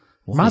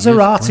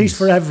 Maseratis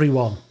for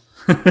everyone.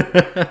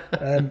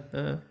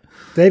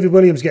 David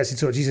Williams gets in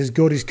touch. He says,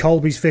 good is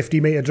Colby's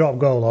 50-metre drop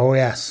goal. Oh,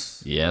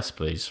 yes. Yes,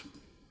 please.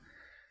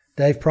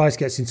 Dave Price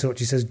gets in touch.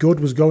 He says, good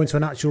was going to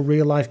an actual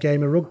real-life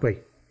game of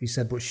rugby. He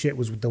said, but shit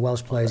was with the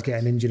Welsh players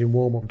getting injured in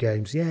warm-up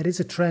games. Yeah, it is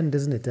a trend,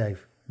 isn't it,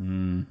 Dave?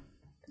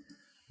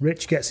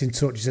 Rich gets in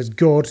touch. He says,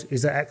 good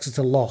is that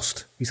Exeter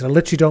lost. He said, I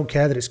literally don't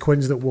care that it's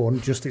Quins that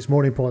won, just it's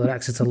more important that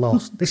Exeter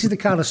lost. This is the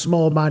kind of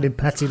small-minded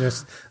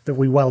pettiness that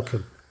we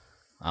welcome.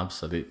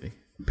 Absolutely.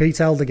 Pete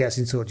Elder gets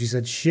in touch. He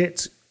said,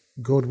 shit,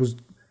 good was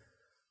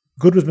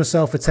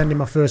myself attending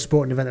my first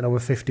sporting event in over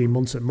 15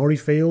 months at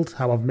Murrayfield.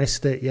 How I've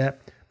missed it, yeah.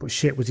 But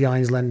shit was the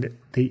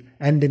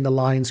ending the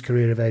Lions'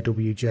 career of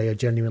AWJ, a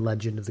genuine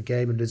legend of the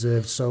game, and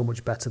deserved so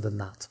much better than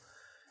that.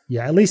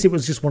 Yeah, at least it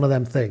was just one of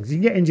them things. You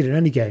can get injured in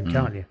any game,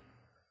 can't you?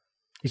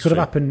 It could have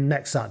happened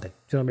next Saturday.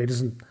 Do you know what I mean? It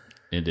doesn't.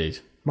 Indeed.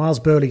 Miles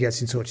Burley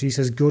gets in touch. He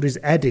says, good is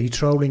Eddie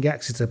trolling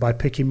Exeter by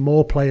picking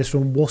more players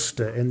from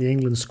Worcester in the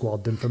England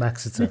squad than from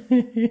Exeter.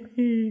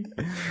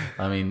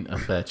 I mean, a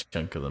fair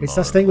chunk of them. It's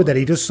that thing with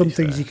Eddie. He does some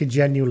things you can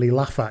genuinely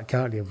laugh at,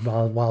 can't you?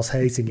 Whilst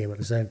hating him at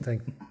the same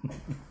thing.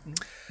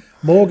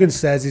 Morgan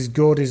says, is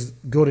good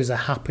as a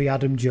happy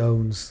Adam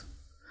Jones.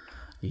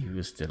 He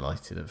was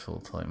delighted at full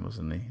time,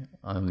 wasn't he?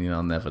 I mean,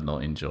 I'll never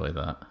not enjoy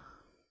that.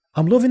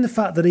 I'm loving the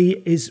fact that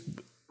he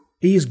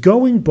is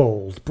going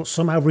bald, but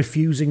somehow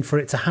refusing for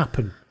it to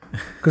happen.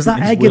 Because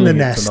that egg in the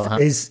nest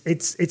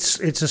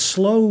it's a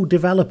slow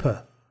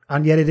developer,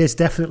 and yet it is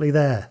definitely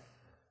there.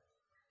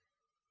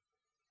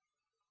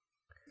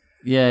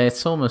 Yeah,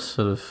 it's almost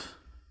sort of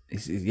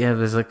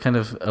there's a kind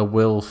of a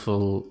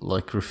willful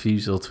like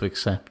refusal to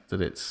accept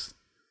that it's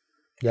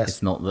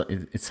not that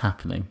it's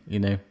happening, you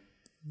know.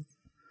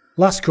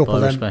 Last couple I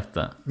then. Respect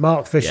that.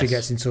 Mark Fisher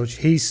gets in touch.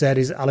 He said,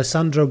 "Is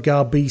Alessandro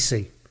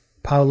Garbisi,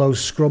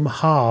 Paolo's scrum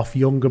half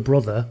younger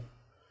brother,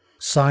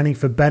 signing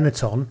for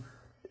Benetton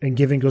and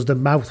giving us the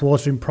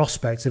mouth-watering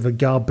prospect of a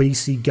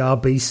Garbisi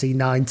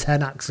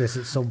 910 axis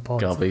at some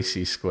point?"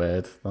 Garbisi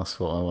squared. That's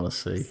what I want to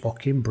see.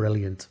 Fucking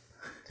brilliant.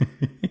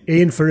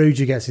 Ian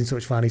Ferrugia gets in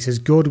touch, fan. He says,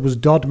 "Good was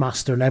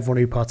Dodmaster and everyone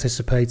who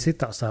participated."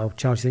 That's our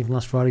charity thing from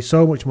last Friday.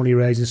 So much money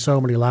raised and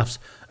so many laughs.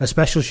 A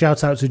special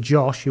shout out to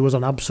Josh, who was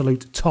on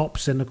absolute top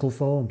cynical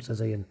form,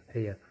 says Ian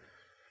here.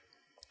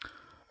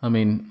 I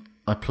mean,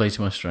 I play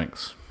to my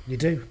strengths. You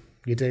do.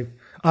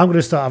 I'm going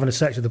to start having a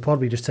section of the pod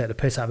where you just take the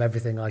piss out of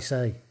everything I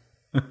say.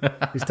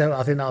 I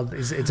think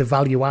it's a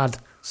value add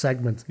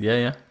segment.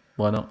 Yeah.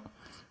 Why not?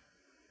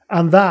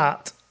 And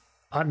that,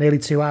 at nearly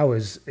 2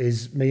 hours,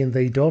 is me and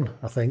thee done,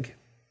 I think.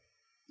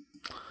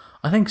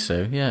 I think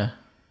so, yeah.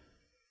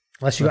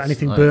 Unless you've got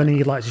anything burning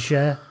you'd like to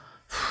share.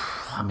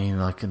 I mean,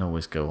 I can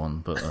always go on,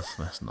 but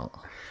that's not.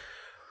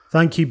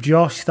 Thank you,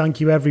 Josh.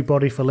 Thank you,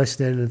 everybody, for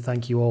listening, and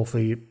thank you all for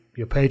your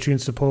Patreon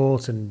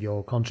support and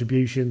your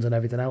contributions and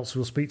everything else.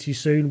 We'll speak to you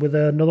soon with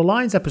another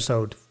Lions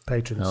episode,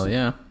 patrons. Oh,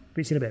 yeah.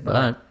 Speak to you in a bit.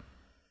 Bye.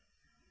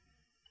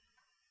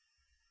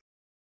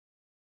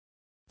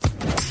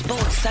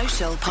 Sports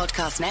Social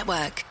Podcast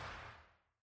Network.